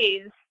 10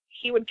 days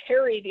he would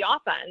carry the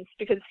offense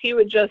because he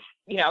would just,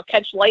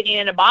 catch lightning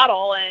in a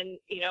bottle and,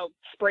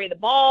 spray the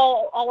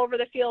ball all over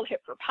the field,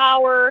 hit for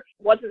power,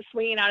 wasn't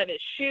swinging out of his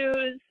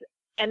shoes.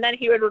 And then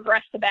he would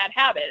regress to bad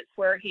habits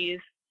where he's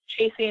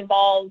chasing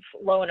balls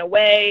low and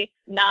away,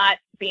 not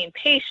being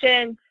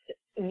patient,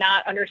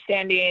 not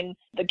understanding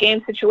the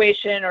game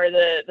situation or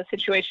the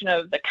situation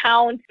of the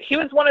count. He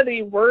was one of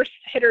the worst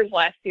hitters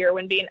last year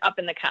when being up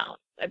in the count.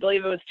 I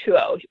believe it was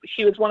 2-0.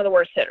 He was one of the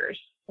worst hitters,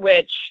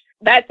 which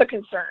that's a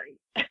concern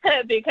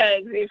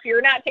because if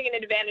you're not taking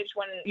advantage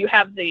when you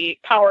have the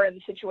power in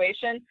the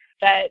situation,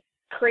 that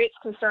creates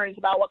concerns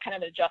about what kind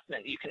of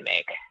adjustment you can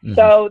make. Mm-hmm.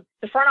 So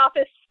the front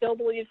office still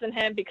believes in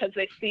him because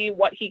they see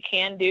what he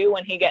can do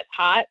when he gets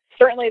hot.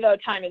 Certainly, though,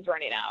 time is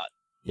running out.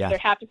 Yeah. They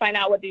have to find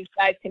out what these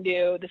guys can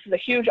do. This is a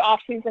huge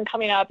offseason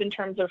coming up in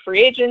terms of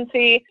free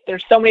agency.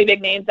 There's so many big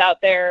names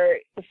out there.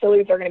 The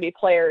Phillies are going to be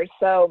players.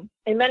 So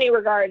in many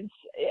regards,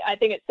 I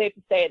think it's safe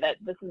to say that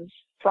this is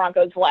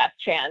Franco's last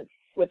chance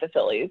with the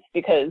Phillies,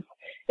 because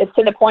it's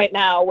to the point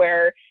now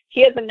where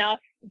he has enough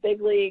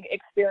big league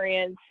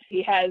experience.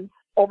 He has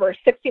over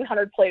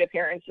 1,600 plate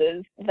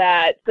appearances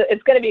that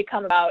it's going to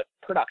become about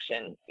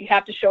production. You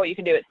have to show what you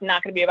can do. It's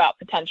not going to be about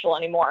potential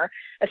anymore,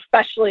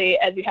 especially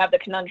as you have the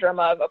conundrum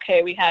of,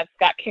 okay, we have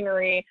Scott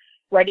Kingery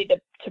ready to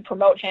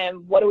promote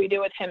him. What do we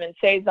do with him and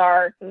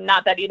Cesar?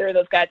 Not that either of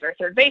those guys are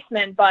third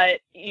basemen, but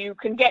you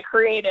can get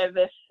creative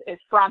if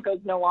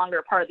Franco's no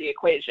longer part of the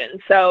equation.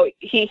 So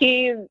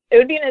it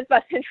would be in his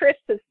best interest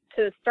to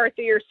start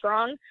the year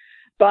strong.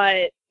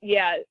 But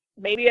yeah,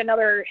 maybe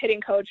another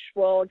hitting coach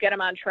will get him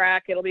on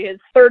track. It'll be his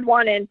third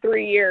one in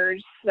 3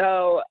 years.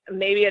 So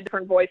maybe a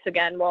different voice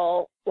again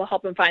will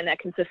help him find that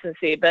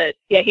consistency. But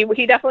yeah, he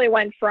definitely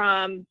went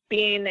from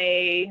being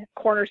a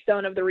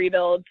cornerstone of the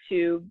rebuild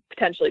to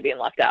potentially being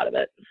left out of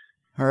it.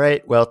 All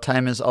right. Well,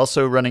 time is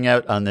also running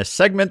out on this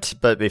segment,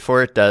 but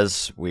before it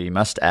does, we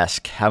must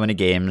ask how many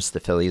games the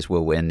Phillies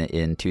will win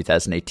in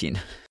 2018.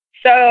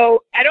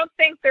 So I don't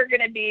think they're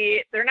not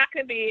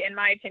going to be, in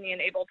my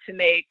opinion, able to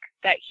make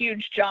that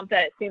huge jump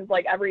that it seems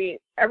like every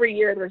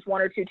year there's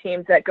one or two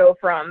teams that go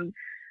from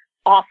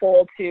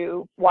awful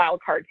to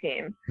wild card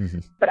team. Mm-hmm.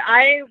 But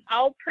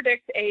I'll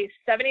predict a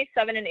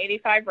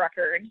 77-85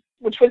 record,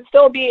 which would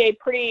still be a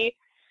pretty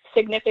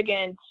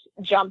significant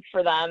jump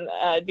for them.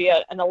 It'd be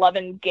an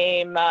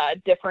 11-game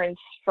difference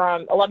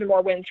from 11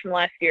 more wins from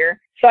last year.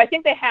 So I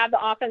think they have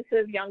the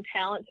offensive young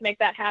talent to make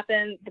that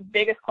happen. The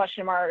biggest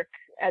question mark,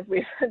 as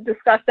we've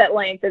discussed at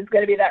length, is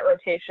going to be that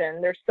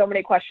rotation. There's so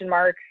many question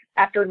marks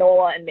after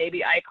Nola and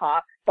maybe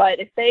Eichhoff. But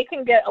if they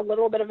can get a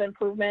little bit of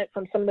improvement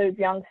from some of those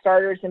young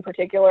starters in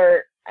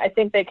particular, I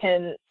think they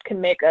can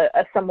make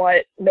a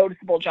somewhat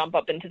noticeable jump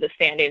up into the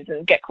standings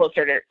and get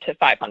closer to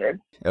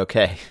 500.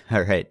 Okay.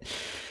 All right.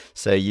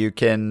 So you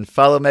can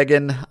follow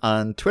Megan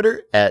on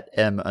Twitter at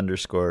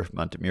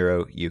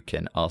 @M_Montemuro. You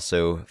can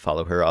also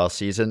follow her all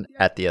season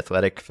at The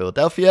Athletic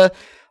Philadelphia.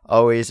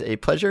 Always a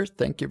pleasure.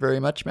 Thank you very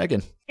much,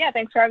 Megan. Yeah,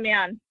 thanks for having me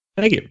on.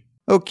 Thank you.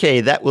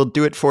 Okay, that will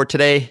do it for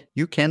today.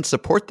 You can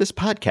support this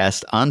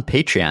podcast on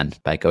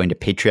Patreon by going to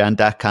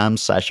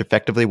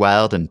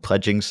patreon.com/effectivelywild and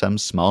pledging some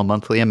small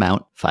monthly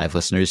amount. 5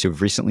 listeners who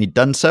have recently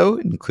done so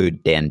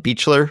include Dan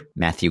Beechler,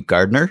 Matthew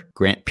Gardner,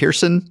 Grant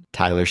Pearson,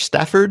 Tyler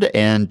Stafford,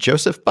 and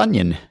Joseph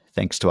Bunyan.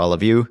 Thanks to all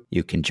of you.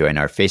 You can join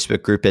our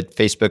Facebook group at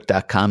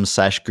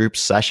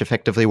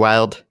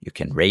facebook.com/groups/effectivelywild. You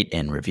can rate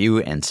and review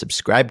and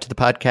subscribe to the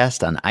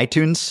podcast on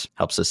iTunes.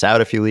 Helps us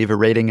out if you leave a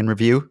rating and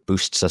review.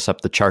 Boosts us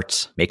up the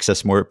charts. Makes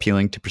us more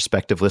appealing to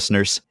prospective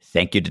listeners.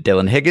 Thank you to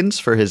Dylan Higgins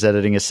for his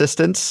editing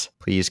assistance.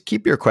 Please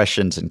keep your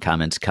questions and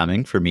comments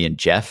coming for me and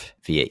Jeff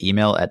via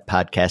email at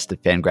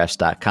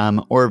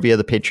podcast@fangraphs.com or via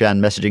the Patreon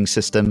messaging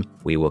system.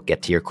 We will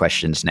get to your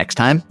questions next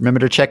time. Remember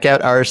to check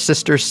out our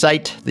sister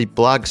site, the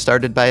blog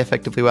started by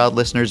Effectively Wild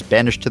listeners,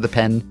 Banished to the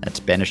Pen.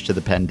 That's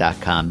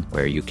banishedtothepen.com,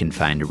 where you can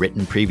find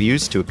written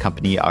previews to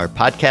accompany our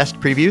podcast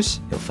previews.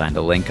 You'll find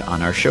a link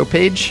on our show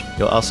page.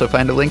 You'll also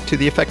find a link to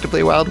the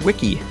Effectively Wild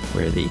wiki,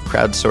 where the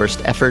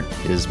crowdsourced effort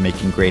is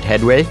making great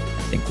headway. I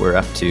think we're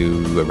up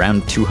to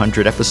around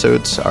 200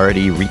 episodes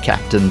already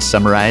recapped and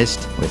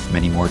summarized, with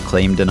many more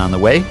claimed and on the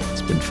way.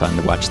 It's been fun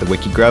to watch the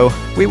wiki grow.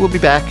 We will be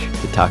back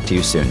to talk to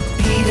you soon.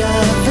 Beat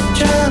of the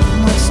drum,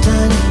 what's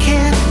done